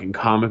many fucking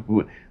comic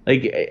book,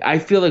 like I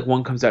feel like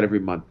one comes out every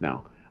month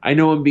now. I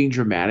know I'm being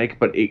dramatic,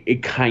 but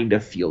it kind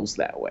of feels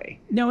that way.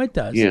 No, it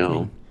does.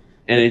 And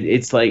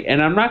it's like,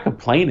 and I'm not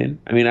complaining.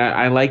 I mean,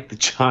 I like the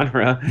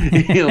genre,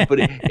 but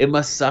it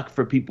must suck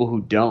for people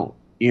who don't.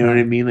 You know what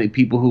I mean? Like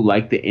people who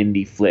like the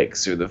indie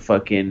flicks or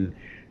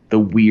the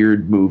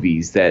weird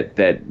movies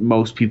that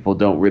most people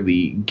don't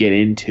really get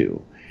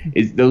into.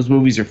 Those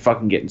movies are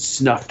fucking getting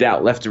snuffed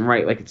out left and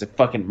right like it's a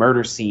fucking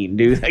murder scene,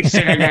 dude. Like,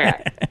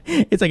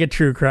 it's like a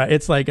true crime.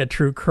 It's like a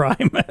true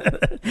crime,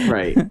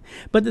 right?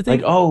 But the thing,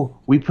 like, oh,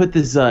 we put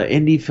this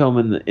indie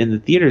film in the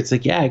theater. It's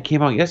like, yeah, it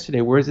came out yesterday.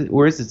 Where is it?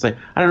 It's like,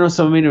 I don't know.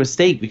 Someone made a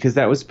mistake because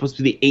that was supposed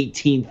to be the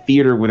 18th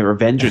theater where the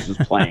Avengers was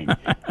playing.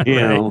 You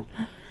know,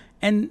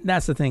 and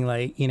that's the thing.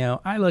 Like,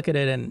 I look at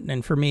it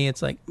and for me,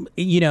 it's like,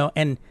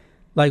 and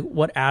like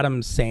what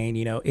Adam's saying.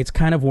 It's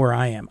kind of where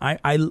I am.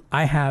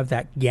 I have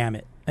that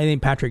gamut. I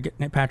think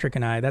Patrick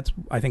and I, that's,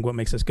 I think what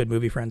makes us good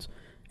movie friends,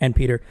 and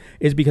Peter,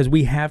 is because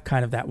we have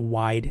kind of that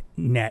wide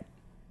net.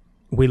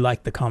 We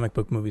like the comic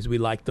book movies. We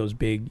like those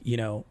big,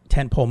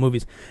 tentpole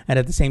movies. And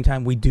at the same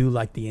time, we do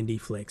like the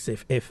indie flicks.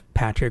 If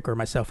Patrick or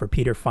myself or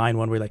Peter find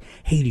one, we're like,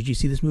 hey, did you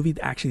see this movie?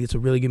 Actually, it's a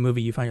really good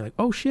movie. You find, you're like,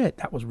 oh shit,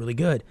 that was really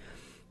good.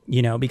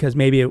 Because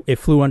maybe it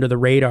flew under the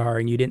radar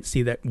and you didn't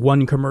see that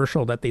one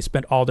commercial that they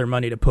spent all their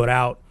money to put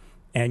out,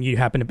 and you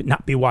happen to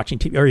not be watching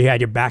TV, or you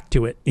had your back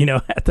to it,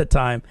 at the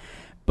time.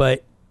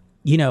 But,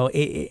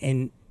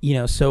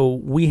 so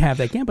we have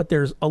that game, but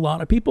there's a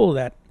lot of people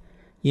that,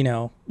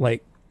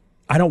 like,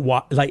 I don't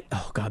watch, like,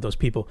 oh God, those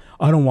people,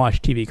 I don't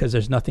watch TV because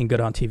there's nothing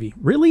good on TV.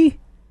 Really?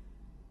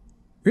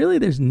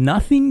 There's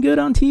nothing good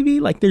on TV?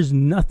 Like, there's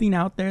nothing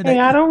out there that... Hey,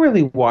 I don't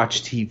really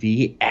watch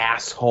TV,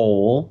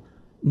 asshole.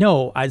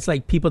 No, it's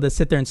like people that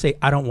sit there and say,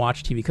 I don't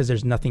watch TV because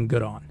there's nothing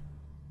good on.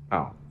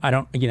 Oh. I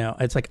don't,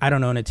 it's like, I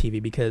don't own a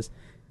TV because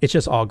it's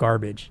just all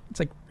garbage. It's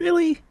like,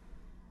 really?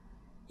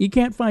 You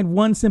can't find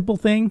one simple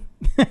thing,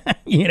 that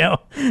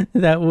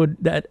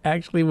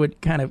actually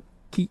would kind of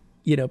keep,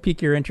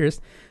 pique your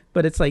interest.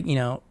 But it's like,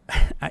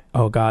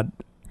 oh God,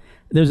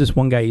 there's this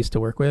one guy I used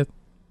to work with.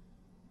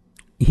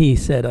 He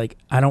said, like,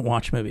 I don't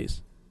watch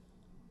movies.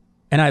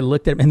 And I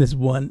looked at him, and this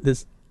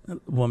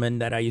woman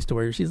that I used to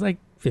work with, she's like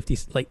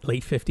 50s, like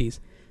late 50s.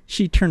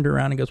 She turned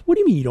around and goes, what do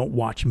you mean you don't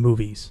watch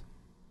movies?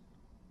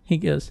 He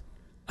goes,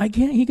 I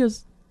can't. He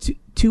goes,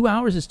 2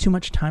 hours is too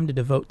much time to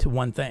devote to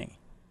one thing.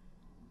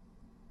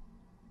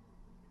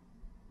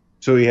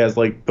 So he has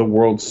like the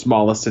world's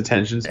smallest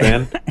attention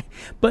span.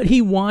 but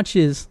he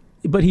watches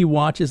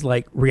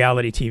like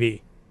reality TV.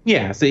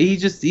 Yeah, so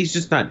he's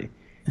just not.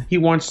 He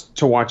wants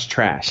to watch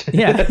trash.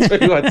 Yeah, that's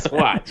what he wants to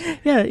watch.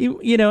 Yeah,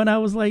 and I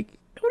was like,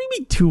 What do you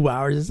mean 2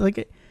 hours?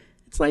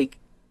 It's like,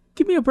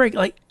 give me a break.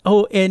 Like,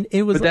 oh, and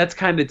it was. But that's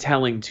kind of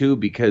telling too,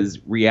 because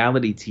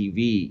reality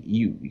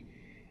TV,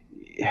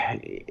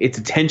 it's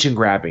attention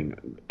grabbing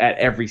at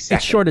every second.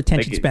 It's short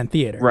attention span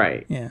theater,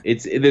 right? Yeah.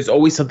 There's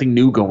always something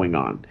new going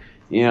on,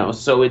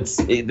 So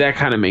that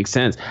kind of makes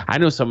sense. I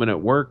know someone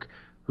at work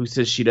who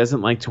says she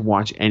doesn't like to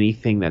watch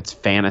anything that's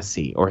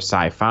fantasy or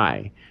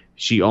sci-fi.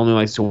 She only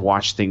likes to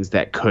watch things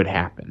that could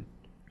happen.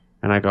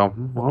 And I go,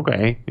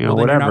 okay,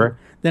 whatever.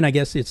 Then I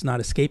guess it's not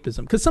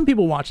escapism, because some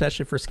people watch that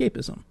shit for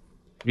escapism.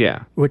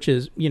 Yeah, which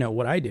is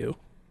what I do.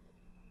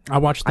 I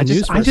watch the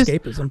news for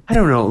escapism. I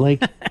don't know,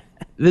 like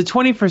the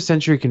 21st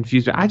century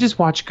confused me. I just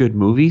watch good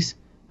movies.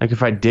 Like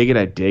if I dig it,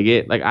 I dig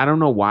it. Like I don't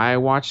know why I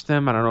watch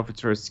them. I don't know if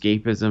it's for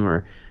escapism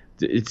or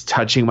it's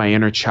touching my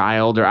inner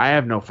child, or I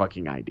have no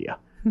fucking idea.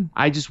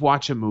 I just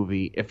watch a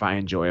movie if I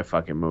enjoy a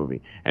fucking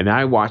movie, and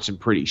I watch some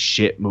pretty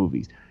shit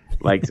movies.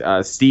 Like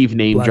Steve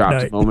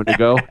dropped a moment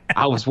ago.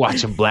 I was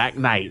watching Black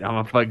Knight. I'm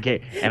a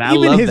fucking and I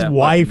love that. Even his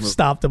wife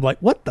stopped him like,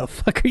 "What the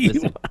fuck are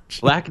you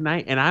watching?" Black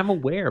Knight, and I'm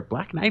aware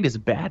Black Knight is a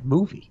bad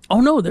movie.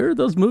 Oh no, there are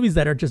those movies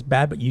that are just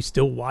bad, but you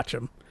still watch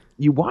them.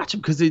 You watch them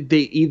because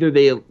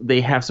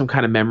they have some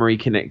kind of memory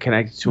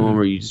connected to them,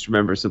 or you just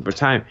remember a simpler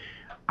time.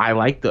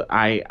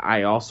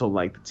 I also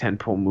like the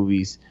tentpole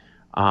movies.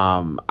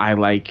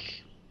 I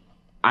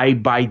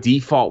by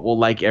default will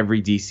like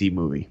every DC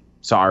movie.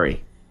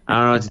 Sorry. I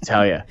don't know what to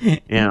tell you.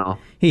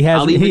 He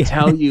hasn't. I'll even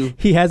tell you.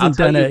 He hasn't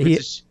done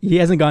it. He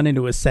hasn't gone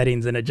into his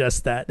settings and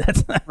adjust that.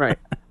 That's not right.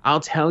 I'll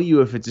tell you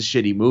if it's a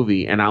shitty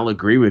movie, and I'll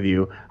agree with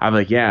you. I'm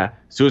like, yeah,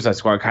 Suicide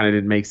Squad kind of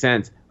didn't make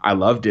sense. I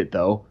loved it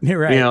though.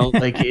 Right.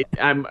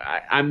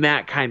 I'm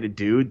that kind of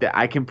dude that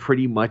I can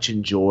pretty much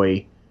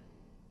enjoy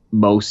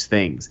most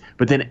things.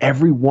 But then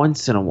every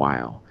once in a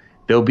while,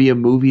 there'll be a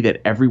movie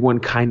that everyone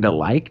kind of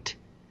liked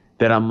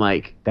that I'm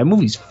like, that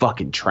movie's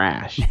fucking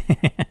trash.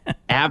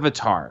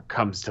 Avatar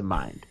comes to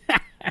mind.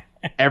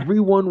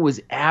 Everyone was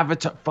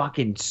Avatar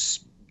fucking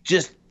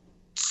just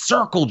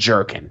circle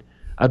jerking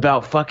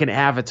about fucking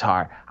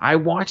Avatar. I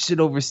watched it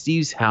over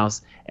Steve's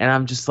house, and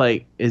I'm just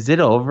like, is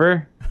it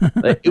over?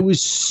 Like, it was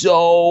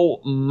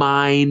so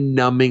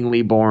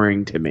mind-numbingly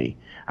boring to me.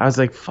 I was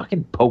like,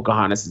 fucking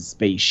Pocahontas and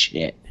space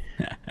shit.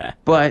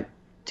 But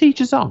to each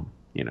his own.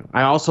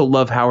 I also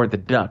love Howard the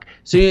Duck,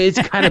 so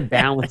it's kind of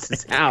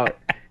balances out.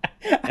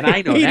 And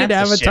I know hated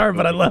Avatar,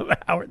 but I love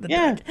Howard the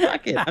Duck. Yeah,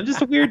 fuck it. I'm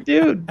just a weird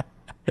dude.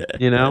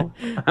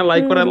 I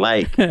like what I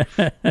like.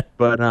 But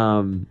but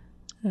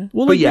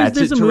yeah,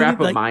 to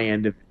wrap up my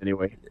end of it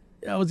anyway.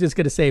 I was just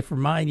gonna say for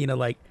mine, a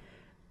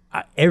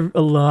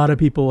lot of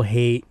people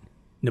hate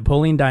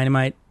Napoleon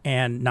Dynamite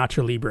and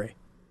Nacho Libre,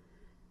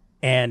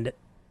 and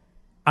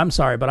I'm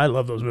sorry, but I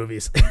love those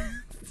movies.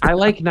 I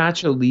like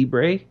Nacho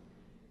Libre,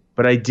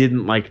 but I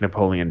didn't like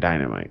Napoleon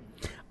Dynamite.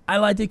 I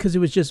liked it because it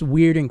was just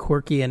weird and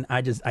quirky, and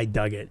I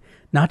dug it.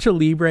 Nacho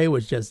Libre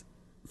was just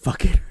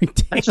fucking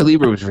ridiculous. Nacho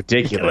Libre was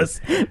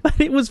ridiculous.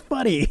 But it was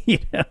funny.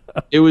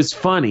 It was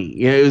funny.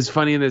 Yeah, it was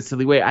funny in a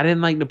silly way. I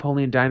didn't like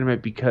Napoleon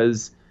Dynamite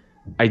because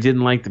I didn't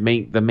like the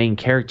main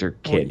character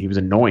kid. He was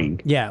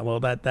annoying. Yeah,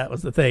 well, that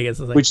was the thing. It's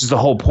like, which is the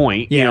whole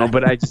point,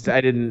 But I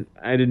didn't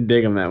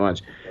dig him that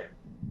much.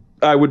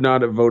 I would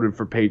not have voted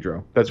for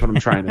Pedro. That's what I'm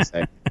trying to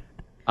say.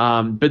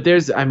 But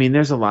there's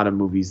a lot of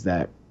movies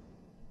that.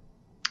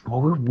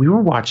 Well, we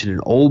were watching an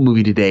old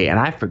movie today, and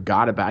I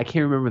forgot about. I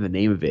can't remember the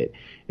name of it.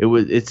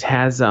 It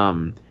has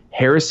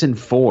Harrison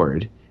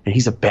Ford, and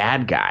he's a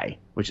bad guy,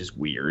 which is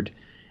weird,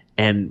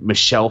 and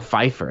Michelle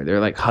Pfeiffer. They're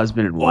like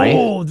husband and wife.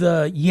 Oh,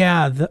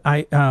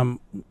 and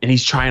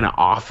he's trying to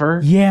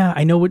offer. Yeah,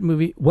 I know what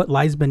movie. What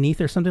Lies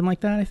Beneath or something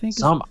like that. I think.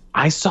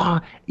 I saw.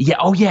 Yeah.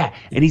 Oh yeah.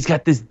 And he's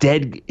got this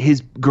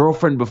his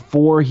girlfriend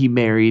before he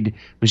married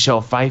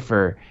Michelle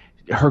Pfeiffer.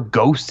 Her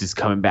ghost is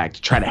coming back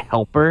to try to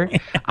help her.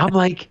 I'm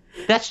like,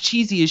 that's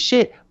cheesy as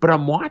shit, but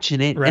I'm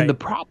watching it, and the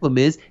problem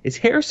is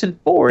Harrison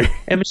Ford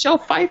and Michelle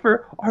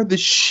Pfeiffer are the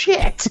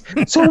shit.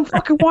 So I'm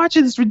fucking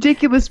watching this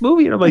ridiculous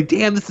movie, and I'm like,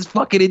 damn, this is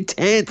fucking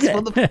intense.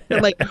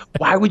 Like,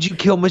 why would you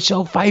kill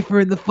Michelle Pfeiffer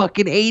in the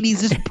fucking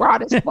 80s? This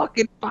brought us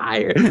fucking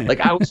fire.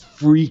 Like, I was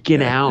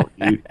freaking out,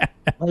 dude.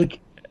 Like,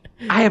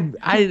 I have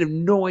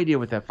no idea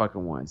what that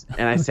fucking was,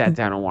 and I sat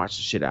down and watched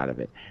the shit out of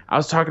it. I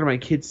was talking to my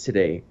kids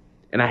today,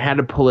 and I had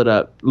to pull it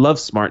up. Love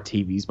smart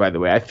TVs, by the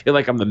way. I feel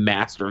like I'm the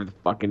master of the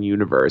fucking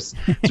universe.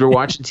 So we're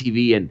watching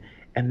TV,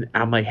 and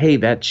I'm like, hey,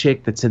 that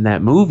chick that's in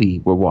that movie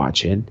we're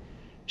watching,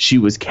 she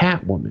was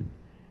Catwoman.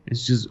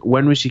 It's just,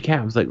 when was she Cat?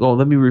 I was like, oh,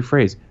 let me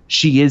rephrase.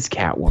 She is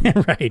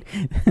Catwoman. Right.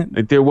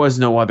 Like, there was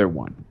no other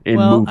one in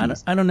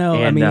movies. I don't know.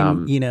 And, I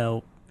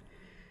mean,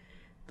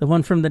 the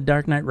one from The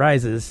Dark Knight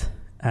Rises,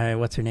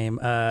 what's her name?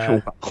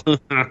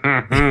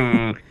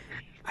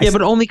 Yeah,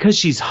 but only because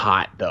she's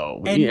hot,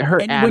 though. Her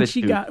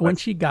attitude. When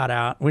she got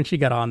on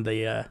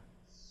the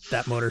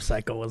that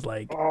motorcycle was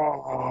like,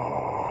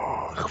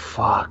 oh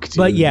fuck, dude.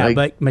 But yeah,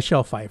 but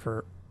Michelle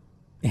Pfeiffer,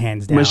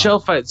 hands down. Michelle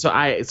Pfeiffer. So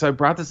I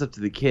brought this up to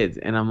the kids,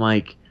 and I'm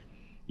like,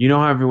 you know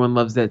how everyone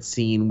loves that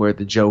scene where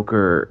the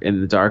Joker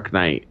in The Dark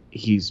Knight,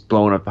 he's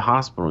blowing up the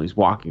hospital and he's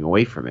walking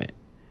away from it,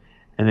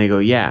 And they go,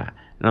 yeah.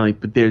 And I'm like,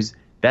 but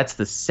that's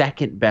the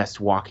second best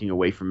walking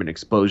away from an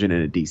explosion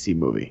in a DC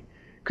movie.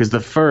 Because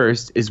the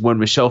first is when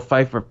Michelle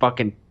Pfeiffer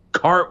fucking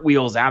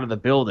cartwheels out of the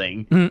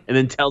building and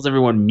then tells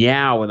everyone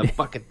meow when the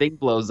fucking thing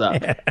blows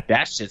up.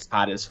 That shit's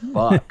hot as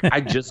fuck. I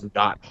just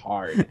got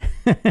hard.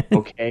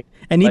 Okay?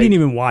 And he didn't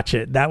even watch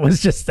it.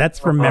 That's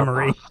from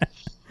memory.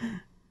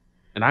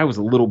 And I was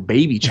a little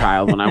baby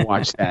child when I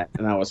watched that,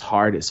 and I was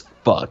hard as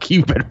fuck.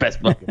 You better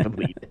best fucking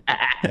believe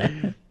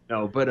that.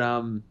 No, but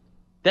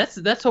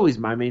that's always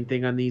my main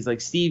thing on these. Like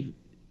Steve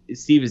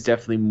is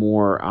definitely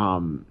more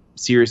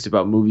serious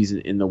about movies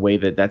in the way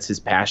that's his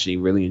passion. He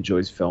really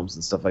enjoys films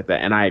and stuff like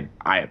that, and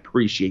I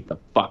appreciate the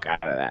fuck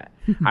out of that.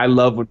 I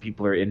love when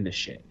people are into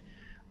shit.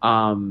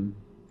 And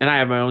I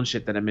have my own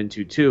shit that I'm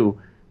into too,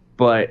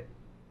 but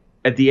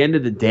at the end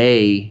of the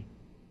day,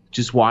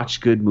 just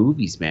watch good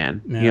movies,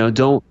 man. Yeah. You know,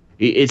 don't.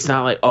 It's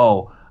not like,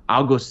 oh,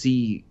 I'll go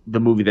see the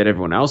movie that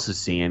everyone else is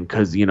seeing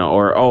because, you know,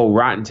 or, oh,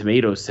 Rotten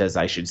Tomatoes says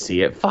I should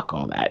see it. Fuck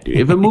all that, dude.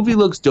 If a movie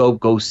looks dope,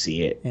 go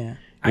see it. Yeah.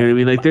 You know what I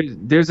mean? Like,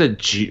 there's a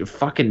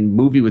fucking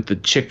movie with the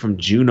chick from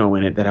Juno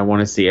in it that I want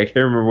to see. I can't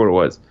remember what it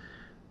was,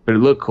 but it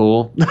looked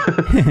cool.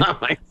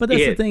 But that's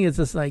the thing. It's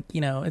just like,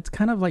 you know, it's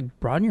kind of like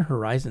broaden your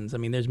horizons. I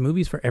mean, there's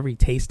movies for every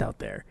taste out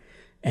there.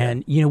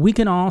 And, you know, we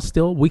can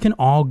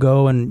all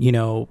go and, you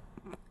know,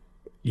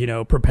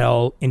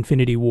 propel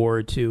Infinity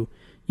War to,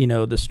 you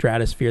know, the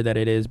stratosphere that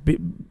it is,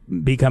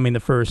 becoming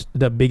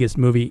the biggest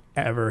movie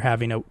ever,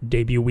 having a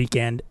debut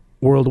weekend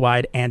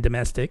worldwide and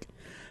domestic.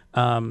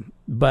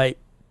 But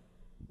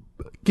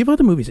give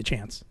other movies a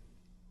chance.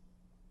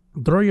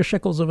 Throw your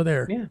shekels over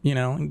there. Yeah.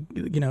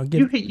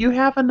 You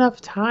have enough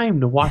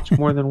time to watch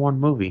more than one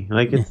movie.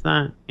 Like, it's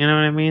not, you know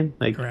what I mean?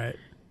 Like, right.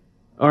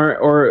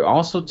 Or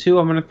also too,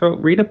 I'm gonna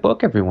read a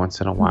book every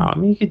once in a while. I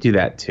mean, you could do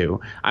that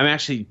too. I'm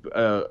actually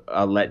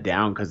let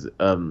down because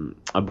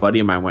a buddy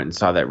of mine went and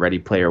saw that Ready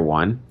Player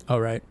One. Oh,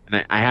 right.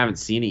 And I haven't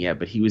seen it yet,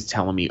 but he was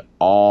telling me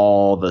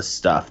all the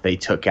stuff they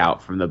took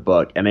out from the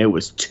book, and it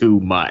was too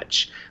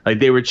much. Like,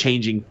 they were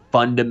changing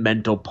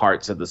fundamental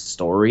parts of the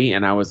story,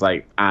 and I was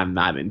like, I'm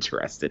not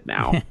interested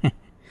now.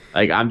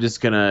 Like, I'm just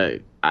gonna.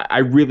 I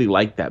really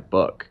like that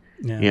book,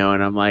 you know,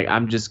 and I'm like,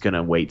 I'm just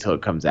gonna wait till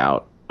it comes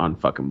out on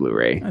fucking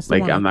Blu-ray.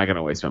 I'm not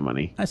gonna waste my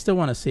money. I still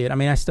want to see it. I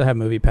mean, I still have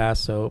Movie Pass,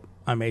 so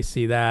I may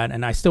see that.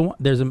 And I still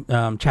there's a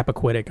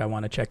Chappaquiddick I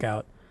want to check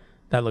out.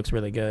 That looks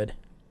really good.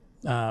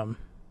 That's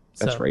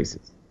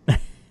racist.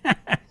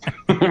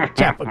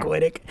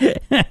 Chappaquiddick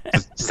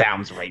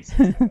sounds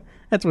racist.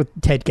 That's with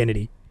Ted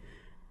Kennedy.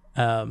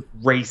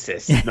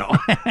 Racist. No.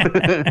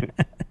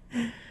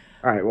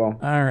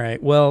 All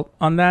right. Well,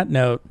 on that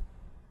note,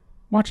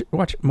 watch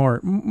more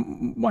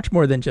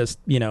than just,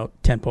 you know,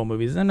 tentpole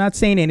movies. I'm not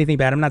saying anything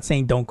bad. I'm not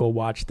saying don't go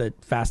watch the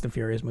Fast and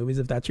Furious movies.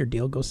 If that's your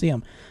deal, go see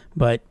them.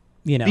 But,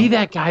 you know, be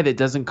that guy that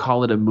doesn't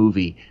call it a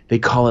movie. They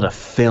call it a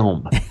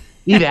film.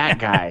 Be that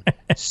guy.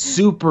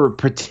 Super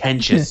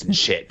pretentious and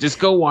shit. Just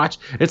go watch.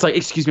 It's like,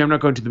 excuse me, I'm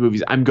not going to the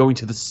movies. I'm going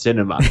to the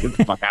cinema. Get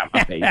the fuck out of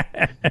my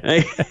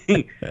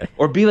face.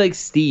 Or be like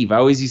Steve. I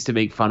always used to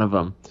make fun of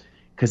him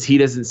because he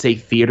doesn't say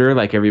theater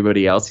like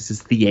everybody else. He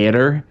says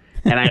theater.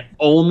 And I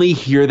only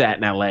hear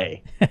that in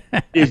LA.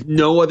 There's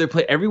no other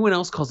place. Everyone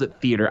else calls it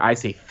theater. I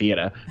say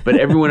theater, but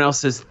everyone else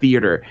says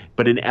theater.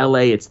 But in LA,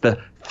 it's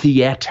the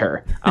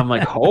theater. I'm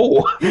like,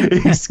 oh,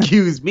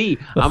 excuse me.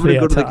 I'm going to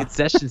go to the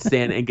concession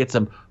stand and get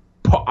some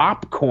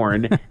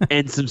popcorn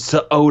and some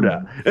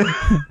soda.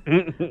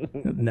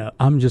 No,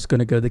 I'm just going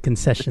to go to the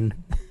concession.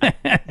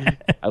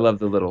 I love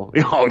the little,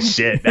 oh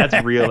shit,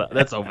 that's real.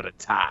 That's over the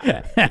top.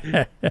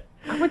 I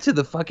went to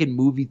the fucking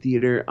movie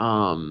theater.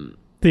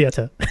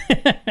 Theater.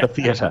 The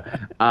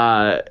theater.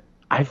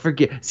 I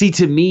forget. See,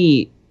 to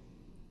me,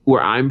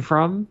 where I'm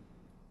from,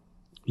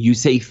 you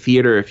say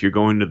theater if you're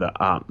going to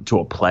the to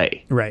a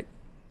play. Right.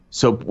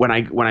 So when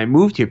I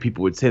moved here,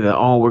 people would say that,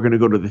 oh, we're going to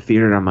go to the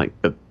theater, and I'm like,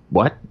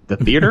 what? The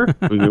theater?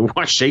 We're going to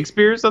watch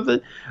Shakespeare or something?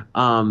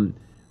 But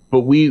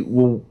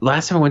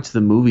last time I went to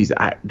the movies,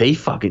 they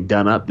fucking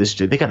done up this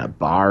shit. They got a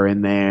bar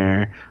in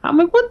there. I'm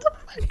like, what the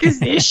fuck is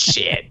this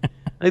shit?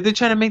 Like, they're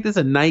trying to make this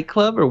a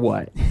nightclub or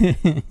what?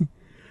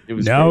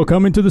 Now crazy.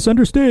 Coming to the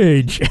center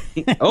stage.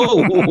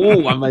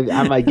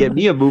 I might get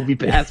me a movie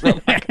pass. All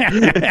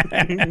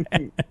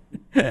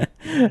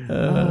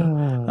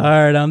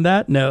right. On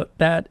that note,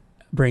 that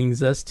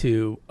brings us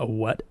to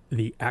what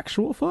the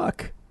actual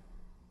fuck.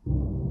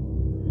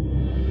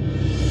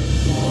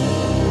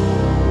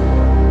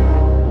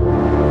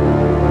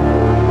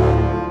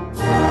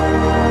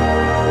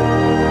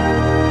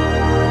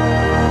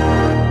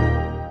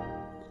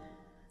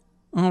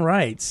 All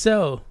right.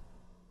 So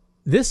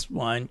this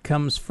one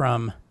comes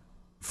from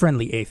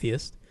Friendly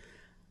Atheist.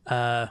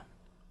 Are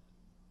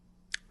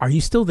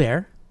you still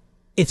there?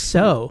 If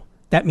so,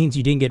 that means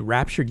you didn't get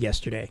raptured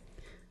yesterday.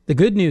 The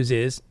good news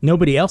is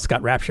nobody else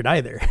got raptured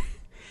either.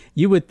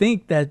 You would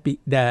think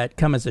that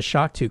come as a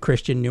shock to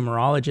Christian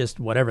numerologist,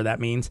 whatever that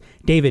means,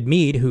 David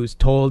Mead, who's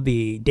told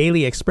the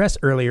Daily Express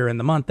earlier in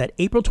the month that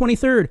April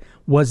 23rd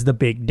was the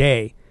big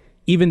day,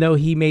 even though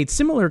he made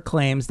similar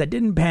claims that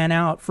didn't pan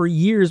out for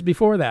years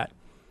before that.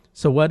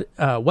 So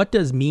what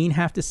does Mean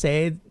have to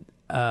say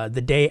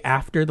the day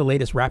after the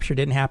latest rapture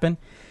didn't happen?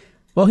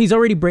 Well, he's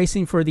already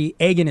bracing for the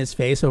egg in his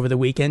face over the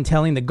weekend,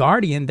 telling The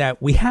Guardian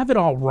that we have it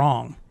all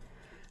wrong.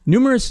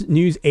 Numerous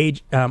news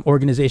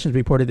organizations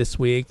reported this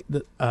week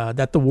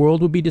that the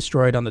world would be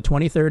destroyed on the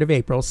 23rd of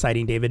April,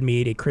 citing David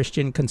Mead, a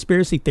Christian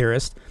conspiracy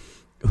theorist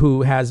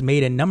who has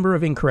made a number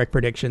of incorrect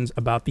predictions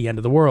about the end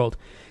of the world.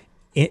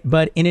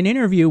 But in an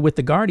interview with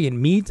The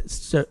Guardian, Mead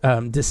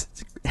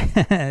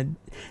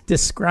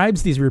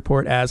describes these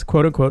reports as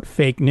quote-unquote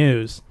fake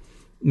news.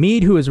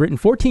 Mead, who has written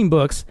 14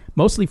 books,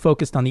 mostly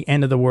focused on the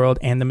end of the world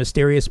and the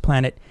mysterious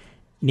planet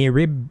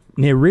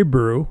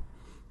Nibiru,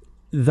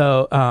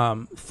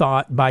 though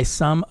thought by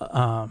some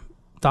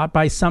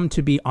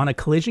to be on a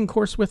collision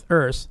course with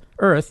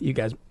Earth, you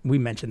guys, we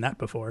mentioned that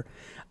before,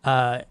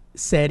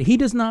 said he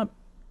does not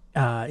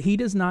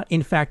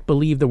in fact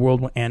believe the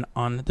world will end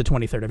on the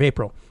 23rd of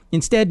April.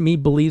 Instead,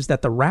 Mead believes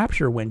that the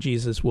rapture, when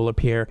Jesus will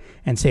appear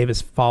and save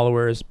his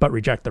followers but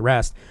reject the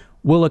rest,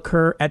 will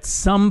occur at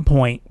some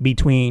point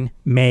between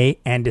May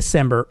and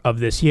December of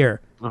this year.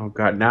 Oh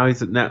God! Now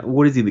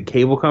what is he? The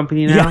cable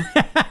company now?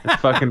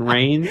 It's fucking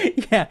rain.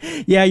 Yeah.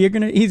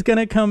 He's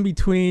gonna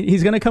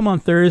come on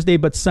Thursday,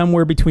 but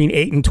somewhere between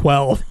 8 and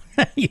 12.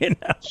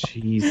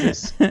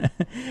 Jesus.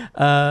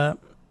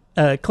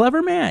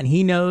 Clever man.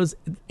 He knows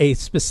a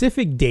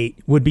specific date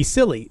would be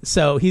silly,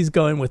 so he's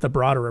going with a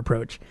broader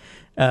approach.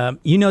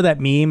 You know that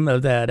meme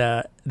of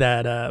that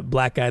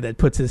black guy that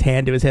puts his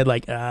hand to his head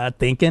like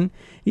thinking?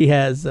 He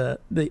has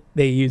they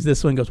use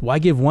this one, goes, why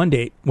give one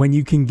date when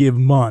you can give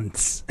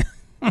months?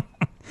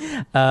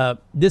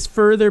 This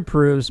further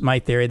proves my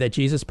theory that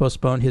Jesus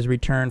postponed his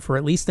return for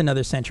at least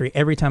another century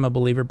every time a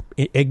believer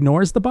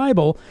ignores the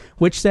Bible,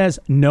 which says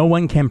no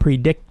one can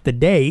predict the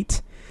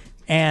date,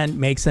 and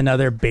makes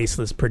another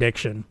baseless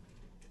prediction.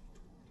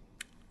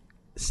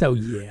 So,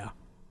 yeah.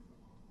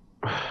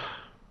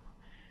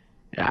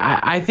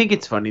 I think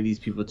it's funny, these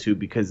people, too,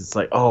 because it's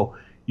like, oh,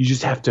 you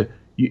just have to...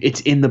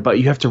 It's in the Bible.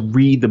 You have to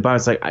read the Bible.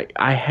 It's like,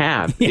 I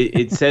have.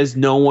 It says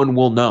no one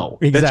will know.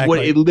 Exactly. That's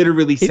what it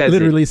literally says. It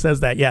literally says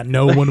that. Yeah,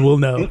 no one will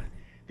know.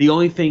 The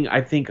only thing I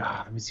think...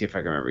 let me see if I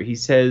can remember. He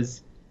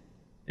says...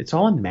 It's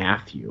all in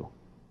Matthew.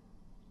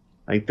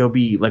 Like, there'll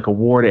be like a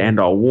war to end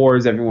all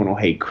wars. Everyone will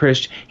hate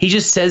Christian. He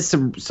just says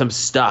some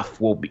stuff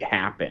will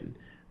happen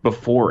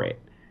before it.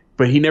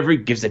 But he never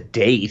gives a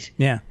date.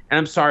 Yeah. And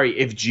I'm sorry,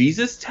 if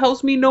Jesus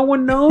tells me no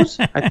one knows,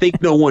 I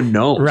think no one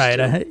knows.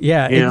 Right.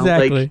 Yeah,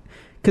 exactly.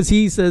 Because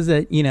he says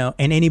that,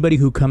 and anybody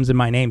who comes in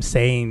my name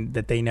saying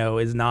that they know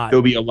is not.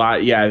 There'll be a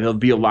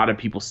lot of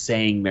people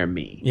saying they're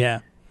me. Yeah.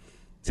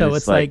 So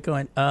it's like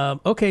going,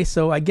 okay,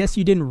 so I guess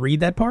you didn't read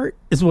that part,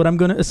 is what I'm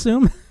going to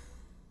assume.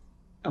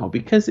 No,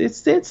 because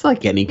it's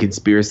like any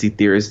conspiracy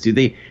theorist do.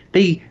 They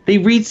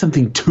read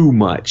something too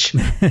much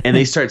and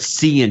they start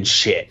seeing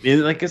shit.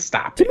 And like,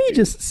 stop. To me,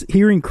 just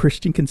hearing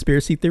Christian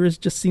conspiracy theorists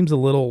just seems a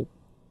little...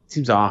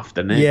 Seems off,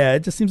 doesn't it? Yeah, it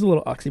just seems a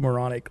little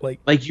oxymoronic.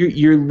 Like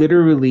you're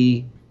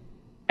literally,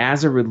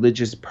 as a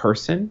religious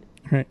person,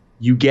 right,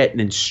 you get an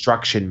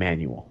instruction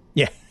manual.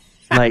 Yeah.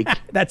 Like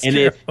that's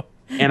true.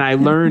 And I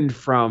learned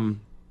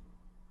from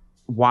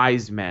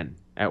wise men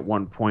at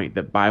one point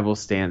that Bible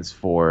stands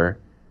for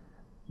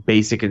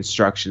basic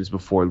instructions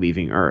before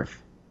leaving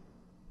Earth.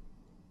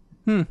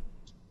 And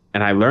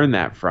I learned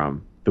that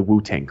from the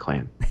Wu-Tang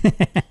Clan.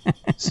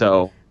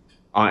 So,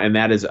 and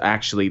that is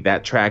actually,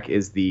 that track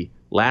is the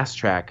last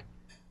track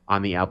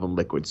on the album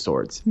Liquid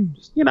Swords.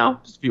 Just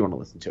if you want to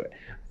listen to it.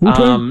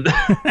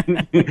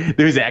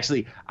 There's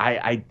actually,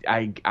 I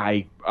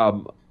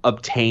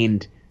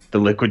obtained the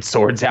Liquid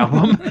Swords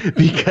album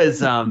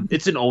because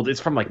it's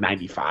from like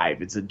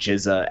 95. It's a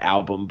Jizza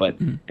album, but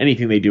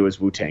anything they do is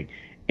Wu-Tang.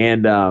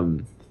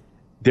 And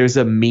there's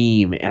a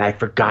meme, and I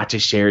forgot to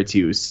share it to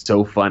you. It was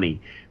so funny.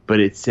 But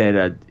it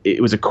said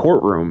it was a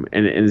courtroom,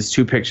 and there's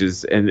two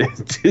pictures, and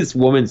this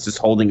woman's just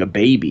holding a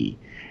baby.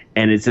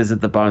 And it says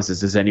at the bottom,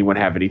 says, does anyone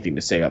have anything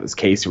to say on this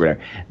case or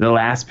whatever? And the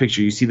last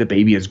picture, you see the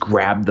baby has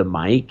grabbed the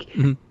mic,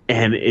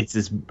 and it's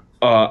this,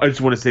 I just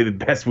want to say the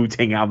best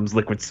Wu-Tang album's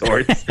Liquid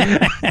Swords.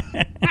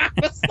 I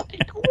was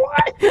like,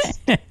 what?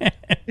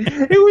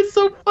 It was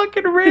so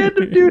fucking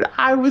random, dude.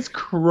 I was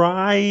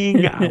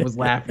crying. I was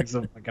laughing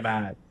so fucking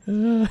hard.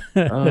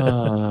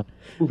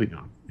 Moving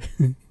on.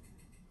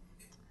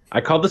 I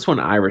call this one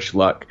Irish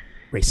Luck.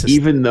 Racist.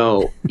 Even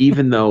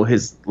though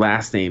his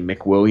last name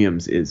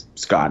McWilliams is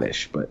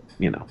Scottish, but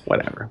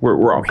whatever.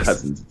 We're all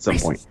cousins at some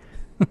point.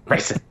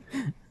 Racist.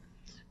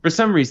 For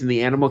some reason,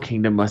 the animal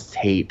kingdom must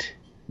hate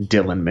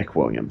Dylan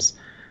McWilliams.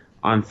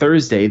 On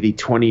Thursday, the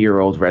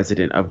 20-year-old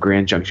resident of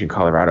Grand Junction,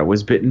 Colorado,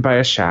 was bitten by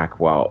a shark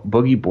while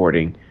boogie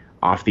boarding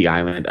off the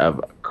island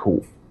of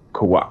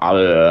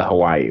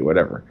Hawaii,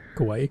 whatever.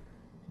 Kauai?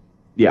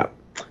 Yeah.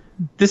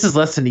 This is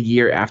less than a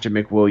year after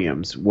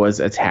McWilliams was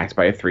attacked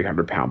by a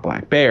 300-pound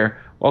black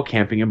bear while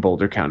camping in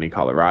Boulder County,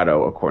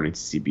 Colorado, according to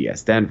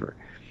CBS Denver.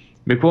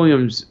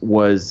 McWilliams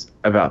was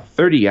about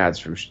 30 yards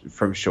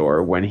from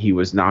shore when he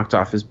was knocked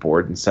off his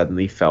board and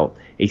suddenly felt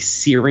a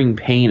searing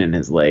pain in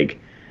his leg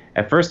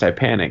At first I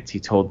panicked, he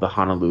told the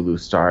Honolulu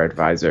Star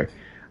advisor.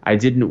 I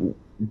didn't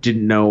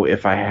know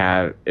if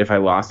I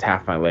lost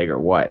half my leg or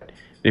what.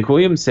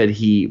 McWilliams said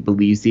he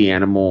believes the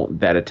animal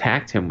that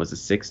attacked him was a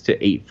 6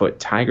 to 8 foot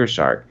tiger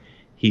shark.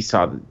 He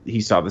saw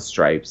the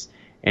stripes,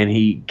 and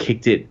he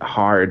kicked it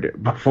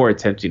hard before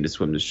attempting to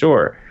swim to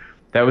shore.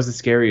 That was the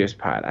scariest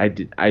part. I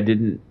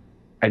didn't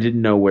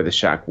know where the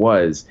shark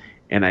was,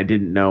 and I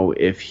didn't know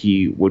if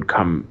he would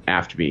come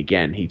after me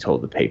again, he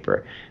told the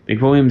paper.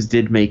 McWilliams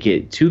did make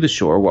it to the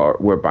shore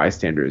where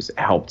bystanders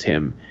helped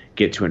him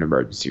get to an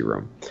emergency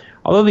room.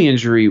 Although the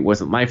injury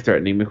wasn't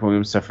life-threatening,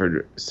 McWilliams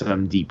suffered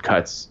some deep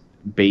cuts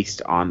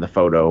based on the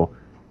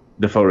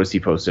photos he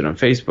posted on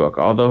Facebook.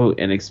 Although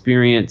an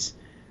experience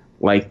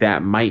like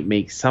that might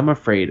make some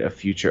afraid of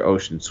future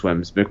ocean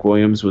swims,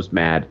 McWilliams was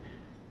mad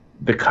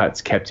the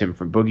cuts kept him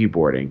from boogie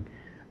boarding.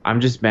 I'm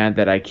just mad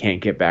that I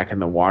can't get back in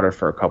the water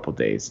for a couple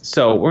days.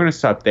 So we're going to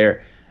stop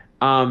there.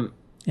 And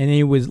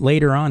he was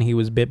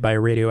bit by a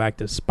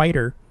radioactive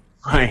spider.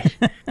 Right.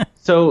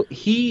 So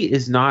he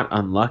is not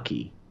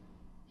unlucky.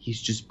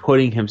 He's just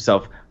putting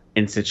himself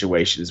in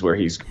situations where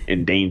he's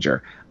in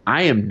danger.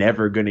 I am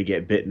never going to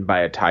get bitten by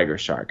a tiger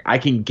shark. I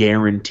can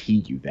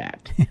guarantee you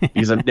that,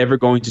 because I'm never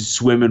going to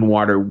swim in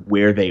water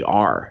where they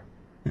are.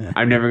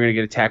 I'm never going to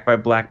get attacked by a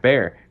black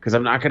bear, because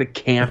I'm not going to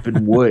camp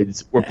in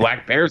woods where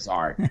black bears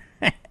are.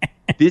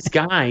 This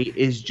guy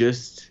is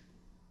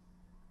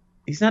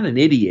he's not an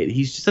idiot.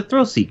 He's just a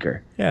thrill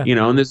seeker. Yeah.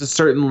 And there's a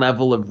certain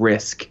level of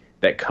risk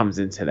that comes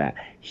into that.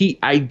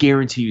 I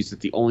guarantee you that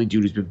the only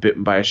dude who's been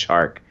bitten by a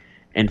shark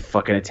and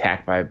fucking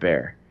attacked by a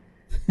bear.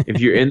 If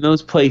you're in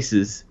those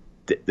places,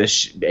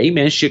 hey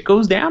man, shit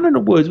goes down in the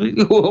woods.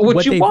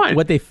 What you want?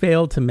 What they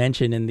failed to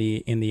mention in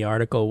the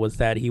article was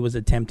that he was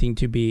attempting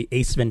to be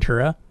Ace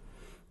Ventura,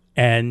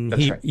 and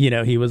That's right.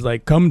 He was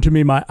like, "Come to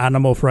me, my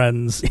animal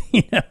friends."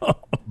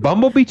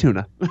 Bumblebee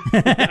tuna.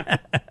 God,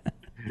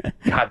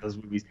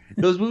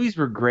 those movies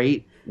were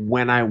great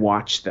when I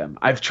watched them.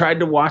 I've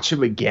tried to watch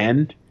them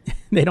again.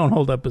 They don't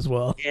hold up as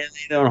well. Yeah,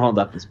 they don't hold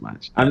up as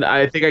much.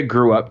 I think I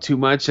grew up too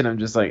much, and I'm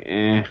just like,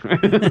 eh.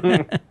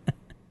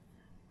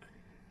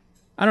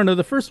 I don't know.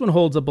 The first one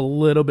holds up a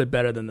little bit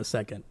better than the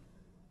second.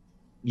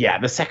 Yeah,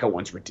 the second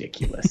one's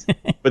ridiculous,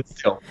 but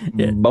still,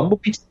 Yeah.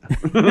 Bumblebee.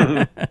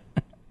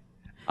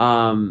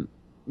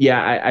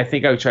 I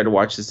think I tried to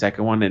watch the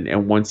second one,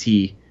 and once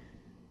he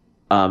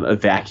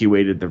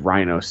evacuated the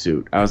rhino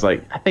suit, I was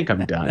like, I think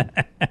I'm done.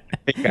 I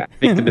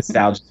think the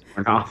nostalgia's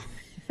worn off.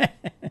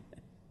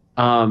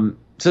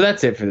 So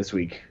that's it for this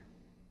week,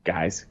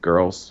 guys,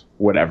 girls,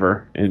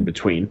 whatever in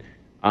between.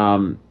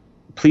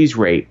 Please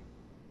rate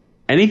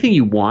anything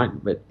you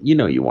want, but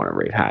you want to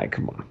rate high.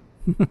 Come on.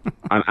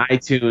 On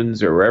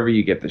iTunes or wherever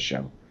you get the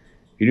show.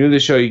 If you're new to the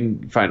show, you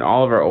can find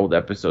all of our old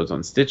episodes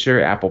on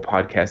Stitcher, Apple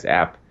Podcast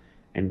app,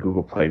 and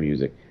Google Play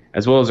Music,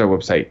 as well as our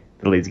website,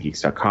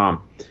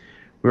 thelazygeeks.com.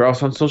 We're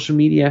also on social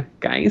media,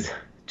 guys.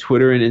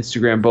 Twitter and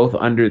Instagram, both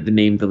under the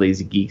name The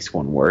Lazy Geeks,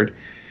 one word.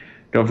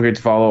 Don't forget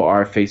to follow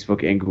our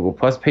Facebook and Google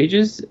Plus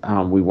pages.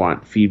 We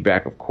want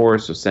feedback, of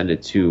course, so send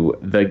it to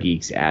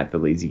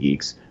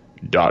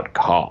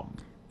thegeeks@thelazygeeks.com.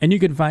 And you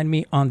can find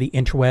me on the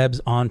interwebs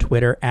on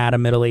Twitter at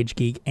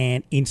 @middleagegeek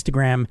and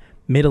Instagram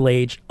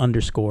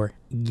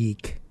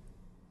middleage_geek.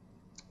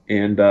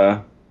 And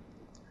I'm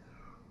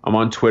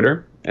on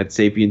Twitter at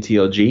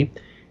SapienTLG.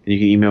 And you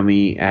can email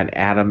me at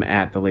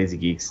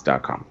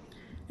adam@thelazygeeks.com.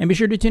 And be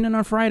sure to tune in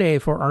on Friday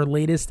for our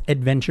latest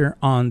adventure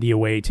on the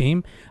away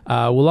team.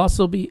 We'll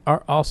also be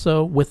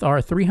also with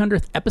our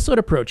 300th episode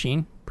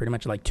approaching, pretty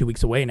much like 2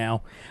 weeks away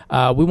now.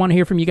 We want to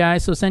hear from you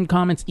guys, so send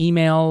comments,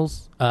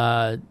 emails,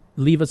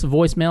 leave us a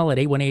voicemail at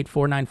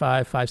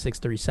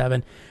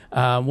 818-495-5637.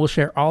 We'll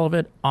share all of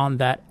it on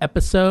that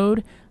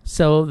episode.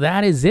 So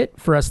that is it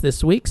for us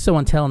this week. So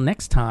until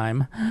next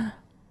time,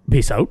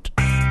 peace out.